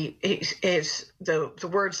 and he is the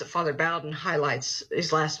words that Father Bowden highlights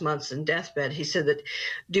his last months in deathbed. He said that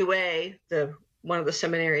Douay, one of the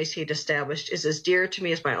seminaries he'd established, is as dear to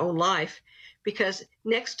me as my own life, because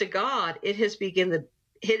next to God, it has been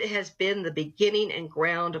the beginning and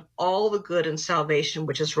ground of all the good and salvation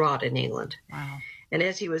which is wrought in England. Wow. And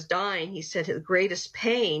as he was dying, he said the greatest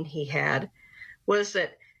pain he had was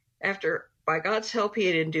that after, by God's help, he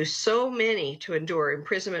had induced so many to endure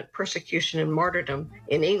imprisonment, persecution, and martyrdom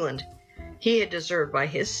in England, he had deserved by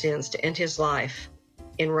his sins to end his life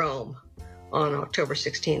in Rome on October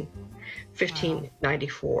 16,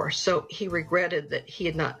 1594. Wow. So he regretted that he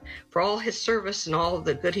had not, for all his service and all of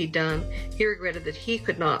the good he'd done, he regretted that he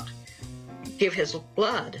could not give his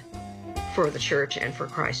blood for the church and for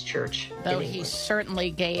Christ's church. Though he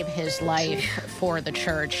certainly gave his life for the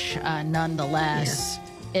church nonetheless.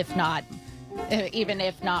 Yeah. Even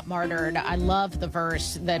if not martyred. I love the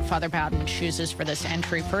verse that Father Bowden chooses for this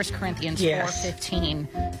entry, 1 Corinthians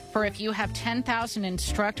 4:15. For if you have 10,000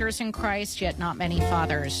 instructors in Christ, yet not many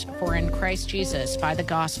fathers, for in Christ Jesus, by the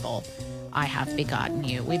gospel, I have begotten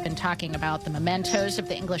you. We've been talking about the mementos of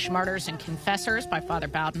the English martyrs and confessors by Father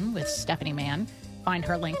Bowden with Stephanie Mann. Find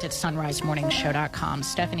her linked at sunrisemorningshow.com.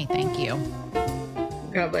 Stephanie, thank you.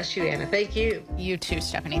 God bless you, Anna. Thank you. You too,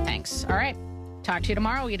 Stephanie. Thanks. All right. Talk to you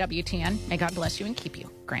tomorrow, EWTN. May God bless you and keep you.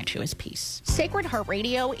 Grant you his peace. Sacred Heart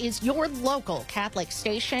Radio is your local Catholic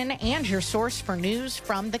station and your source for news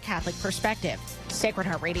from the Catholic perspective.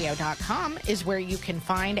 SacredHeartRadio.com is where you can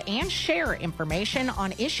find and share information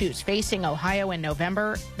on issues facing Ohio in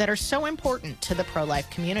November that are so important to the pro-life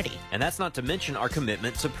community. And that's not to mention our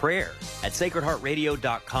commitment to prayer. At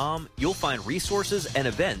SacredHeartRadio.com, you'll find resources and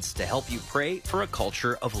events to help you pray for a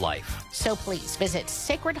culture of life. So please visit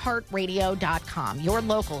SacredHeartRadio.com, your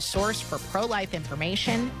local source for pro-life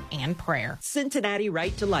information and prayer. Cincinnati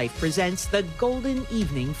Right to Life presents the Golden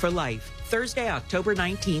Evening for Life, Thursday, October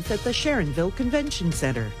 19th at the Sharonville Convention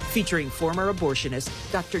Center, featuring former abortionist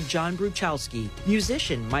Dr. John Bruchalski,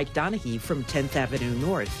 musician Mike Donahue from 10th Avenue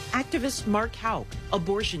North, activist Mark Hauck,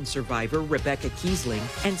 abortion survivor Rebecca Kiesling,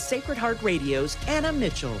 and Sacred Heart Radio's Anna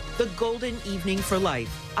Mitchell. The Golden Evening for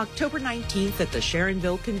Life, October 19th at the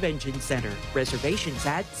Sharonville Convention Center. Reservations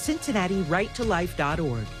at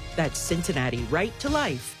CincinnatiRightToLife.org. That's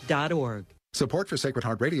CincinnatiRightToLife.org. Support for Sacred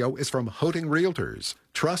Heart Radio is from Hoting Realtors,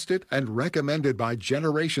 trusted and recommended by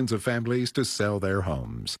generations of families to sell their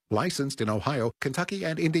homes. Licensed in Ohio, Kentucky,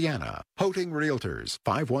 and Indiana. Hoting Realtors,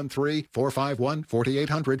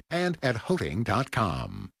 513-451-4800 and at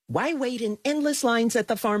hoting.com. Why wait in endless lines at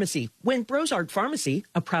the pharmacy when Brosard Pharmacy,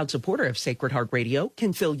 a proud supporter of Sacred Heart Radio,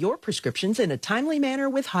 can fill your prescriptions in a timely manner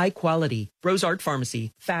with high quality? Brosard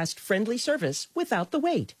Pharmacy, fast, friendly service without the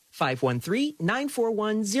wait.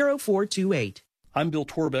 513-941-0428. I'm Bill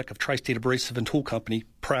Torbeck of Tri-State Abrasive and Tool Company,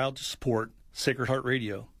 proud to support Sacred Heart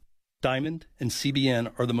Radio. Diamond and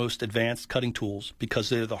CBN are the most advanced cutting tools because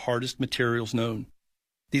they are the hardest materials known.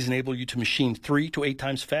 These enable you to machine 3 to 8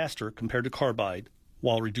 times faster compared to carbide,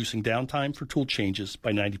 while reducing downtime for tool changes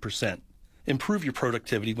by 90%. Improve your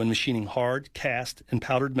productivity when machining hard, cast, and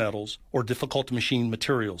powdered metals or difficult-to-machine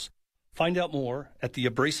materials. Find out more at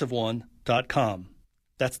theabrasiveone.com.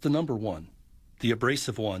 That's the number 1,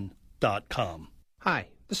 theabrasiveone.com. Hi,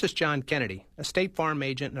 this is John Kennedy, a State Farm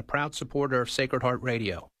agent and a proud supporter of Sacred Heart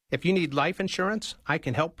Radio. If you need life insurance, I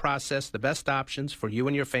can help process the best options for you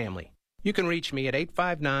and your family. You can reach me at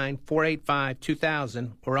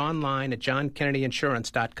 859-485-2000 or online at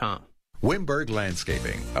johnkennedyinsurance.com. Wimberg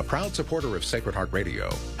Landscaping, a proud supporter of Sacred Heart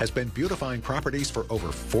Radio, has been beautifying properties for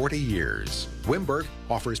over 40 years. Wimberg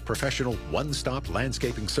offers professional one-stop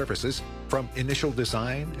landscaping services from initial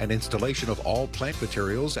design and installation of all plant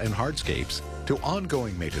materials and hardscapes to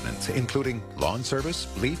ongoing maintenance, including lawn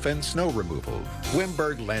service, leaf and snow removal.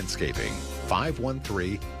 Wimberg Landscaping,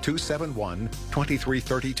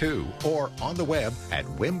 513-271-2332 or on the web at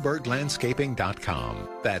wimberglandscaping.com.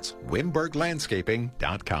 That's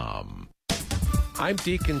wimberglandscaping.com. I'm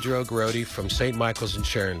Deacon Joe Grody from St. Michael's in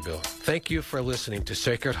Sharonville. Thank you for listening to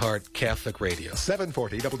Sacred Heart Catholic Radio.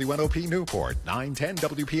 740 WNOP Newport, 910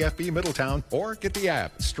 WPFB Middletown, or get the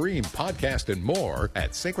app, stream, podcast, and more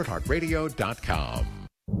at sacredheartradio.com.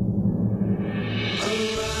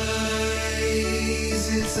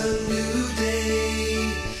 Arise, it's a new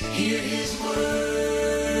day. Hear his word,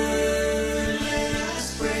 let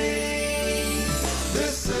us pray. The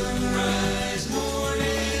sunrise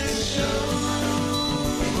morning show.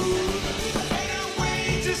 Can't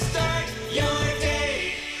wait to start your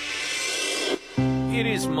day. It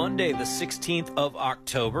is Monday, the 16th of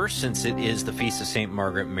October, since it is the Feast of St.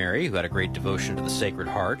 Margaret Mary, who had a great devotion to the Sacred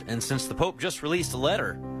Heart, and since the Pope just released a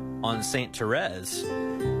letter on St. Therese,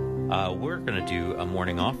 we're going to do a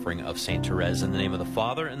morning offering of St. Therese in the name of the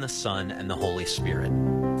Father, and the Son, and the Holy Spirit.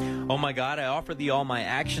 Oh my God, I offer thee all my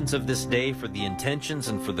actions of this day for the intentions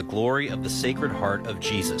and for the glory of the Sacred Heart of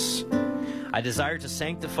Jesus. I desire to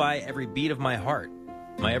sanctify every beat of my heart,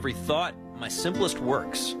 my every thought, my simplest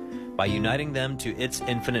works, by uniting them to its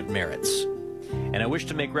infinite merits. And I wish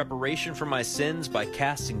to make reparation for my sins by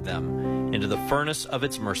casting them into the furnace of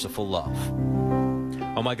its merciful love.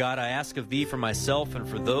 O my God, I ask of thee for myself and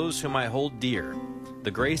for those whom I hold dear,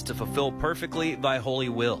 the grace to fulfill perfectly thy holy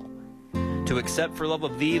will, to accept for love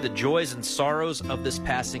of thee the joys and sorrows of this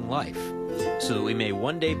passing life, so that we may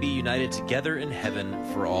one day be united together in heaven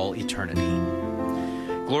for all eternity.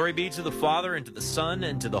 Glory be to the Father, and to the Son,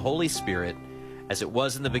 and to the Holy Spirit, as it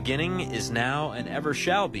was in the beginning, is now, and ever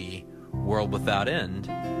shall be, world without end.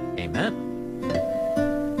 Amen.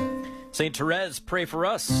 St. Therese, pray for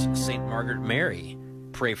us. St. Margaret Mary,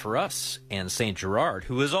 pray for us. And St. Gerard,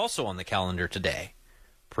 who is also on the calendar today,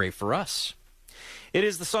 pray for us. It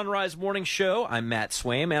is the Sunrise Morning Show. I'm Matt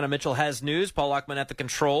Swaim. Anna Mitchell has news. Paul Lockman at the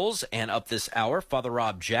controls. And up this hour, Father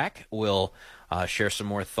Rob Jack will share some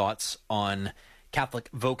more thoughts on Catholic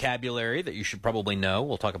vocabulary that you should probably know.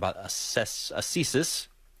 We'll talk about asceticism,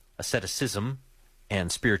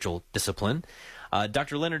 and spiritual discipline.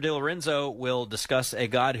 Dr. Leonard De Lorenzo will discuss A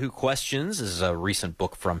God Who Questions. This is a recent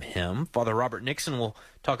book from him. Father Robert Nixon will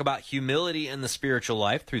talk about humility in the spiritual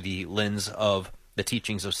life through the lens of the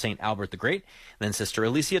teachings of St. Albert the Great. And then Sister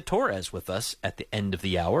Alicia Torres with us at the end of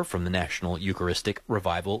the hour from the National Eucharistic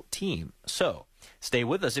Revival Team. So stay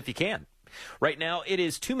with us if you can. Right now it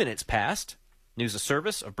is 2 minutes past. News of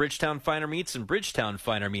service of Bridgetown Finer Meats and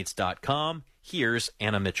BridgetownFinerMeats.com. Here's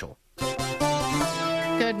Anna Mitchell.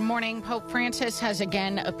 Good morning. Pope Francis has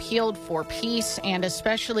again appealed for peace and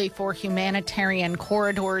especially for humanitarian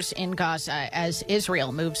corridors in Gaza as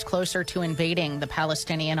Israel moves closer to invading the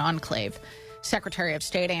Palestinian enclave. Secretary of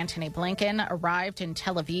State Antony Blinken arrived in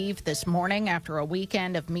Tel Aviv this morning after a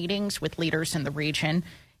weekend of meetings with leaders in the region.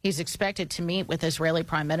 He's expected to meet with Israeli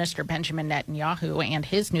Prime Minister Benjamin Netanyahu and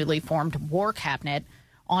his newly formed war cabinet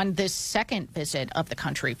on this second visit of the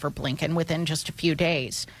country for Blinken within just a few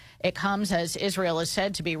days. It comes as Israel is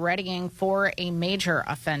said to be readying for a major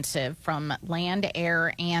offensive from land,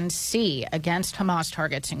 air, and sea against Hamas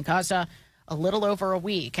targets in Gaza, a little over a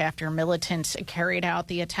week after militants carried out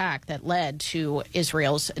the attack that led to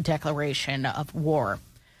Israel's declaration of war.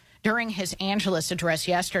 During his Angelus address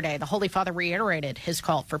yesterday, the Holy Father reiterated his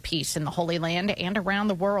call for peace in the Holy Land and around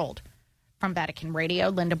the world. From Vatican Radio,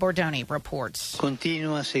 Linda Bordoni reports.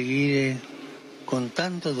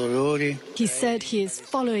 He said he is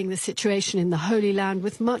following the situation in the Holy Land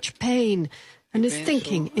with much pain and is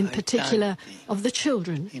thinking in particular of the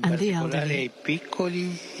children and the elderly.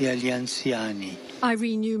 I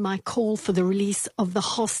renew my call for the release of the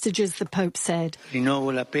hostages, the Pope said. And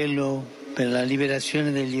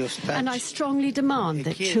I strongly demand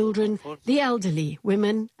that children, the elderly,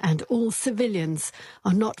 women and all civilians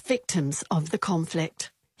are not victims of the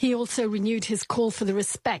conflict. He also renewed his call for the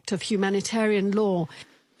respect of humanitarian law,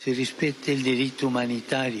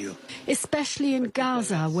 especially in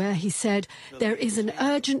Gaza, where he said there is an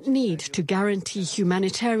urgent need to guarantee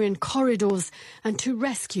humanitarian corridors and to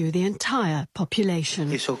rescue the entire population.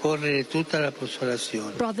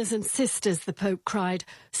 Brothers and sisters, the Pope cried,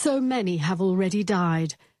 so many have already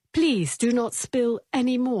died. Please do not spill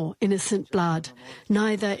any more innocent blood,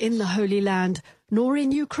 neither in the Holy Land, nor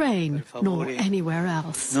in Ukraine, nor anywhere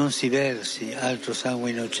else.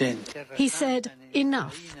 He said,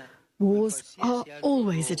 enough. Wars are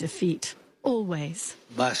always a defeat. Always.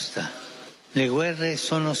 Basta. Le guerre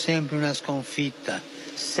sono sempre una sconfitta.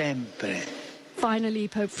 Sempre. Finally,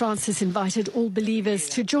 Pope Francis invited all believers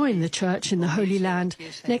to join the Church in the Holy Land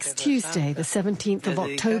next Tuesday, the 17th of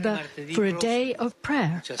October, for a day of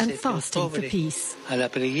prayer and fasting for peace.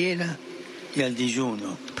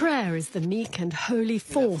 Prayer is the meek and holy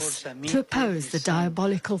force to oppose the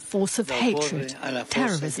diabolical force of hatred,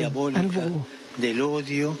 terrorism and war.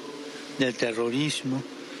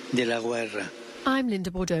 I'm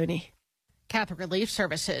Linda Bordoni. Catholic Relief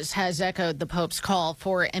Services has echoed the Pope's call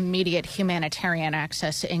for immediate humanitarian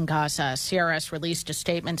access in Gaza. CRS released a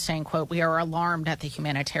statement saying, quote, "We are alarmed at the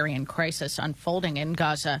humanitarian crisis unfolding in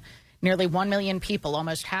Gaza. Nearly 1 million people,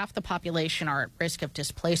 almost half the population, are at risk of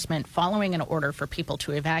displacement following an order for people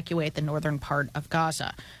to evacuate the northern part of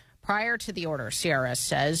Gaza. Prior to the order, CRS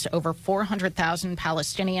says, over 400,000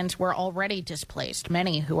 Palestinians were already displaced.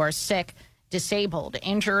 Many who are sick, disabled,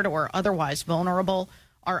 injured, or otherwise vulnerable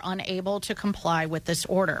are unable to comply with this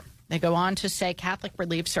order." They go on to say Catholic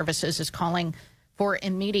Relief Services is calling for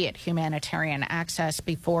immediate humanitarian access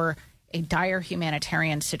before a dire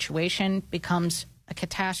humanitarian situation becomes a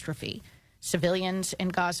catastrophe. Civilians in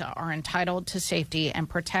Gaza are entitled to safety and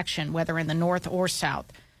protection, whether in the north or south.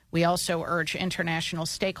 We also urge international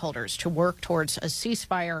stakeholders to work towards a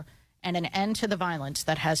ceasefire and an end to the violence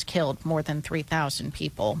that has killed more than 3,000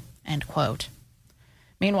 people, end quote.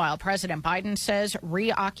 Meanwhile, President Biden says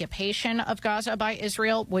reoccupation of Gaza by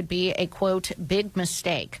Israel would be a, quote, big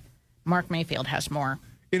mistake. Mark Mayfield has more.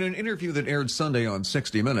 In an interview that aired Sunday on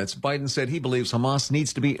 60 Minutes, Biden said he believes Hamas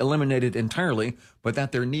needs to be eliminated entirely, but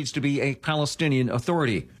that there needs to be a Palestinian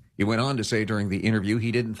Authority. He went on to say during the interview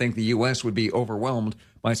he didn't think the U.S. would be overwhelmed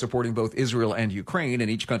by supporting both Israel and Ukraine in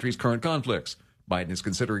each country's current conflicts. Biden is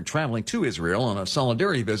considering traveling to Israel on a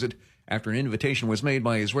solidarity visit after an invitation was made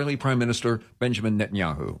by Israeli Prime Minister Benjamin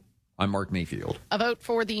Netanyahu. I'm Mark Mayfield. A vote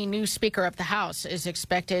for the new Speaker of the House is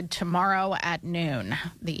expected tomorrow at noon.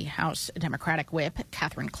 The House Democratic Whip,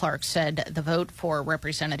 Catherine Clark, said the vote for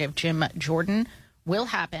Representative Jim Jordan will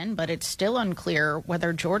happen, but it's still unclear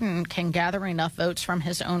whether Jordan can gather enough votes from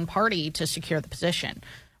his own party to secure the position.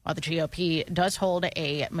 While the GOP does hold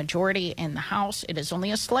a majority in the House, it is only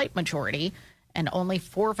a slight majority, and only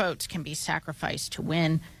 4 votes can be sacrificed to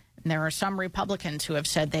win. And there are some Republicans who have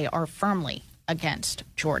said they are firmly against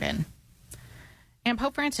Jordan. And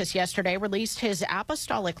Pope Francis yesterday released his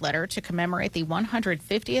apostolic letter to commemorate the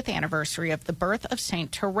 150th anniversary of the birth of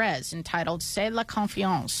Saint Therese, entitled C'est la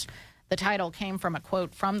Confiance. The title came from a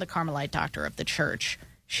quote from the Carmelite doctor of the Church.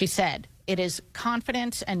 She said, "It is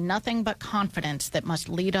confidence and nothing but confidence that must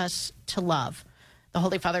lead us to love." The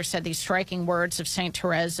Holy Father said these striking words of Saint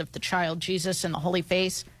Therese of the Child Jesus and the Holy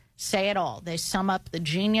Face say it all. They sum up the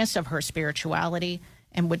genius of her spirituality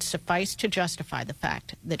and would suffice to justify the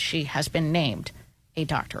fact that she has been named a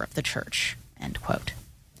doctor of the Church, end quote.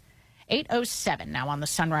 8:07 now on the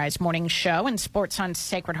Sunrise Morning Show, and Sports on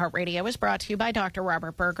Sacred Heart Radio is brought to you by Dr.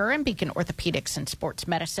 Robert Berger and Beacon Orthopedics and Sports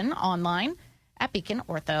Medicine, online at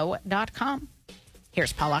beaconortho.com.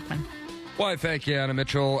 Here's Paul Luckman. Why, thank you, Anna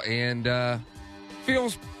Mitchell, and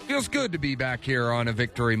feels good to be back here on a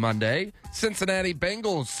Victory Monday. Cincinnati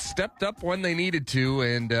Bengals stepped up when they needed to,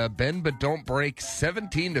 and bend but don't break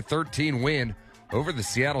 17-13 win over the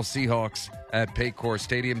Seattle Seahawks at Paycor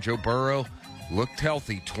Stadium. Joe Burrow looked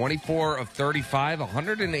healthy, 24 of 35,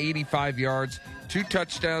 185 yards, 2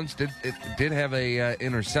 touchdowns. Did have a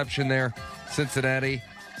interception there. Cincinnati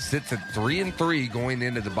sits at 3-3 going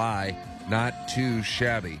into the bye. Not too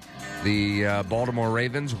shabby. The Baltimore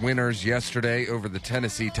Ravens winners yesterday over the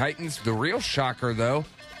Tennessee Titans. The real shocker, though,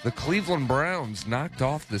 the Cleveland Browns knocked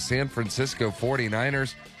off the San Francisco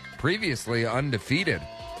 49ers, previously undefeated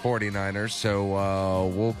 49ers. So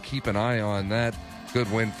we'll keep an eye on that.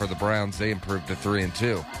 Good win for the Browns. They improved to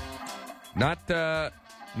 3-2.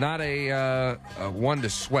 Not a one to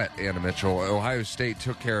sweat, Anna Mitchell. Ohio State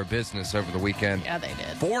took care of business over the weekend. Yeah, they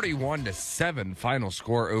did. 41-7 final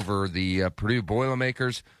score over the Purdue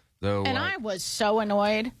Boilermakers. Though, and I was so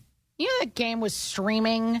annoyed. You know that game was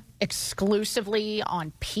streaming exclusively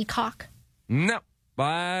on Peacock? No,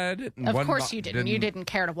 I didn't. Of course you didn't. You didn't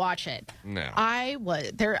care to watch it. No. I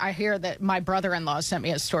was there. I hear that my brother-in-law sent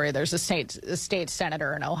me a story. There's a state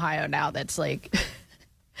senator in Ohio now that's like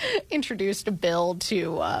introduced a bill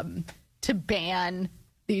to ban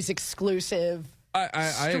these exclusive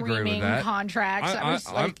I agree with streaming that. contracts.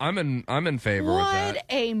 I'm in favor of that. What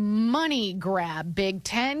a money grab, Big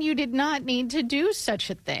Ten! You did not need to do such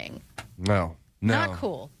a thing. No, not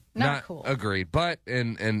cool. Not cool. Agreed. But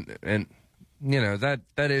and you know that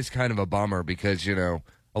is kind of a bummer because a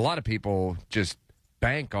lot of people just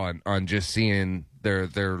bank on just seeing their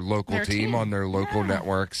local team on their local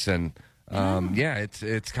networks and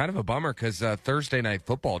it's kind of a bummer because Thursday Night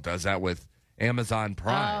Football does that with Amazon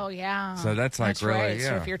Prime. Oh, yeah. So that's really, right. yeah.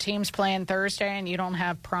 So if your team's playing Thursday and you don't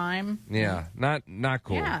have Prime. Yeah, not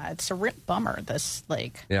cool. Yeah, it's a rip bummer.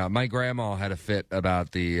 Yeah, my grandma had a fit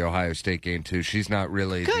about the Ohio State game, too. She's not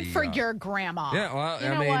really Good for your grandma. Yeah, well,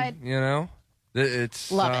 I mean,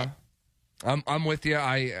 it's... Love it. I'm with you.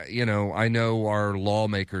 I know our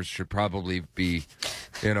lawmakers should probably be,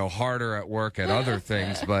 harder at work at other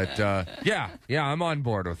things, but I'm on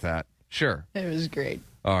board with that. Sure. It was great.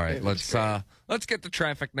 All right, let's get to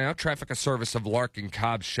traffic now. Traffic, a service of Larkin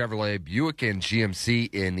Cobb Chevrolet Buick and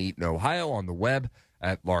GMC in Eaton, Ohio, on the web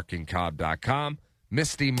at larkincobb.com.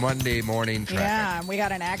 Misty Monday morning traffic. Yeah, and we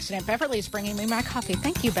got an accident. Beverly's bringing me my coffee.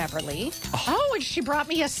 Thank you, Beverly. Oh, and she brought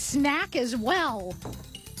me a snack as well.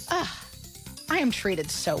 I am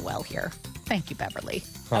treated so well here. Thank you, Beverly.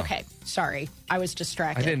 Huh. Okay, sorry. I was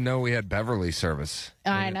distracted. I didn't know we had Beverly service.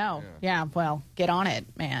 I know. Yeah, well, get on it,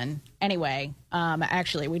 man. Anyway,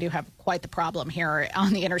 actually, we do have quite the problem here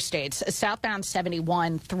on the interstates. Southbound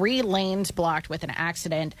 71, 3 lanes blocked with an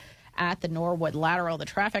accident at the Norwood Lateral. The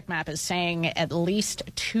traffic map is saying at least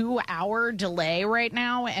 2-hour delay right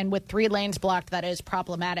now, and with 3 lanes blocked, that is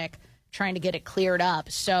problematic, trying to get it cleared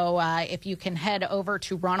up. So if you can head over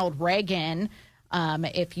to Ronald Reagan,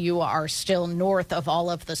 if you are still north of all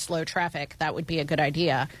of the slow traffic, that would be a good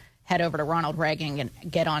idea. Head over to Ronald Reagan and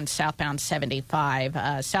get on southbound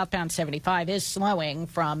 75. Southbound 75 is slowing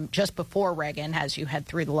from just before Reagan as you head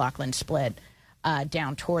through the Laughlin Split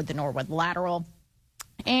down toward the Norwood Lateral.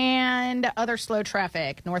 And other slow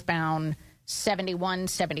traffic, northbound 71,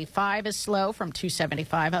 75 is slow from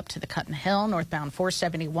 275 up to the Cutton Hill. Northbound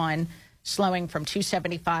 471 slowing from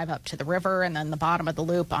 275 up to the river, and then the bottom of the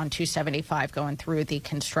loop on 275 going through the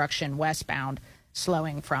construction westbound,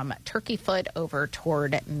 slowing from Turkey Foot over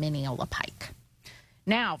toward Mineola Pike.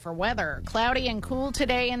 Now for weather, cloudy and cool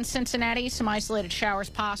today in Cincinnati. Some isolated showers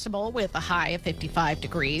possible with a high of 55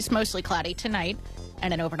 degrees. Mostly cloudy tonight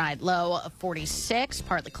and an overnight low of 46.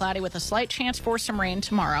 Partly cloudy with a slight chance for some rain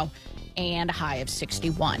tomorrow and a high of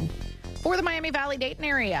 61. For the Miami Valley-Dayton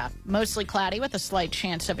area, mostly cloudy with a slight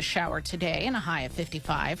chance of a shower today and a high of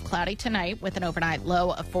 55. Cloudy tonight with an overnight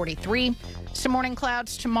low of 43. Some morning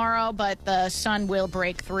clouds tomorrow, but the sun will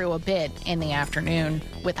break through a bit in the afternoon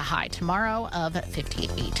with a high tomorrow of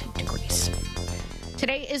 58 degrees.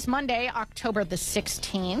 Today is Monday, October the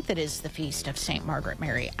 16th. It is the feast of St. Margaret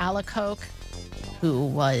Mary Alacoque, who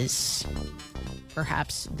was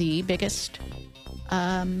perhaps the biggest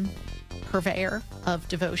purveyor of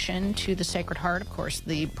devotion to the Sacred Heart. Of course,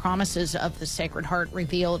 the promises of the Sacred Heart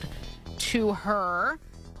revealed to her.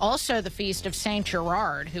 Also, the feast of Saint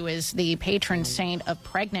Gerard, who is the patron saint of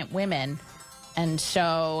pregnant women. And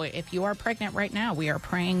so, if you are pregnant right now, we are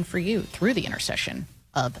praying for you through the intercession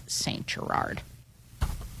of Saint Gerard.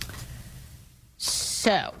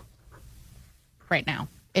 So, right now,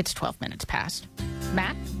 it's 12 minutes past.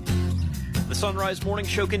 Matt? The Sunrise Morning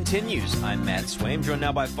Show continues. I'm Matt Swaim, joined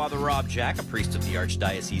now by Father Rob Jack, a priest of the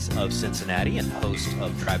Archdiocese of Cincinnati and host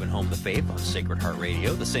of Driving Home the Faith on Sacred Heart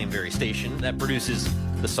Radio, the same very station that produces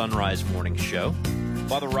the Sunrise Morning Show.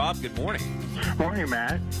 Father Rob, good morning. Morning,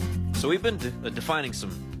 Matt. So we've been defining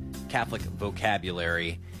some Catholic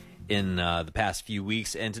vocabulary in the past few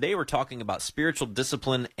weeks, and today we're talking about spiritual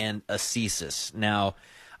discipline and ascesis. Now,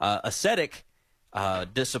 ascetic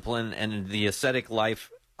discipline and the ascetic life,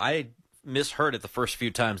 I misheard it the first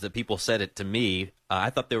few times that people said it to me. I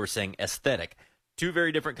thought they were saying aesthetic. Two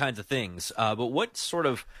very different kinds of things. But what sort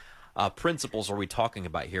of principles are we talking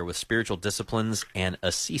about here with spiritual disciplines and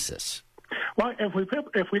ascesis? Well, if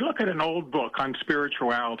we look at an old book on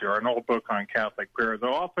spirituality or an old book on Catholic prayer,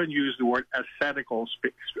 they'll often use the word ascetical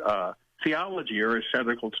theology or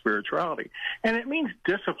ascetical spirituality. And it means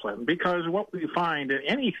discipline, because what we find in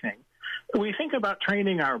anything, we think about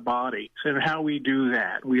training our bodies and how we do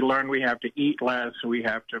that. We learn we have to eat less, we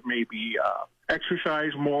have to maybe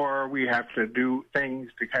exercise more, we have to do things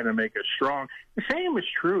to kind of make us strong. The same is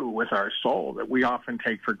true with our soul that we often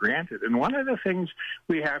take for granted. And one of the things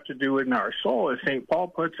we have to do in our soul, as St. Paul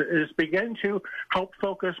puts it, is begin to help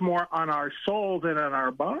focus more on our soul than on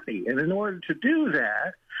our body. And in order to do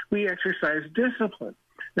that, we exercise discipline.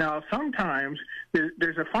 Now, sometimes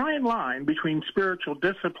there's a fine line between spiritual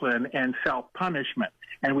discipline and self-punishment,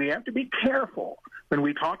 and we have to be careful when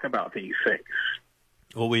we talk about these things.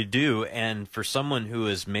 Well, we do, and for someone who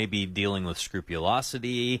is maybe dealing with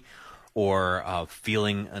scrupulosity or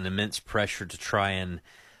feeling an immense pressure to try and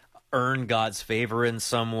earn God's favor in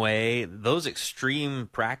some way, those extreme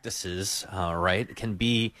practices, right, can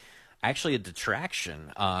be actually a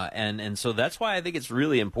detraction. And so that's why I think it's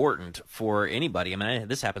really important for anybody. I mean,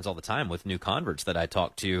 this happens all the time with new converts that I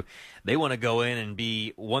talk to. They want to go in and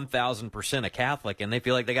be 1,000% a Catholic, and they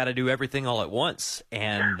feel like they got to do everything all at once,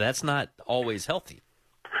 and that's not always healthy.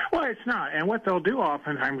 Well, it's not. And what they'll do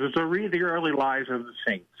oftentimes is they'll read the early lives of the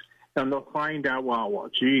saints, and they'll find out, well,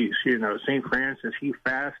 geez, you know, St. Francis, he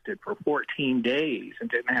fasted for 14 days and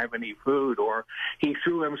didn't have any food, or he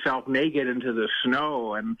threw himself naked into the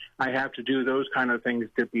snow, and I have to do those kind of things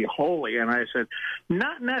to be holy. And I said,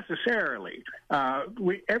 not necessarily.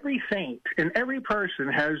 Every saint and every person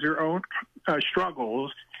has their own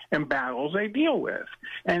struggles and battles they deal with.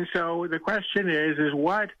 And so the question is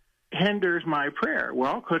what hinders my prayer?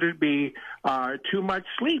 Well, could it be too much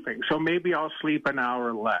sleeping? So maybe I'll sleep an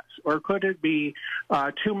hour less. Or could it be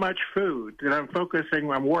too much food that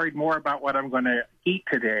I'm worried more about what I'm going to eat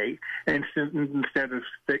today instead of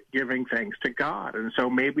giving thanks to God? And so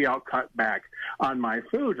maybe I'll cut back on my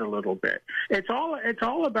food a little bit. It's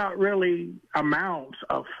all about really amounts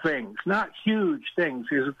of things, not huge things,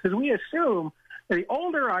 because we assume the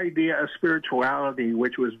older idea of spirituality,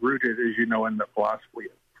 which was rooted, as you know, in the philosophy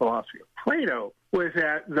of Plato, was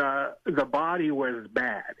that the body was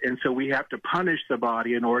bad, and so we have to punish the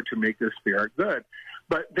body in order to make the spirit good.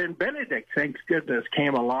 But then Benedict, thank goodness,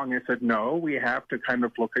 came along and said, no, we have to kind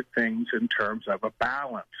of look at things in terms of a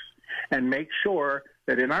balance and make sure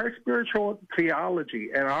that in our spiritual theology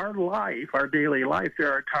and our life, our daily life,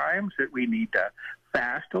 there are times that we need to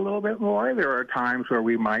fast a little bit more. There are times where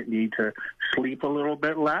we might need to sleep a little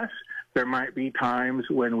bit less. There might be times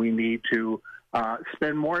when we need to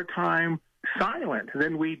spend more time silent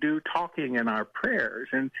than we do talking in our prayers.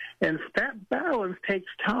 And that balance takes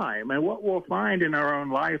time. And what we'll find in our own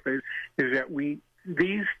life is that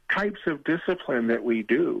these types of discipline that we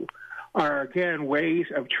do are, again, ways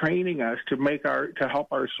of training us to help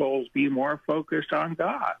our souls be more focused on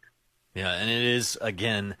God. Yeah, and it is,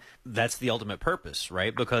 again, that's the ultimate purpose,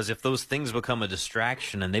 right? Because if those things become a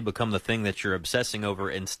distraction and they become the thing that you're obsessing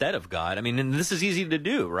over instead of God, I mean, and this is easy to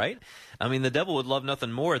do, right? I mean, the devil would love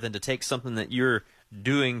nothing more than to take something that you're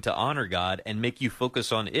doing to honor God and make you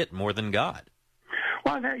focus on it more than God.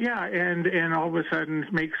 Well, and all of a sudden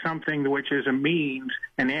make something which is a means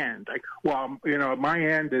an end. Like, well, you know, my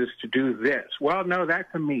end is to do this. Well, no, that's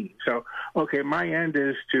a means. So, okay, my end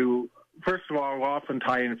is to... First of all, we'll often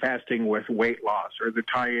tie in fasting with weight loss, or the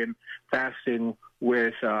tie in fasting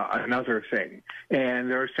with another thing.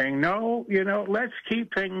 And they're saying, no, you know, let's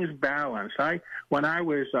keep things balanced. When I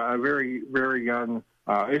was very, very young,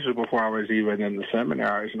 this was before I was even in the seminary,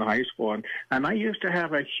 I was in high school, and I used to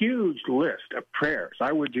have a huge list of prayers.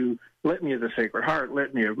 I would do Litany of the Sacred Heart,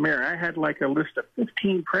 Litany of Mary. I had like a list of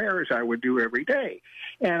 15 prayers I would do every day.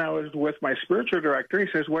 And I was with my spiritual director. He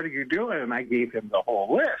says, what are you doing? And I gave him the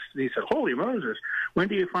whole list. And he said, holy Moses, when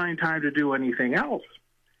do you find time to do anything else?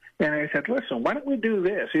 And I said, listen, why don't we do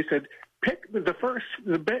this? He said, pick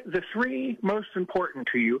the three most important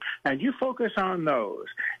to you, and you focus on those.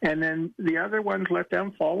 And then the other ones, let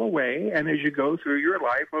them fall away. And as you go through your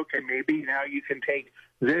life, okay, maybe now you can take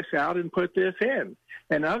this out and put this in.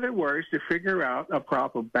 In other words, to figure out a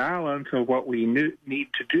proper balance of what we need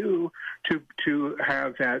to do to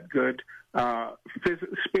have that good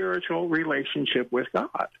spiritual relationship with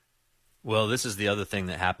God. Well, this is the other thing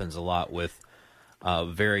that happens a lot with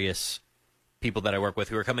various people that I work with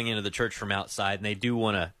who are coming into the church from outside, and they do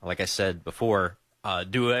want to, like I said before,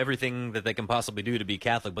 do everything that they can possibly do to be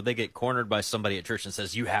Catholic, but they get cornered by somebody at church and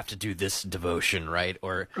says, you have to do this devotion, right?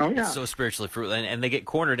 Or it's so spiritually fruitful, and they get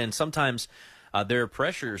cornered, and sometimes there are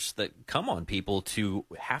pressures that come on people to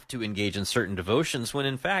have to engage in certain devotions when,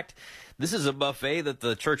 in fact, this is a buffet that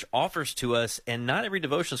the church offers to us, and not every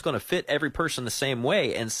devotion is going to fit every person the same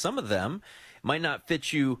way, and some of them might not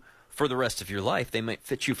fit you for the rest of your life. They might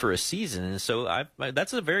fit you for a season. And so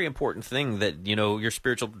that's a very important thing that, your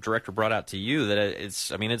spiritual director brought out to you, that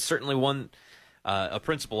it's certainly one, a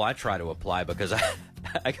principle I try to apply because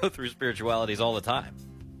I go through spiritualities all the time.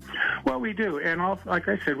 Well, we do. And also, like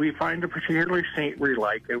I said, we find a particular saint we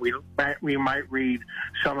like. And we might read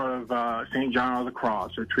some of St. John of the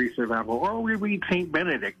Cross or Teresa of Avila, or we read St.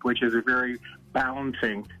 Benedict, which is a very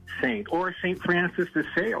balancing saint, or St. Francis de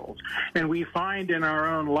Sales. And we find in our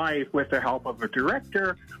own life, with the help of a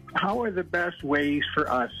director, how are the best ways for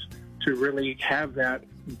us to really have that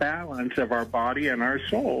balance of our body and our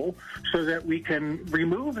soul so that we can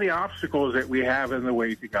remove the obstacles that we have in the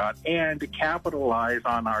way to God and to capitalize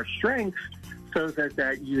on our strengths so that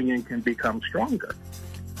that union can become stronger.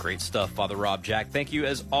 Great stuff, Father Rob Jack. Thank you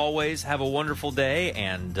as always. Have a wonderful day,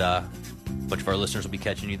 and a bunch of our listeners will be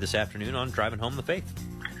catching you this afternoon on Driving Home the Faith.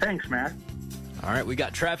 Thanks, Matt. All right, we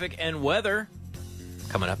got traffic and weather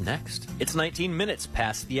coming up next. It's 19 minutes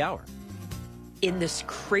past the hour. In this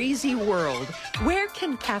crazy world, where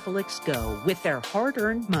can Catholics go with their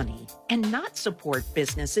hard-earned money and not support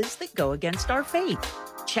businesses that go against our faith?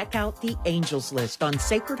 Check out the Angels List on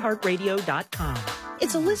sacredheartradio.com.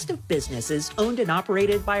 It's a list of businesses owned and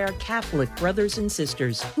operated by our Catholic brothers and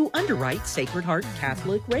sisters who underwrite Sacred Heart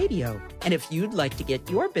Catholic Radio. And if you'd like to get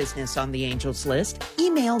your business on the Angels List,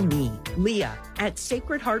 email me, Leah, at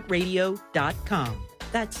sacredheartradio.com.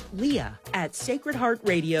 That's Leah at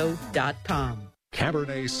sacredheartradio.com.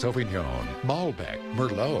 Cabernet Sauvignon, Malbec,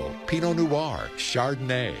 Merlot, Pinot Noir,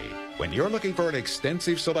 Chardonnay. When you're looking for an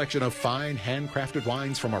extensive selection of fine handcrafted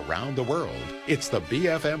wines from around the world, it's the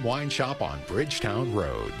BFM Wine Shop on Bridgetown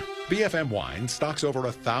Road. BFM Wine stocks over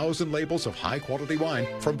 1,000 labels of high-quality wine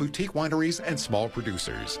from boutique wineries and small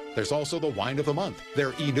producers. There's also the Wine of the Month,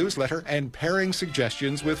 their e-newsletter, and pairing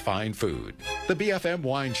suggestions with fine food. The BFM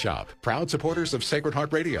Wine Shop, proud supporters of Sacred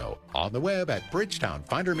Heart Radio, on the web at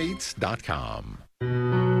bridgetownfindermeats.com.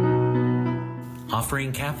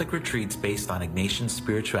 Offering Catholic retreats based on Ignatian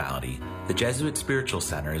spirituality, the Jesuit Spiritual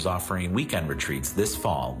Center is offering weekend retreats this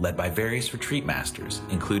fall led by various retreat masters,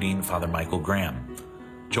 including Father Michael Graham.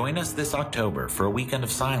 Join us this October for a weekend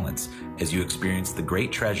of silence as you experience the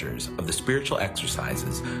great treasures of the spiritual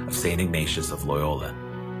exercises of St. Ignatius of Loyola.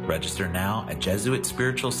 Register now at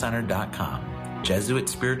JesuitSpiritualCenter.com.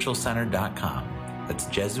 JesuitSpiritualCenter.com. That's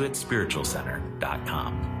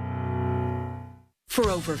JesuitSpiritualCenter.com. For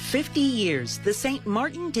over 50 years, the St.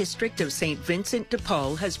 Martin District of St. Vincent de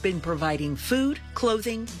Paul has been providing food,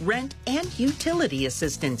 clothing, rent, and utility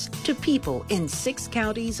assistance to people in 6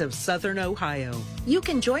 counties of southern Ohio. You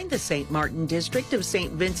can join the St. Martin District of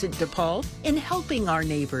St. Vincent de Paul in helping our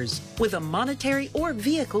neighbors with a monetary or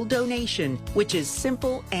vehicle donation, which is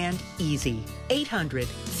simple and easy.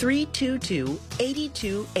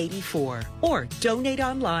 800-322-8284 or donate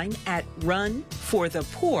online at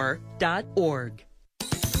runforthepoor.org.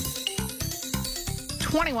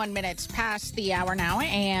 21 minutes past the hour now,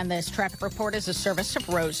 and this traffic report is a service of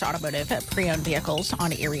Rose Automotive at pre-owned vehicles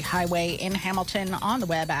on Erie Highway in Hamilton, on the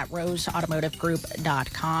web at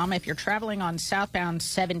roseautomotivegroup.com. If you're traveling on southbound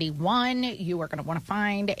 71, you are going to want to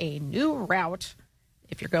find a new route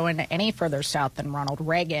if you're going any further south than Ronald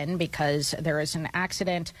Reagan, because there is an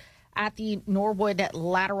accident at the Norwood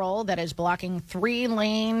lateral that is blocking 3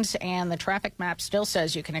 lanes, and the traffic map still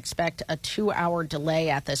says you can expect a 2-hour delay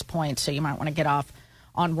at this point, so you might want to get off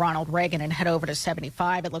on Ronald Reagan and head over to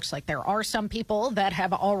 75. It looks like there are some people that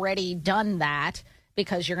have already done that,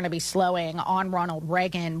 because you're going to be slowing on Ronald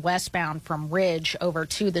Reagan westbound from Ridge over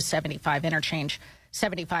to the 75 interchange.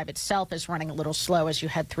 75 itself is running a little slow as you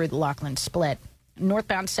head through the Laughlin split.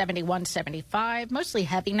 Northbound 71, 75, mostly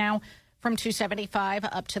heavy now from 275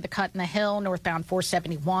 up to the Cut in the Hill. Northbound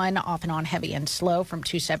 471 off and on heavy and slow from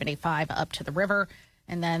 275 up to the river.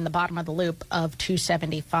 And then the bottom of the loop of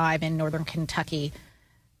 275 in northern Kentucky,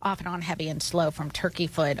 off and on heavy and slow from Turkey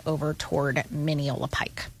Foot over toward Mineola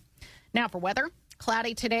Pike. Now for weather.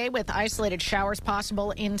 Cloudy today with isolated showers possible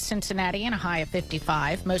in Cincinnati and a high of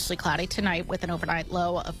 55. Mostly cloudy tonight with an overnight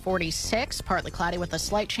low of 46. Partly cloudy with a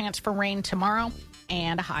slight chance for rain tomorrow.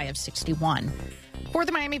 and a high of 61. For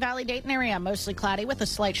the Miami Valley-Dayton area, mostly cloudy with a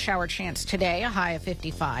slight shower chance today, a high of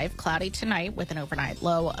 55. Cloudy tonight with an overnight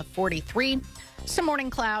low of 43. Some morning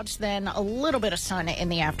clouds, then a little bit of sun in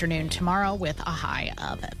the afternoon tomorrow with a high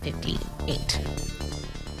of 58.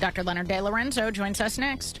 Dr. Leonard De Lorenzo joins us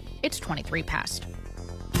next. It's 23 past.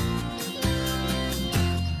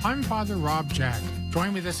 I'm Father Rob Jack.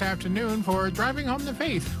 Join me this afternoon for Driving Home the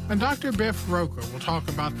Faith when Dr. Biff Roker will talk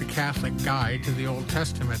about the Catholic Guide to the Old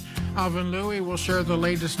Testament. Alvin Louie will share the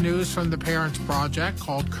latest news from the Parents Project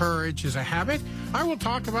called Courage is a Habit. I will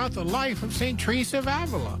talk about the life of St. Teresa of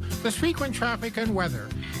Avila, the frequent traffic and weather.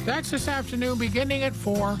 That's this afternoon beginning at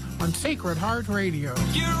 4 on Sacred Heart Radio.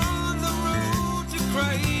 You're on the road to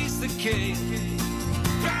Christ the King.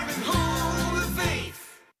 Driving home the faith.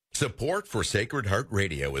 Support for Sacred Heart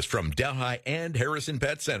Radio is from Delhi and Harrison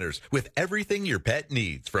Pet Centers, with everything your pet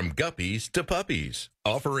needs, from guppies to puppies.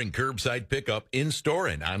 Offering curbside pickup in-store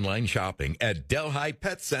and online shopping at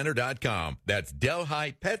DelhiPetCenter.com. That's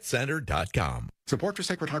DelhiPetCenter.com. Support for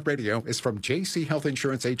Sacred Heart Radio is from JC Health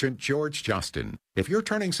Insurance agent George Justin. If you're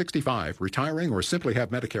turning 65, retiring, or simply have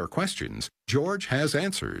Medicare questions, George has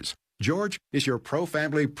answers. George is your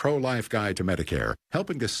pro-family, pro-life guide to Medicare,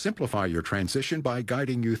 helping to simplify your transition by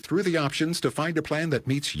guiding you through the options to find a plan that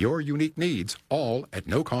meets your unique needs, all at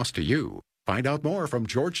no cost to you. Find out more from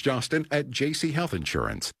George Justin at JC Health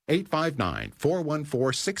Insurance,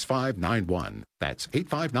 859-414-6591. That's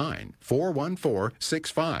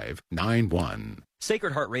 859-414-6591.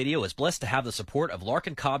 Sacred Heart Radio is blessed to have the support of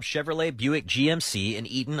Larkin Cobb Chevrolet Buick GMC in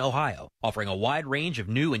Eaton, Ohio, offering a wide range of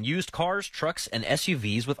new and used cars, trucks, and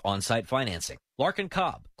SUVs with on-site financing. Larkin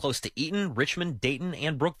Cobb, close to Eaton, Richmond, Dayton,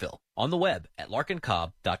 and Brookville. On the web at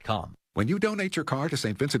larkincobb.com. When you donate your car to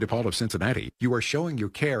St. Vincent de Paul of Cincinnati, you are showing you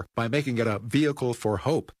care by making it a vehicle for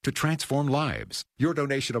hope to transform lives. Your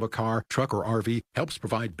donation of a car, truck, or RV helps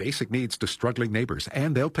provide basic needs to struggling neighbors,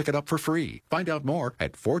 and they'll pick it up for free. Find out more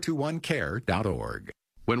at 421care.org.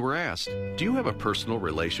 When we're asked, do you have a personal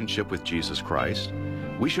relationship with Jesus Christ?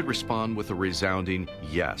 We should respond with a resounding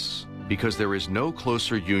yes, because there is no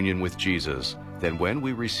closer union with Jesus than when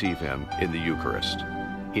we receive him in the Eucharist.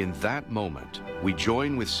 In that moment, we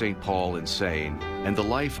join with St. Paul in saying, "And the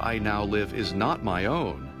life I now live is not my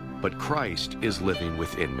own, but Christ is living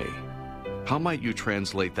within me." How might you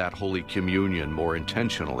translate that Holy Communion more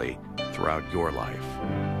intentionally throughout your life?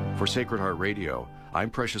 For Sacred Heart Radio, I'm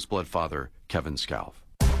Precious Blood Father Kevin Scalf.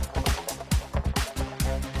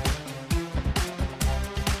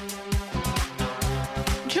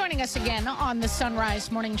 Joining us again on the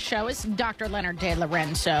Sunrise Morning Show is Dr. Leonard De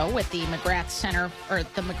Lorenzo with the McGrath Center, or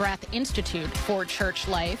the McGrath Institute for Church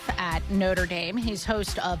Life at Notre Dame. He's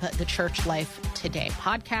host of the Church Life Today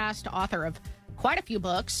podcast, author of quite a few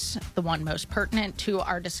books. The one most pertinent to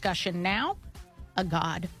our discussion now, A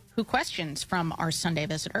God Who Questions, from our Sunday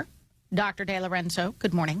visitor. Dr. De Lorenzo,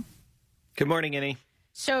 good morning. Good morning, Annie.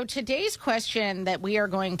 So today's question that we are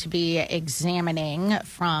going to be examining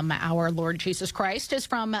from our Lord Jesus Christ is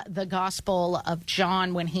from the Gospel of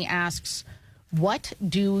John, when he asks, "What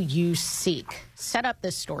do you seek?" Set up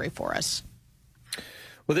this story for us.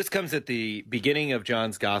 Well, this comes at the beginning of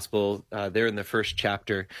John's Gospel, there in the first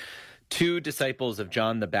chapter. Two disciples of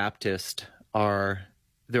John the Baptist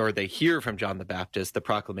they hear from John the Baptist the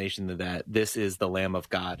proclamation that this is the Lamb of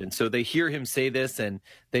God. And so they hear him say this, and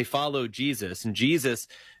they follow Jesus. And Jesus,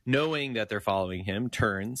 knowing that they're following him,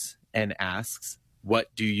 turns and asks,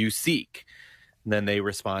 "What do you seek?" And then they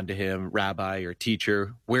respond to him, "Rabbi," or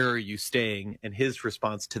 "Teacher, where are you staying?" And his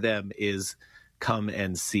response to them is, "Come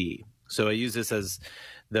and see." So I use this as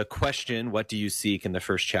the question, "What do you seek?" in the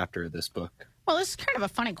first chapter of this book. Well, this is kind of a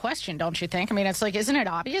funny question, don't you think? I mean, it's like, isn't it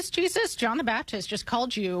obvious, Jesus? John the Baptist just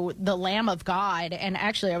called you the Lamb of God. And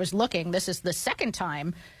actually, I was looking, this is the second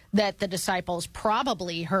time that the disciples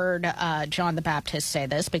probably heard John the Baptist say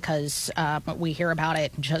this, because we hear about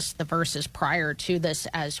it in just the verses prior to this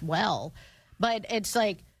as well. But it's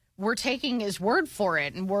like, we're taking his word for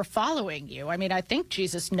it and we're following you. I mean, I think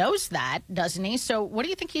Jesus knows that, doesn't he? So what do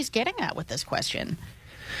you think he's getting at with this question?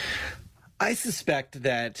 I suspect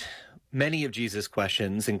that many of Jesus'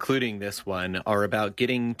 questions, including this one, are about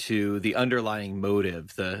getting to the underlying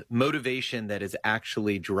motive, the motivation that is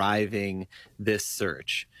actually driving this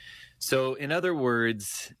search. So, in other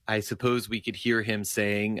words, I suppose we could hear him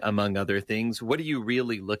saying, among other things, "What are you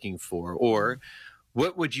really looking for?" Or,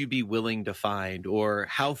 "What would you be willing to find?" Or,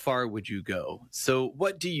 "How far would you go?" So,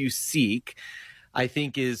 what do you seek, I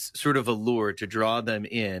think, is sort of a lure to draw them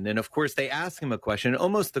in. And of course, they ask him a question,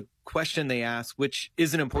 almost the question they ask, which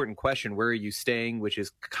is an important question, "Where are you staying?" which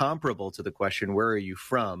is comparable to the question, "Where are you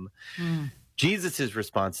from?" Jesus'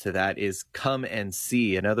 response to that is come and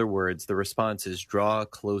see. In other words, the response is draw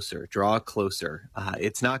closer, draw closer.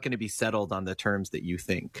 It's not going to be settled on the terms that you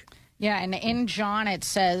think. Yeah, and in John it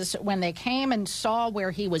says, when they came and saw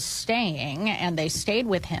where he was staying, and they stayed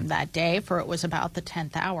with him that day, for it was about the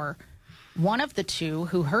 10th hour, one of the two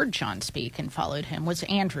who heard John speak and followed him was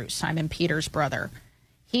Andrew, Simon Peter's brother.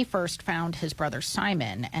 He first found his brother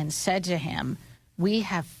Simon and said to him, "We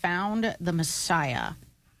have found the Messiah,"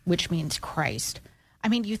 which means Christ. I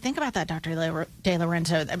mean, you think about that, Dr. De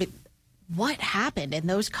Lorenzo. I mean, what happened in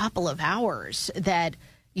those couple of hours that,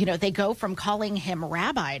 you know, they go from calling him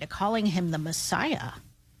rabbi to calling him the Messiah?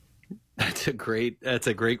 That's a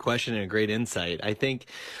great question and a great insight. I think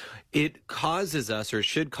it causes us, or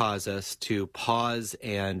should cause us, to pause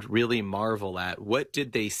and really marvel at what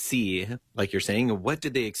did they see, like you're saying, and what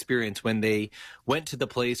did they experience when they went to the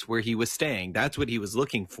place where he was staying. That's what he was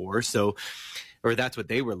looking for. Or that's what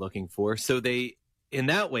they were looking for. So they, in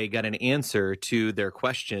that way, got an answer to their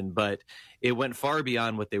question, but it went far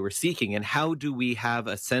beyond what they were seeking. And how do we have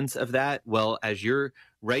a sense of that? Well, as you're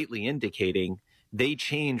rightly indicating, they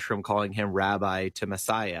change from calling him rabbi to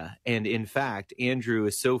Messiah. And in fact, Andrew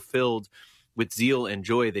is so filled with zeal and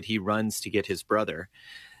joy that he runs to get his brother.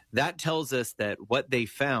 That tells us that what they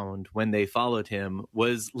found when they followed him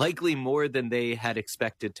was likely more than they had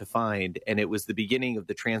expected to find. And it was the beginning of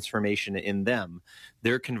the transformation in them,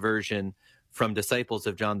 their conversion from disciples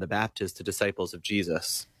of John the Baptist to disciples of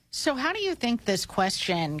Jesus. So how do you think this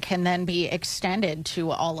question can then be extended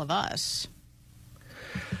to all of us?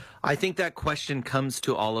 I think that question comes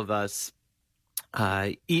to all of us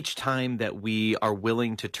each time that we are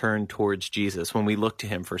willing to turn towards Jesus, when we look to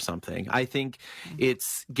him for something. I think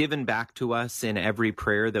it's given back to us in every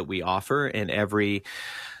prayer that we offer, and every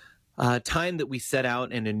time that we set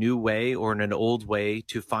out in a new way or in an old way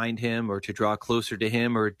to find him or to draw closer to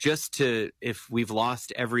him, or just to, if we've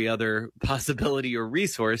lost every other possibility or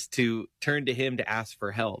resource, to turn to him to ask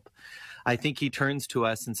for help. I think he turns to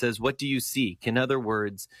us and says, "What do you seek?" In other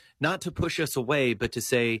words, not to push us away, but to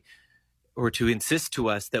say, or to insist to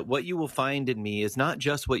us, that what you will find in me is not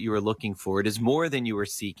just what you are looking for. It is more than you are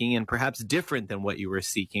seeking, and perhaps different than what you were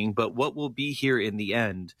seeking. But what will be here in the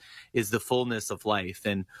end is the fullness of life.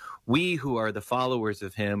 And we who are the followers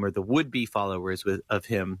of him, or the would-be followers of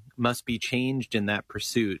him, must be changed in that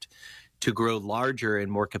pursuit to grow larger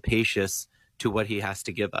and more capacious to what he has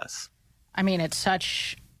to give us. I mean, it's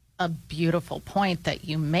such a beautiful point that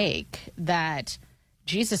you make, that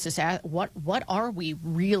Jesus is at what are we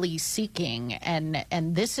really seeking?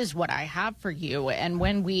 And this is what I have for you. And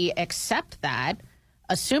when we accept that,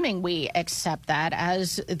 assuming we accept that,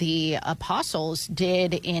 as the apostles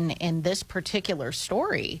did in this particular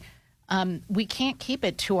story, we can't keep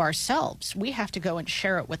it to ourselves. We have to go and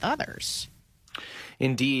share it with others.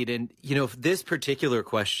 Indeed. And, you know, this particular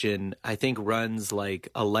question, I think, runs like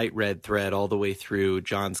a light red thread all the way through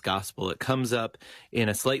John's gospel. It comes up in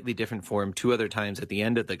a slightly different form 2 other times at the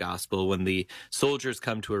end of the gospel. When the soldiers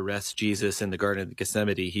come to arrest Jesus in the Garden of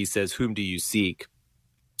Gethsemane, he says, "Whom do you seek?"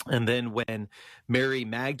 And then when Mary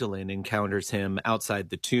Magdalene encounters him outside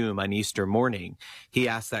the tomb on Easter morning, he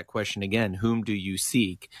asks that question again, "Whom do you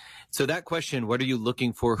seek?" So that question, what are you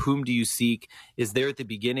looking for, whom do you seek, is there at the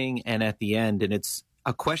beginning and at the end. And it's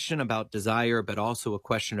a question about desire, but also a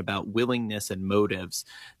question about willingness and motives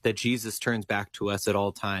that Jesus turns back to us at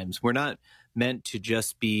all times. We're not meant to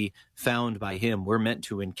just be found by him. We're meant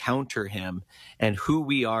to encounter him. And who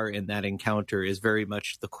we are in that encounter is very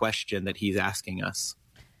much the question that he's asking us.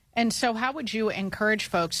 And so how would you encourage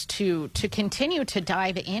folks to continue to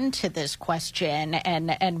dive into this question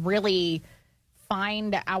and really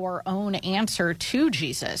find our own answer to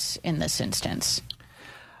Jesus in this instance?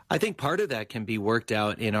 I think part of that can be worked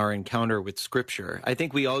out in our encounter with Scripture. I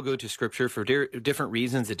think we all go to Scripture for different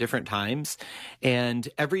reasons at different times. And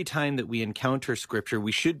every time that we encounter Scripture,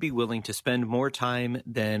 we should be willing to spend more time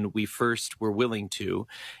than we first were willing to,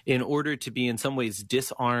 in order to be in some ways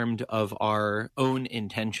disarmed of our own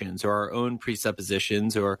intentions or our own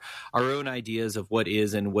presuppositions or our own ideas of what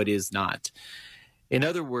is and what is not. In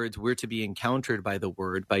other words, we're to be encountered by the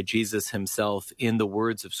Word, by Jesus himself, in the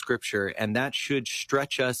words of Scripture, and that should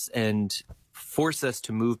stretch us and force us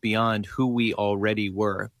to move beyond who we already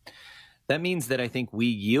were. That means that I think we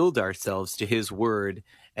yield ourselves to his Word,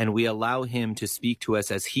 and we allow him to speak to us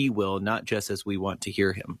as he will, not just as we want to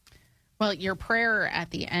hear him. Well, your prayer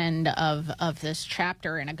at the end of this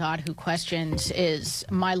chapter in A God Who Questions is,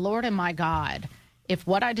 "My Lord and my God, if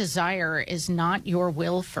what I desire is not your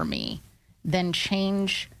will for me, then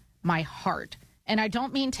change my heart And I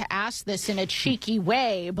don't mean to ask this in a cheeky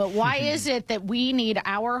way, but why is it that we need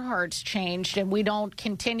our hearts changed and we don't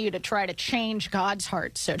continue to try to change God's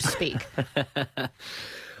heart, so to speak?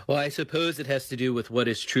 Well, I suppose it has to do with what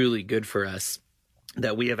is truly good for us,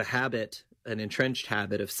 that we have a habit, an entrenched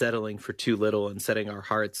habit of settling for too little and setting our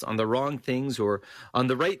hearts on the wrong things or on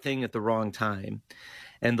the right thing at the wrong time.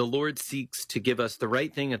 And the Lord seeks to give us the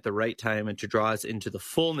right thing at the right time and to draw us into the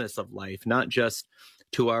fullness of life, not just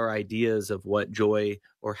to our ideas of what joy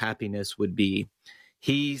or happiness would be.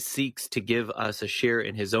 He seeks to give us a share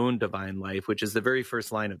in his own divine life, which is the very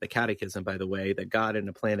first line of the Catechism, by the way, that God, in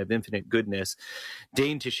a plan of infinite goodness,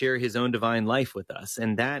 deigned to share his own divine life with us.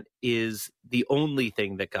 And that is the only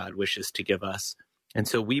thing that God wishes to give us. And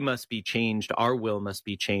so we must be changed. Our will must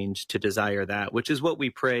be changed to desire that, which is what we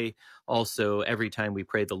pray also every time we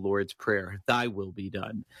pray the Lord's Prayer. Thy will be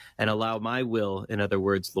done. And allow my will, in other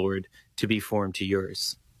words, Lord, to be formed to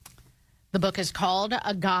yours. The book is called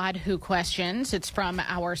A God Who Questions. It's from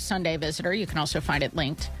our Sunday Visitor. You can also find it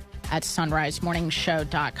linked at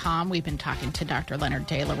sunrisemorningshow.com. We've been talking to Dr. Leonard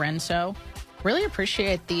De Lorenzo. Really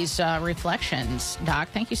appreciate these reflections, Doc.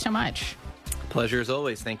 Thank you so much. Pleasure as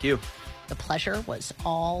always. Thank you. The pleasure was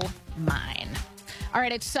all mine. All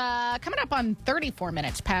right, it's coming up on 34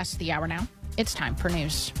 minutes past the hour now. It's time for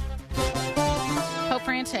news. Pope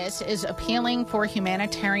Francis is appealing for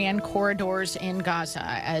humanitarian corridors in Gaza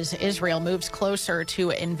as Israel moves closer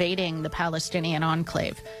to invading the Palestinian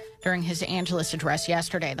enclave. During his Angelus address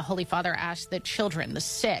yesterday, the Holy Father asked that children, the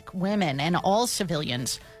sick, women, and all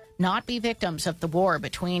civilians not be victims of the war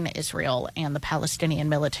between Israel and the Palestinian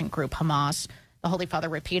militant group Hamas. The Holy Father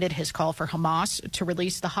repeated his call for Hamas to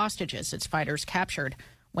release the hostages its fighters captured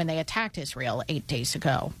when they attacked Israel 8 days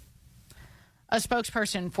ago. A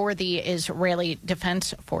spokesperson for the Israeli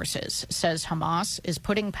Defense Forces says Hamas is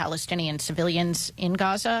putting Palestinian civilians in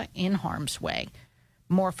Gaza in harm's way.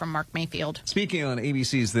 More from Mark Mayfield. Speaking on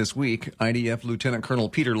ABC's This Week, IDF Lieutenant Colonel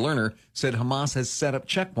Peter Lerner said Hamas has set up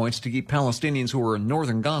checkpoints to keep Palestinians who are in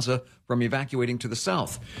northern Gaza from evacuating to the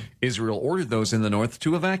south. Israel ordered those in the north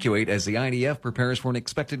to evacuate as the IDF prepares for an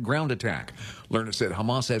expected ground attack. Lerner said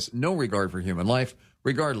Hamas has no regard for human life,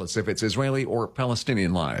 regardless if it's Israeli or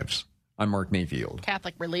Palestinian lives. I'm Mark Mayfield.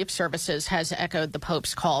 Catholic Relief Services has echoed the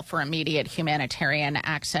Pope's call for immediate humanitarian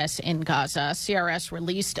access in Gaza. CRS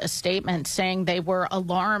released a statement saying they were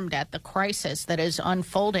alarmed at the crisis that is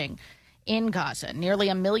unfolding in Gaza. Nearly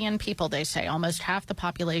 1 million people, they say, almost half the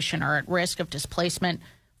population, are at risk of displacement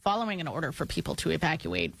following an order for people to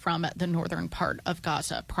evacuate from the northern part of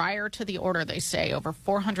Gaza. Prior to the order, they say, over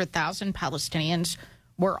 400,000 Palestinians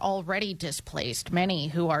were already displaced. Many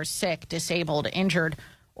who are sick, disabled, injured,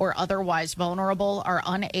 or otherwise vulnerable are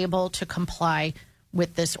unable to comply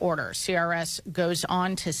with this order. CRS goes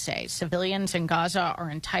on to say civilians in Gaza are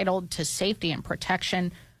entitled to safety and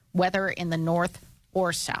protection, whether in the north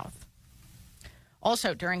or south.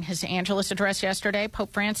 Also, during his Angelus address yesterday,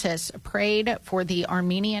 Pope Francis prayed for the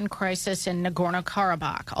Armenian crisis in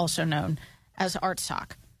Nagorno-Karabakh, also known as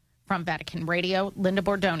Artsakh. From Vatican Radio, Linda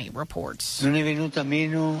Bordoni reports. Non è venuta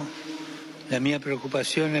meno la mia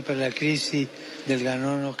preoccupazione per la crisi del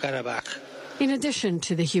Nagorno-Karabakh. In addition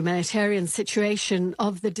to the humanitarian situation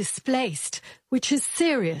of the displaced, which is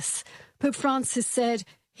serious, Pope Francis said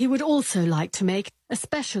he would also like to make a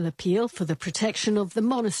special appeal for the protection of the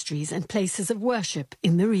monasteries and places of worship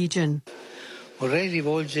in the region. Vorrei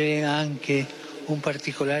rivolgere anche un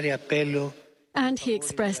particolare appello. And he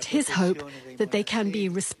expressed his hope that they can be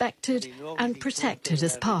respected and protected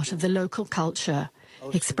as part of the local culture.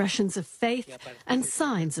 Expressions of faith and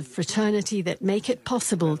signs of fraternity that make it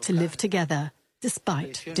possible to live together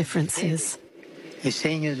despite differences. È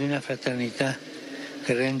segno di una fraternità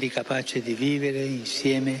che rende capace di vivere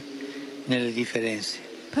insieme nelle differenze.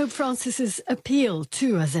 Pope Francis's appeal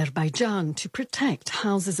to Azerbaijan to protect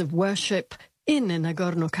houses of worship in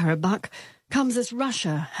Nagorno-Karabakh comes as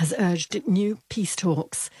Russia has urged new peace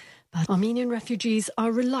talks. But Armenian refugees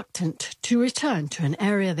are reluctant to return to an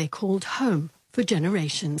area they called home for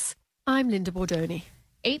generations. I'm Linda Bordoni.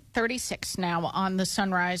 8:36 now on the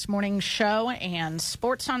Sunrise Morning Show, and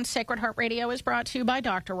Sports on Sacred Heart Radio is brought to you by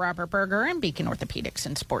Dr. Robert Berger and Beacon Orthopedics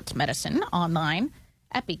and Sports Medicine, online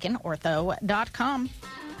at beaconortho.com.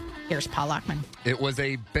 Here's Paul Lockman. It was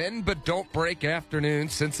a bend but don't break afternoon.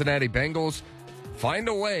 Cincinnati Bengals find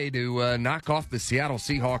a way to knock off the Seattle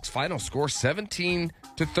Seahawks. Final score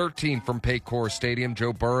 17-13 from Paycor Stadium.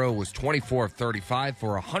 Joe Burrow was 24 of 35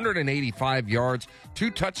 for 185 yards,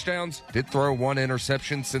 2 touchdowns, did throw 1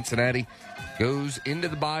 interception. Cincinnati goes into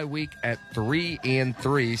the bye week at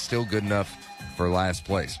 3-3, still good enough for last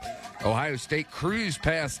place. Ohio State cruised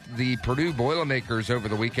past the Purdue Boilermakers over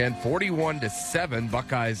the weekend, 41-7.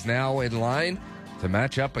 Buckeyes now in line to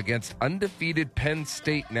match up against undefeated Penn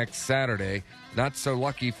State next Saturday. Not so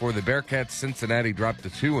lucky for the Bearcats. Cincinnati dropped to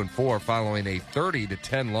 2-4 following a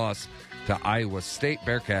 30-10 loss to Iowa State.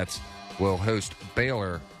 Bearcats will host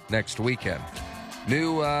Baylor next weekend.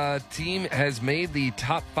 New team has made the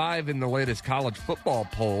top 5 in the latest college football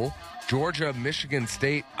poll. Georgia, Michigan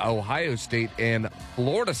State, Ohio State, and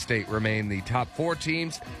Florida State remain the top 4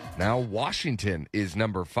 teams. Now Washington is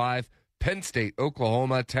number 5. Penn State,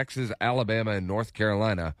 Oklahoma, Texas, Alabama, and North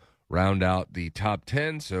Carolina round out the top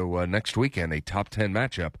 10. So next weekend, a top 10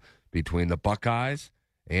 matchup between the Buckeyes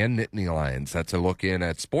and Nittany Lions. That's a look in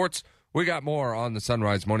at sports. We got more on the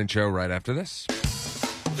Sunrise Morning Show right after this.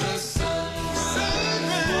 The Sunrise Morning Show.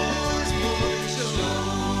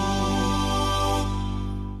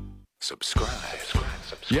 Subscribe.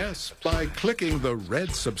 Yes, by clicking the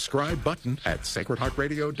red subscribe button at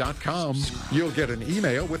sacredheartradio.com. You'll get an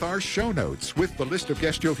email with our show notes with the list of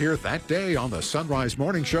guests you'll hear that day on the Sunrise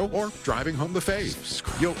Morning Show or Driving Home the Faith.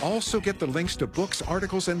 You'll also get the links to books,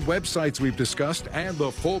 articles, and websites we've discussed and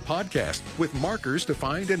the full podcast with markers to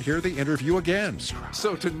find and hear the interview again.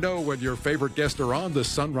 So to know when your favorite guests are on the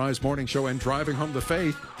Sunrise Morning Show and Driving Home the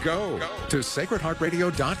Faith, go to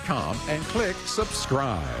sacredheartradio.com and click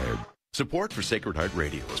subscribe. Support for Sacred Heart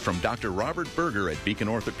Radio is from Dr. Robert Berger at Beacon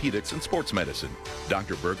Orthopedics and Sports Medicine.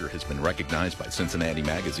 Dr. Berger has been recognized by Cincinnati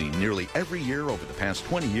Magazine nearly every year over the past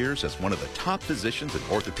 20 years as one of the top physicians in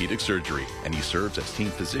orthopedic surgery, and he serves as team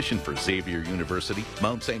physician for Xavier University,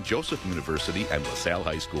 Mount St. Joseph University, and LaSalle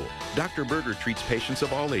High School. Dr. Berger treats patients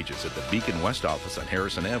of all ages at the Beacon West office on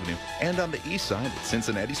Harrison Avenue and on the east side at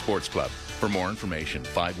Cincinnati Sports Club. For more information,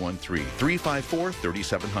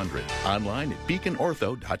 513-354-3700. Online at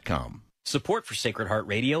beaconortho.com. Support for Sacred Heart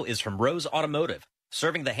Radio is from Rose Automotive,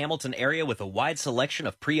 serving the Hamilton area with a wide selection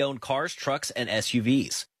of pre-owned cars, trucks, and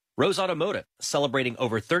SUVs. Rose Automotive, celebrating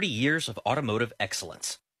over 30 years of automotive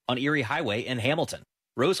excellence. On Erie Highway in Hamilton.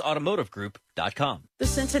 RoseAutomotiveGroup.com. The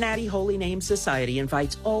Cincinnati Holy Name Society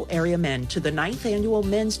invites all area men to the 9th Annual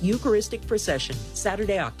Men's Eucharistic Procession,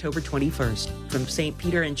 Saturday, October 21st, from St.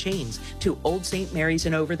 Peter and Chains to Old St. Mary's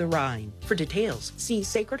and over the Rhine. For details, see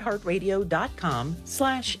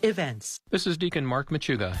sacredheartradio.com/events. This is Deacon Mark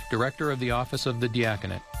Machuga, Director of the Office of the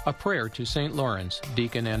Diaconate. A prayer to St. Lawrence,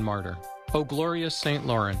 Deacon and Martyr. O glorious St.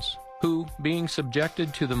 Lawrence, who, being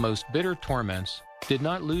subjected to the most bitter torments, did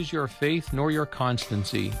not lose your faith nor your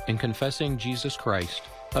constancy in confessing Jesus Christ,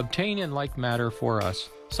 obtain in like matter for us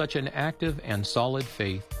such an active and solid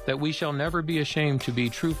faith that we shall never be ashamed to be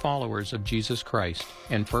true followers of Jesus Christ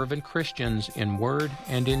and fervent Christians in word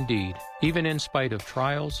and in deed, even in spite of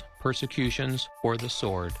trials, persecutions, or the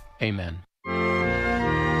sword. Amen.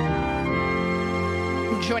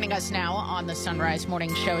 Joining us now on the Sunrise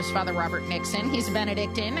Morning Show is Father Robert Nixon. He's a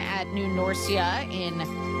Benedictine at New Norcia in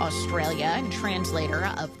Australia and translator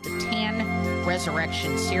of the Tan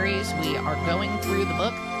Resurrection series. We are going through the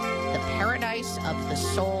book, The Paradise of the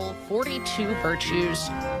Soul, 42 Virtues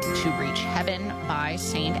to Reach Heaven by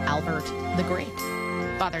St. Albert the Great.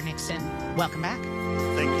 Father Nixon, welcome back.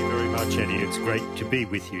 Thank you very much, Eddie. It's great to be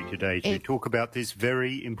with you today to talk about this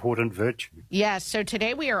very important virtue. Yes, so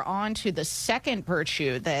today we are on to the second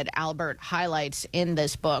virtue that Albert highlights in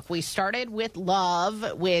this book. We started with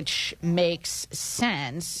love, which makes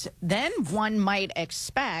sense. Then one might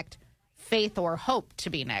expect faith or hope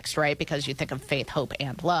to be next, right? Because you think of faith, hope,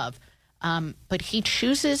 and love. But he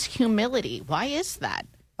chooses humility. Why is that?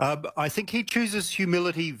 I think he chooses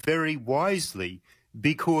humility very wisely,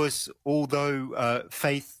 because although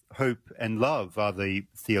faith, hope, and love are the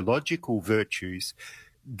theological virtues,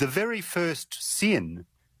 the very first sin,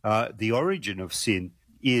 the origin of sin,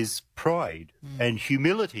 is pride. And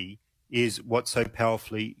humility is what so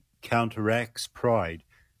powerfully counteracts pride.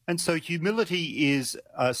 And so humility is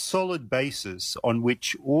a solid basis on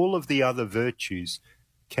which all of the other virtues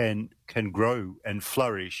can grow and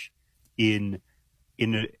flourish in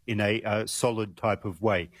a solid type of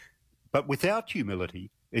way. But without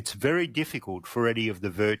humility, it's very difficult for any of the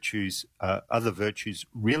virtues, other virtues,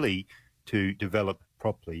 really to develop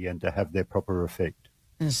properly and to have their proper effect.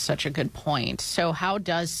 This is such a good point. So how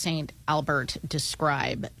does St. Albert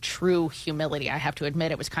describe true humility? I have to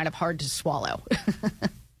admit it was kind of hard to swallow.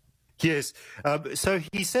 Yes. So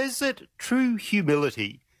he says that true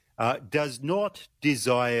humility does not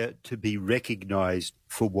desire to be recognized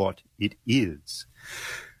for what it is.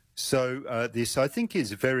 So this, I think,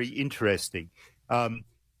 is very interesting.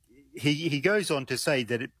 He goes on to say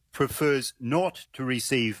that it prefers not to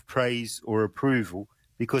receive praise or approval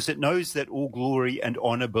because it knows that all glory and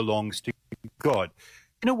honor belongs to God.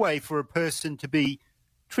 in a way, for a person to be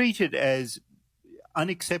treated as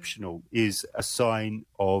unexceptional is a sign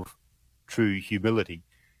of true humility.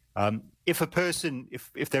 If a person,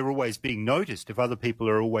 if they're always being noticed, if other people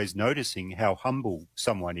are always noticing how humble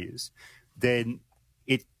someone is, then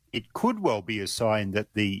it could well be a sign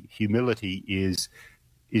that the humility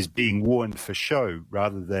is being worn for show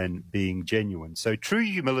rather than being genuine. So true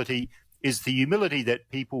humility is the humility that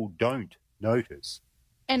people don't notice.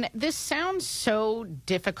 And this sounds so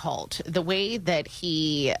difficult, the way that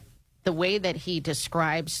he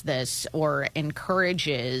describes this or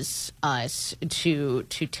encourages us to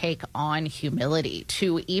take on humility,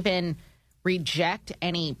 to even reject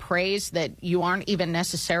any praise that you aren't even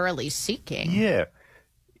necessarily seeking.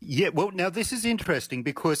 Yeah, well, now this is interesting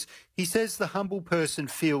because he says the humble person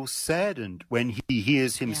feels saddened when he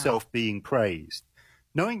hears himself being praised.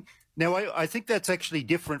 Now, I think that's actually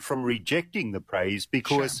different from rejecting the praise,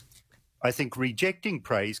 because I think rejecting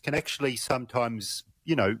praise can actually sometimes,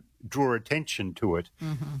 draw attention to it,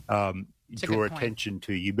 draw attention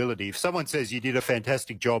to humility. If someone says you did a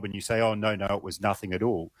fantastic job and you say, oh, no, it was nothing at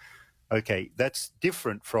all, okay, that's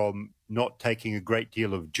different from not taking a great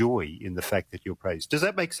deal of joy in the fact that you're praised. Does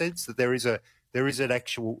that make sense? That there is an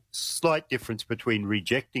actual slight difference between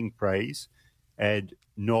rejecting praise and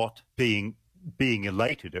not being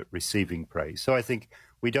elated at receiving praise. So I think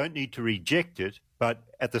we don't need to reject it, but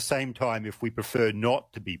at the same time, if we prefer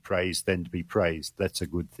not to be praised than to be praised, that's a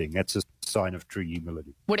good thing. That's a sign of true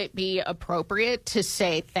humility. Would it be appropriate to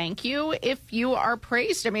say thank you if you are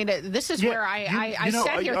praised? I mean, this is where I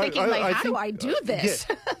sat here thinking, how do I do this?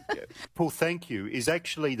 Paul, thank you is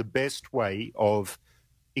actually the best way of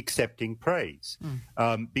accepting praise.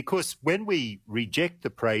 Because when we reject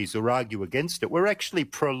the praise or argue against it, we're actually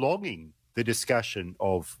prolonging the discussion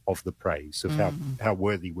of the praise, of how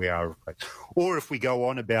worthy we are of praise. Or if we go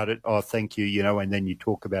on about it, oh, thank you, and then you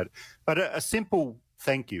talk about it. But a simple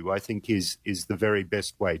thank you, I think, is the very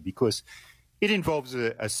best way, because it involves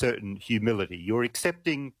a certain humility. You're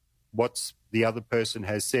accepting what the other person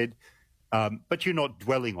has said, but you're not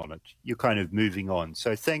dwelling on it. You're kind of moving on.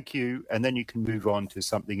 So thank you, and then you can move on to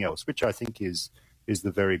something else, which I think is the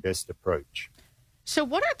very best approach. So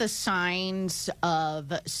what are the signs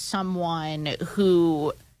of someone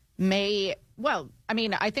who may,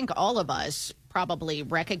 I think all of us probably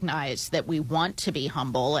recognize that we want to be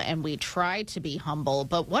humble and we try to be humble,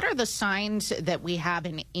 but what are the signs that we have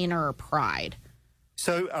an inner pride?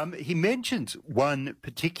 So he mentions one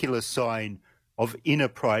particular sign of inner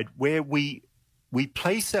pride where we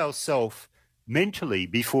place ourselves mentally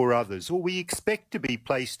before others, or we expect to be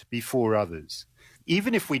placed before others.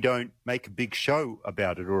 Even if we don't make a big show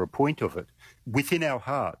about it or a point of it, within our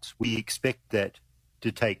hearts, we expect that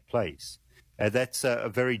to take place. That's a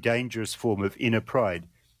very dangerous form of inner pride.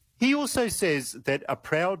 He also says that a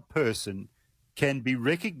proud person can be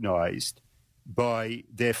recognized by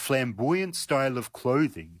their flamboyant style of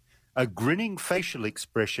clothing, a grinning facial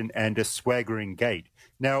expression, and a swaggering gait.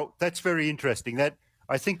 Now, that's very interesting. That,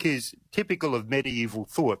 I think, is typical of medieval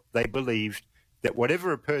thought. They believed that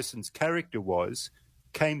whatever a person's character was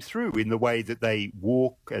came through in the way that they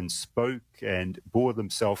walk and spoke and bore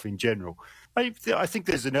themselves in general. I think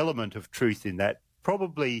there's an element of truth in that.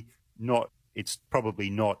 It's probably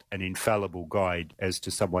not an infallible guide as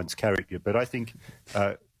to someone's character, but I think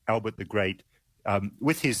Albert the Great,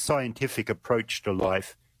 with his scientific approach to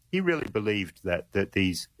life, he really believed that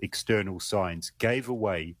these external signs gave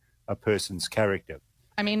away a person's character.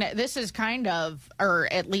 I mean, this is kind of, or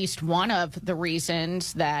at least one of the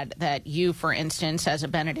reasons that you, for instance, as a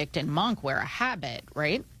Benedictine monk, wear a habit,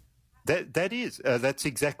 right? That's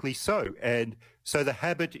exactly so. And so the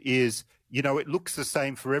habit is, it looks the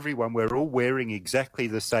same for everyone. We're all wearing exactly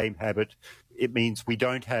the same habit. It means we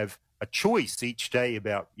don't have a choice each day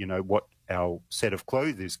about, what our set of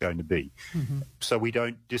clothes is going to be. Mm-hmm. So we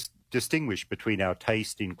don't distinguish between our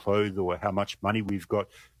taste in clothes or how much money we've got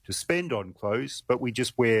to spend on clothes, but we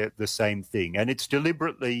just wear the same thing. And it's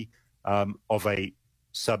deliberately of a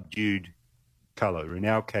subdued color. In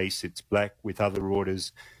our case, it's black. With other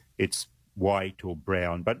orders, it's white or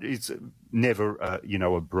brown, but it's never,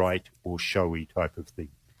 a bright or showy type of thing.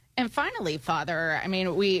 And finally, Father, I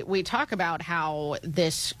mean, we talk about how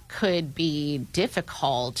this could be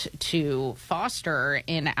difficult to foster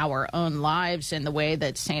in our own lives in the way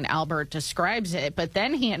that St. Albert describes it, but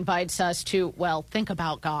then he invites us to, think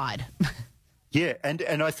about God. Yeah, and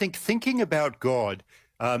I think thinking about God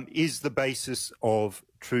is the basis of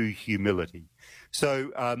true humility.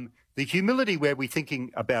 So the humility where we're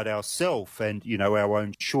thinking about ourselves and, our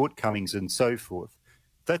own shortcomings and so forth,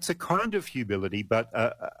 that's a kind of humility, but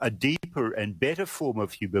a deeper and better form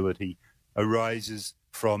of humility arises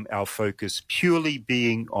from our focus purely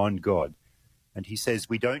being on God. And he says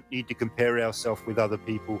we don't need to compare ourselves with other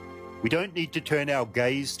people. We don't need to turn our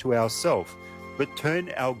gaze to ourselves, but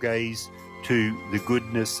turn our gaze to the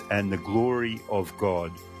goodness and the glory of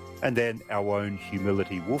God. And then our own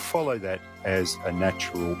humility will follow that as a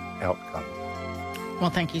natural outcome. Well,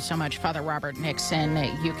 thank you so much, Father Robert Nixon.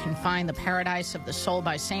 You can find The Paradise of the Soul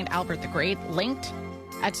by St. Albert the Great linked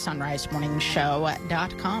at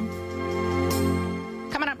sunrisemorningshow.com.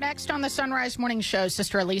 Coming up next on the Sunrise Morning Show,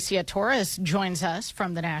 Sister Alicia Torres joins us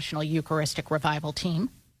from the National Eucharistic Revival Team.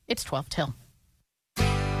 It's 12 till.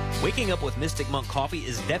 Waking up with Mystic Monk coffee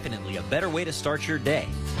is definitely a better way to start your day.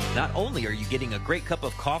 Not only are you getting a great cup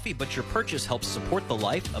of coffee, but your purchase helps support the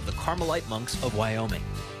life of the Carmelite monks of Wyoming.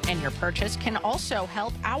 And your purchase can also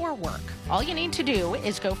help our work. All you need to do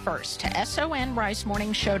is go first to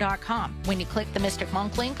sonrisemorningshow.com. When you click the Mystic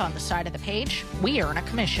Monk link on the side of the page, we earn a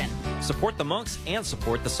commission. Support the monks and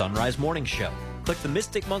support the Sunrise Morning Show. Click the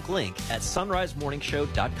Mystic Monk link at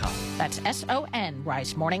sunrisemorningshow.com. That's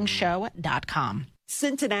sonrisemorningshow.com.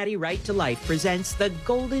 Cincinnati Right to Life presents the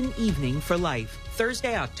Golden Evening for Life,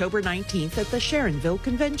 Thursday, October 19th at the Sharonville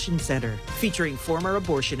Convention Center, featuring former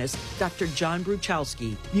abortionist Dr. John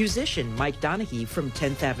Bruchalski, musician Mike Donaghy from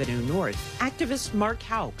 10th Avenue North, activist Mark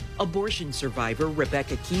Houck, abortion survivor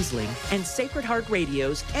Rebecca Kiesling, and Sacred Heart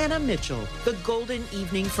Radio's Anna Mitchell. The Golden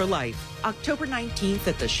Evening for Life, October 19th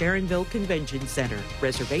at the Sharonville Convention Center.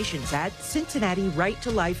 Reservations at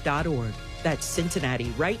CincinnatiRightToLife.org. That's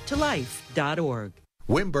CincinnatiRightToLife.org.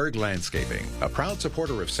 Wimberg Landscaping, a proud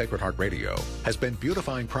supporter of Sacred Heart Radio, has been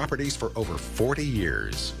beautifying properties for over 40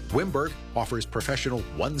 years. Wimberg offers professional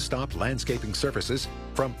one-stop landscaping services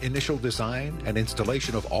from initial design and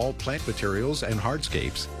installation of all plant materials and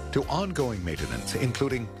hardscapes to ongoing maintenance,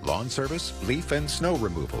 including lawn service, leaf and snow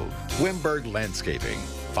removal. Wimberg Landscaping,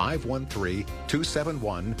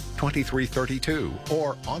 513-271-2332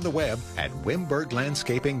 or on the web at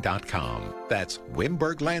wimberglandscaping.com. That's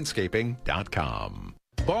wimberglandscaping.com.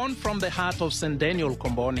 Born from the heart of St. Daniel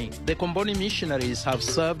Comboni, the Comboni missionaries have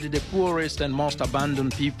served the poorest and most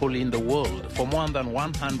abandoned people in the world for more than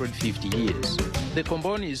 150 years. The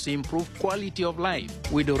Combonis improve quality of life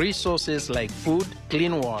with resources like food,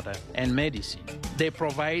 clean water, and medicine. They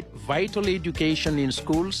provide vital education in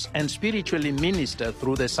schools and spiritually minister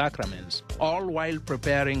through the sacraments, all while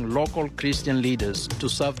preparing local Christian leaders to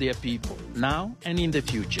serve their people, now and in the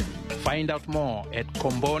future. Find out more at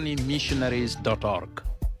combonimissionaries.org.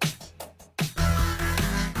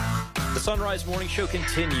 The Sunrise Morning Show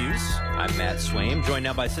continues. I'm Matt Swaim, joined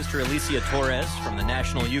now by Sister Alicia Torres from the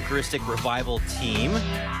National Eucharistic Revival Team.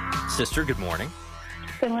 Sister, good morning.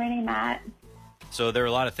 Good morning, Matt. So there are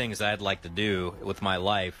a lot of things I'd like to do with my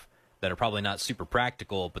life that are probably not super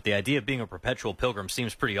practical, but the idea of being a perpetual pilgrim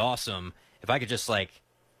seems pretty awesome. If I could just,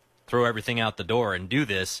 throw everything out the door and do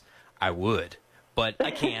this, I would. But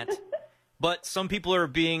I can't. But some people are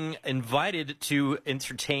being invited to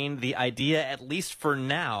entertain the idea, at least for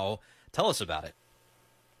now. Tell us about it.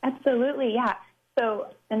 Absolutely, yeah. So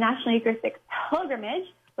the National Eucharistic Pilgrimage,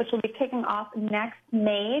 which will be kicking off next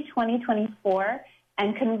May 2024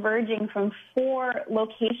 and converging from 4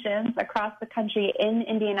 locations across the country in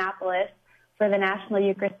Indianapolis for the National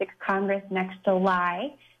Eucharistic Congress next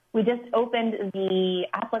July. We just opened the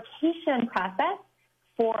application process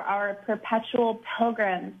for our perpetual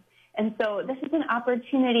pilgrims. And so this is an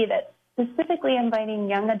opportunity that's specifically inviting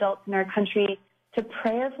young adults in our country to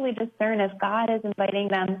prayerfully discern if God is inviting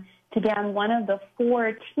them to be on one of the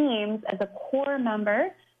 4 teams as a core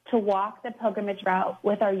member to walk the pilgrimage route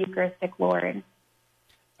with our Eucharistic Lord.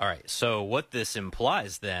 All right, so what this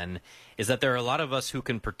implies then is that there are a lot of us who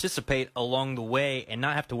can participate along the way and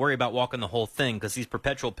not have to worry about walking the whole thing because these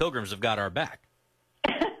perpetual pilgrims have got our back.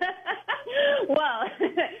 Well,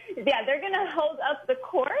 yeah, they're going to hold up the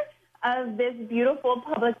course of this beautiful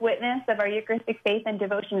public witness of our Eucharistic faith and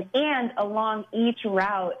devotion, and along each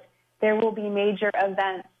route, there will be major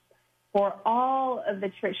events for all of the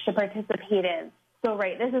church to participate in. So,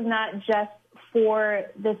 right, this is not just for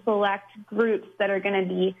the select groups that are going to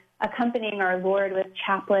be accompanying our Lord with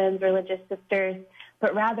chaplains, religious sisters,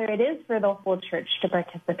 but rather it is for the whole church to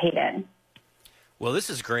participate in. Well, this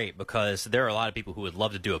is great because there are a lot of people who would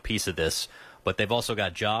love to do a piece of this, but they've also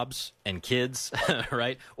got jobs and kids,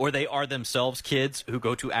 right? Or they are themselves kids who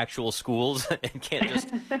go to actual schools and can't just,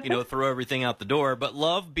 throw everything out the door, but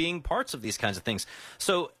love being parts of these kinds of things.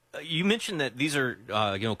 So you mentioned that these are,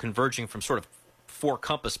 converging from sort of 4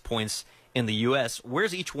 compass points in the U.S.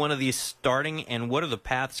 Where's each one of these starting, and what are the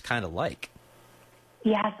paths kind of like?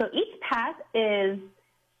 Yeah, so each path is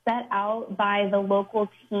set out by the local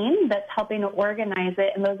team that's helping to organize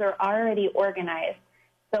it, and those are already organized.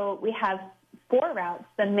 So we have 4 routes.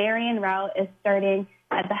 The Marion route is starting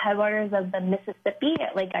at the headwaters of the Mississippi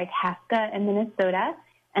at Lake Itasca in Minnesota.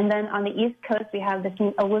 And then on the East Coast, we have the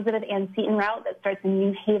St. Elizabeth Ann Seton route that starts in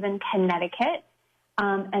New Haven, Connecticut.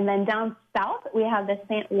 And then down south, we have the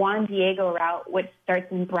St. Juan Diego route, which starts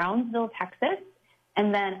in Brownsville, Texas.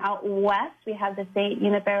 And then out west, we have the St.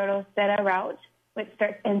 Junipero Serra route, which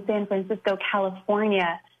starts in San Francisco,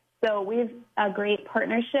 California. So we have a great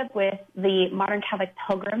partnership with the Modern Catholic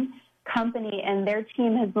Pilgrim Company, and their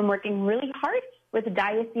team has been working really hard with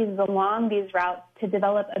dioceses along these routes to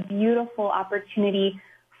develop a beautiful opportunity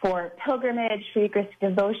for pilgrimage, for Eucharistic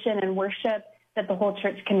devotion and worship that the whole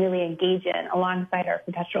church can really engage in alongside our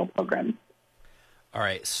perpetual pilgrims. All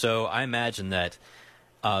right, so I imagine that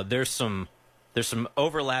there's some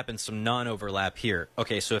overlap and some non-overlap here.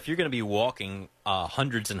 Okay, so if you're going to be walking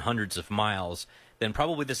hundreds and hundreds of miles, then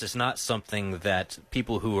probably this is not something that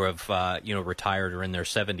people who have retired or in their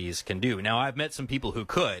 70s can do. Now, I've met some people who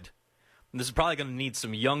could. This is probably going to need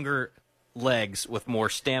some younger legs with more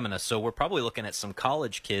stamina. So we're probably looking at some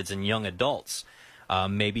college kids and young adults,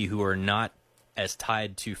 maybe who are not as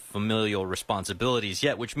tied to familial responsibilities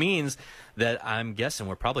yet, which means that I'm guessing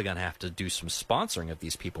we're probably going to have to do some sponsoring of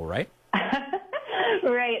these people, right?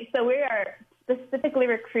 Right. So we are specifically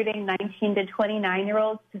recruiting 19 to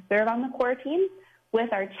 29-year-olds to serve on the core team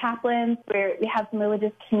with our chaplains, where we have some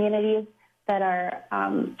religious communities that are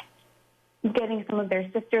getting some of their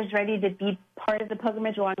sisters ready to be part of the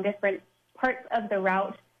pilgrimage along different parts of the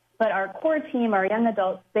route. But our core team, our young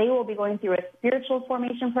adults, they will be going through a spiritual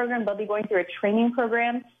formation program. They'll be going through a training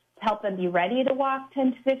program to help them be ready to walk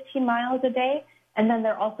 10 to 15 miles a day. And then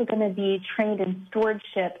they're also going to be trained in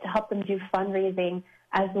stewardship to help them do fundraising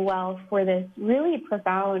as well for this really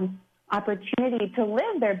profound opportunity to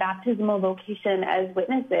live their baptismal vocation as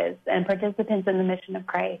witnesses and participants in the mission of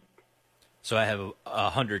Christ. So I have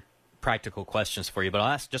 100 practical questions for you, but I'll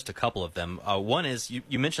ask just a couple of them. One is,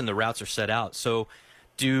 you mentioned the routes are set out. So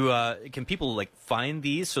can people find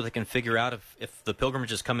these so they can figure out if the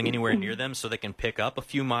pilgrimage is coming anywhere near them so they can pick up a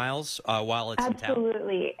few miles while it's in town?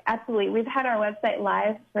 Absolutely. We've had our website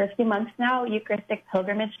live for a few months now,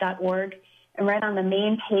 EucharisticPilgrimage.org. And right on the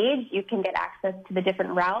main page, you can get access to the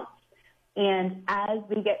different routes. And as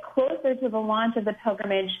we get closer to the launch of the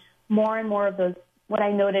pilgrimage, more and more of those, what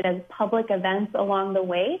I noted as public events along the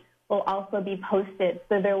way, will also be posted.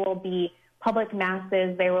 So there will be public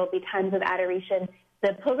masses, there will be times of adoration.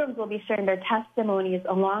 The pilgrims will be sharing their testimonies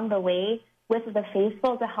along the way with the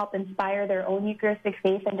faithful to help inspire their own Eucharistic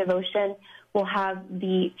faith and devotion. We'll have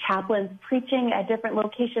the chaplains preaching at different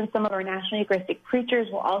locations. Some of our National Eucharistic preachers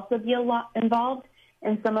will also be involved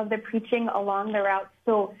in some of the preaching along the route.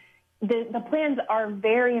 So the plans are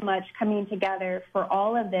very much coming together for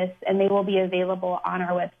all of this, and they will be available on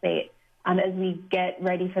our website as we get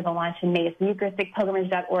ready for the launch in May. So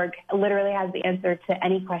EucharisticPilgrimage.org literally has the answer to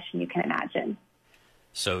any question you can imagine.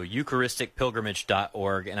 So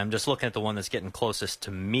EucharisticPilgrimage.org, and I'm just looking at the one that's getting closest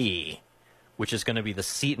to me, which is going to be the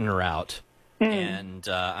Seton route. And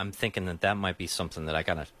I'm thinking that might be something that I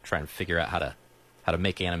got to try and figure out how to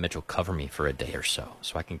make Anna Mitchell cover me for a day or so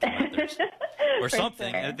I can come out there. Or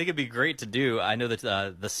something. Sure. I think it'd be great to do. I know that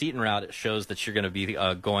the Seton route shows that you're going to be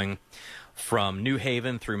going from New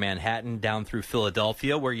Haven through Manhattan, down through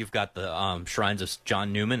Philadelphia, where you've got the shrines of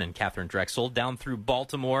John Newman and Catherine Drexel, down through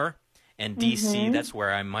Baltimore and D.C. Mm-hmm. That's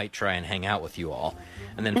where I might try and hang out with you all.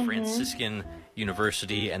 And then Franciscan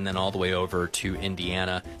University, and then all the way over to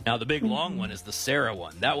Indiana. Now, the big long one is the Serra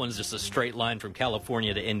one. That one's just a straight line from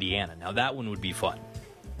California to Indiana. Now, that one would be fun.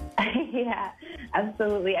 Yeah,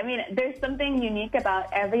 absolutely. I mean, there's something unique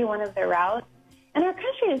about every one of the routes. And our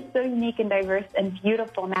country is so unique and diverse and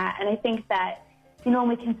beautiful, Matt. And I think that, when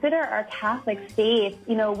we consider our Catholic faith,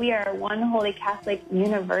 we are one holy Catholic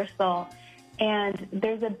universal. And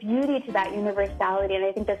there's a beauty to that universality. And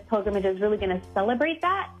I think this pilgrimage is really going to celebrate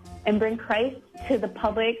that and bring Christ to the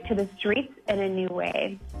public, to the streets in a new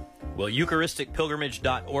way. Well,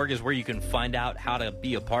 EucharisticPilgrimage.org is where you can find out how to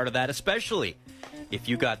be a part of that, especially if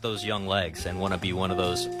you got those young legs and want to be one of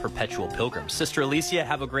those perpetual pilgrims. Sister Alicia,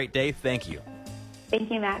 have a great day. Thank you.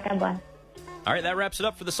 Thank you, Matt. God bless. All right, that wraps it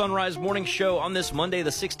up for the Sunrise Morning Show on this Monday,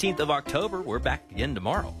 the 16th of October. We're back again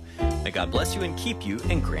tomorrow. May God bless you and keep you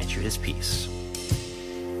and grant you his peace.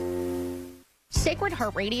 Sacred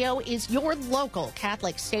Heart Radio is your local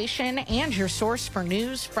Catholic station and your source for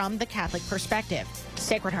news from the Catholic perspective.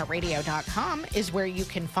 SacredHeartRadio.com is where you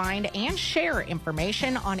can find and share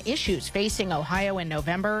information on issues facing Ohio in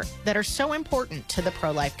November that are so important to the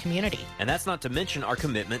pro-life community. And that's not to mention our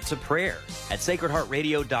commitment to prayer. At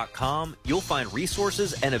SacredHeartRadio.com, you'll find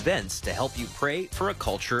resources and events to help you pray for a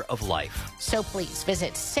culture of life. So please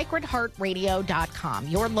visit SacredHeartRadio.com,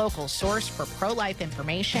 your local source for pro-life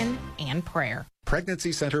information and prayer.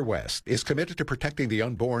 Pregnancy Center West is committed to protecting the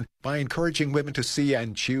unborn by encouraging women to see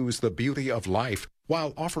and choose the beauty of life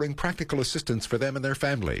while offering practical assistance for them and their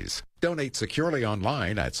families. Donate securely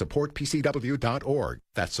online at supportpcw.org.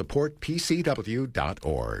 That's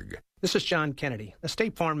supportpcw.org. This is John Kennedy, a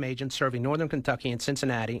State Farm agent serving Northern Kentucky and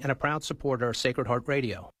Cincinnati and a proud supporter of Sacred Heart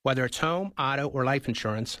Radio. Whether it's home, auto, or life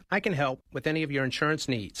insurance, I can help with any of your insurance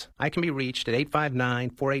needs. I can be reached at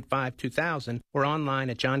 859-485-2000 or online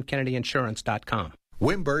at johnkennedyinsurance.com.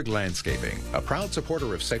 Wimberg Landscaping, a proud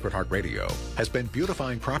supporter of Sacred Heart Radio, has been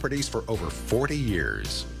beautifying properties for over 40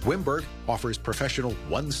 years. Wimberg offers professional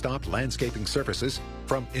one-stop landscaping services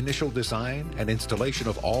from initial design and installation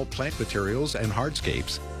of all plant materials and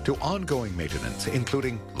hardscapes to ongoing maintenance,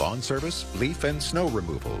 including lawn service, leaf and snow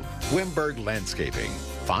removal. Wimberg Landscaping,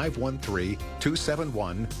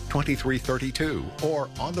 513-271-2332 or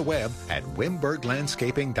on the web at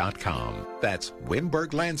wimberglandscaping.com. That's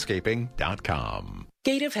wimberglandscaping.com.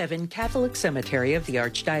 Gate of Heaven Catholic Cemetery of the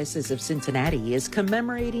Archdiocese of Cincinnati is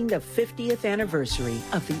commemorating the 50th anniversary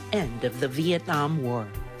of the end of the Vietnam War.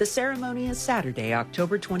 The ceremony is Saturday,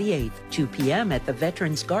 October 28th, 2 p.m. at the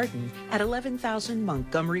Veterans Garden at 11,000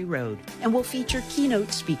 Montgomery Road, and will feature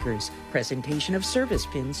keynote speakers, presentation of service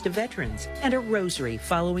pins to veterans, and a rosary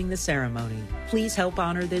following the ceremony. Please help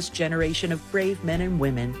honor this generation of brave men and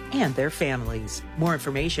women and their families. More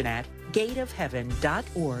information at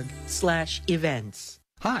gateofheaven.org/events.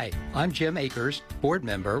 Hi, I'm Jim Akers, board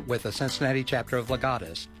member with the Cincinnati chapter of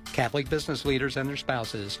Legatus, Catholic business leaders and their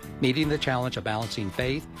spouses meeting the challenge of balancing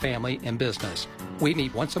faith, family, and business. We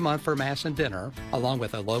meet once a month for Mass and dinner, along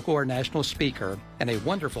with a local or national speaker and a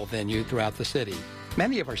wonderful venue throughout the city.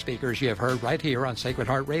 Many of our speakers you have heard right here on Sacred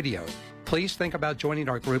Heart Radio. Please think about joining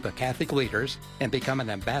our group of Catholic leaders and become an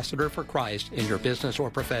ambassador for Christ in your business or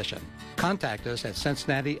profession. Contact us at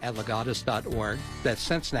cincinnati@legatus.org. That's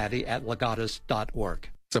cincinnati@legatus.org.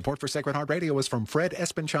 Support for Sacred Heart Radio is from Fred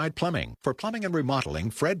Espenscheid Plumbing. For plumbing and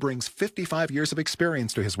remodeling, Fred brings 55 years of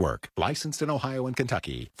experience to his work. Licensed in Ohio and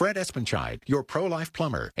Kentucky. Fred Espenscheid, your pro-life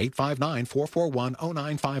plumber.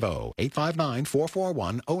 859-441-0950.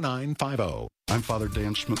 859-441-0950. I'm Father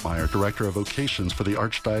Dan Schmidtmeyer, Director of Vocations for the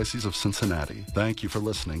Archdiocese of Cincinnati. Thank you for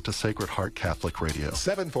listening to Sacred Heart Catholic Radio.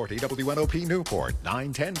 740 WNOP Newport,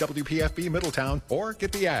 910 WPFB Middletown, or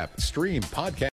get the app, stream, podcast.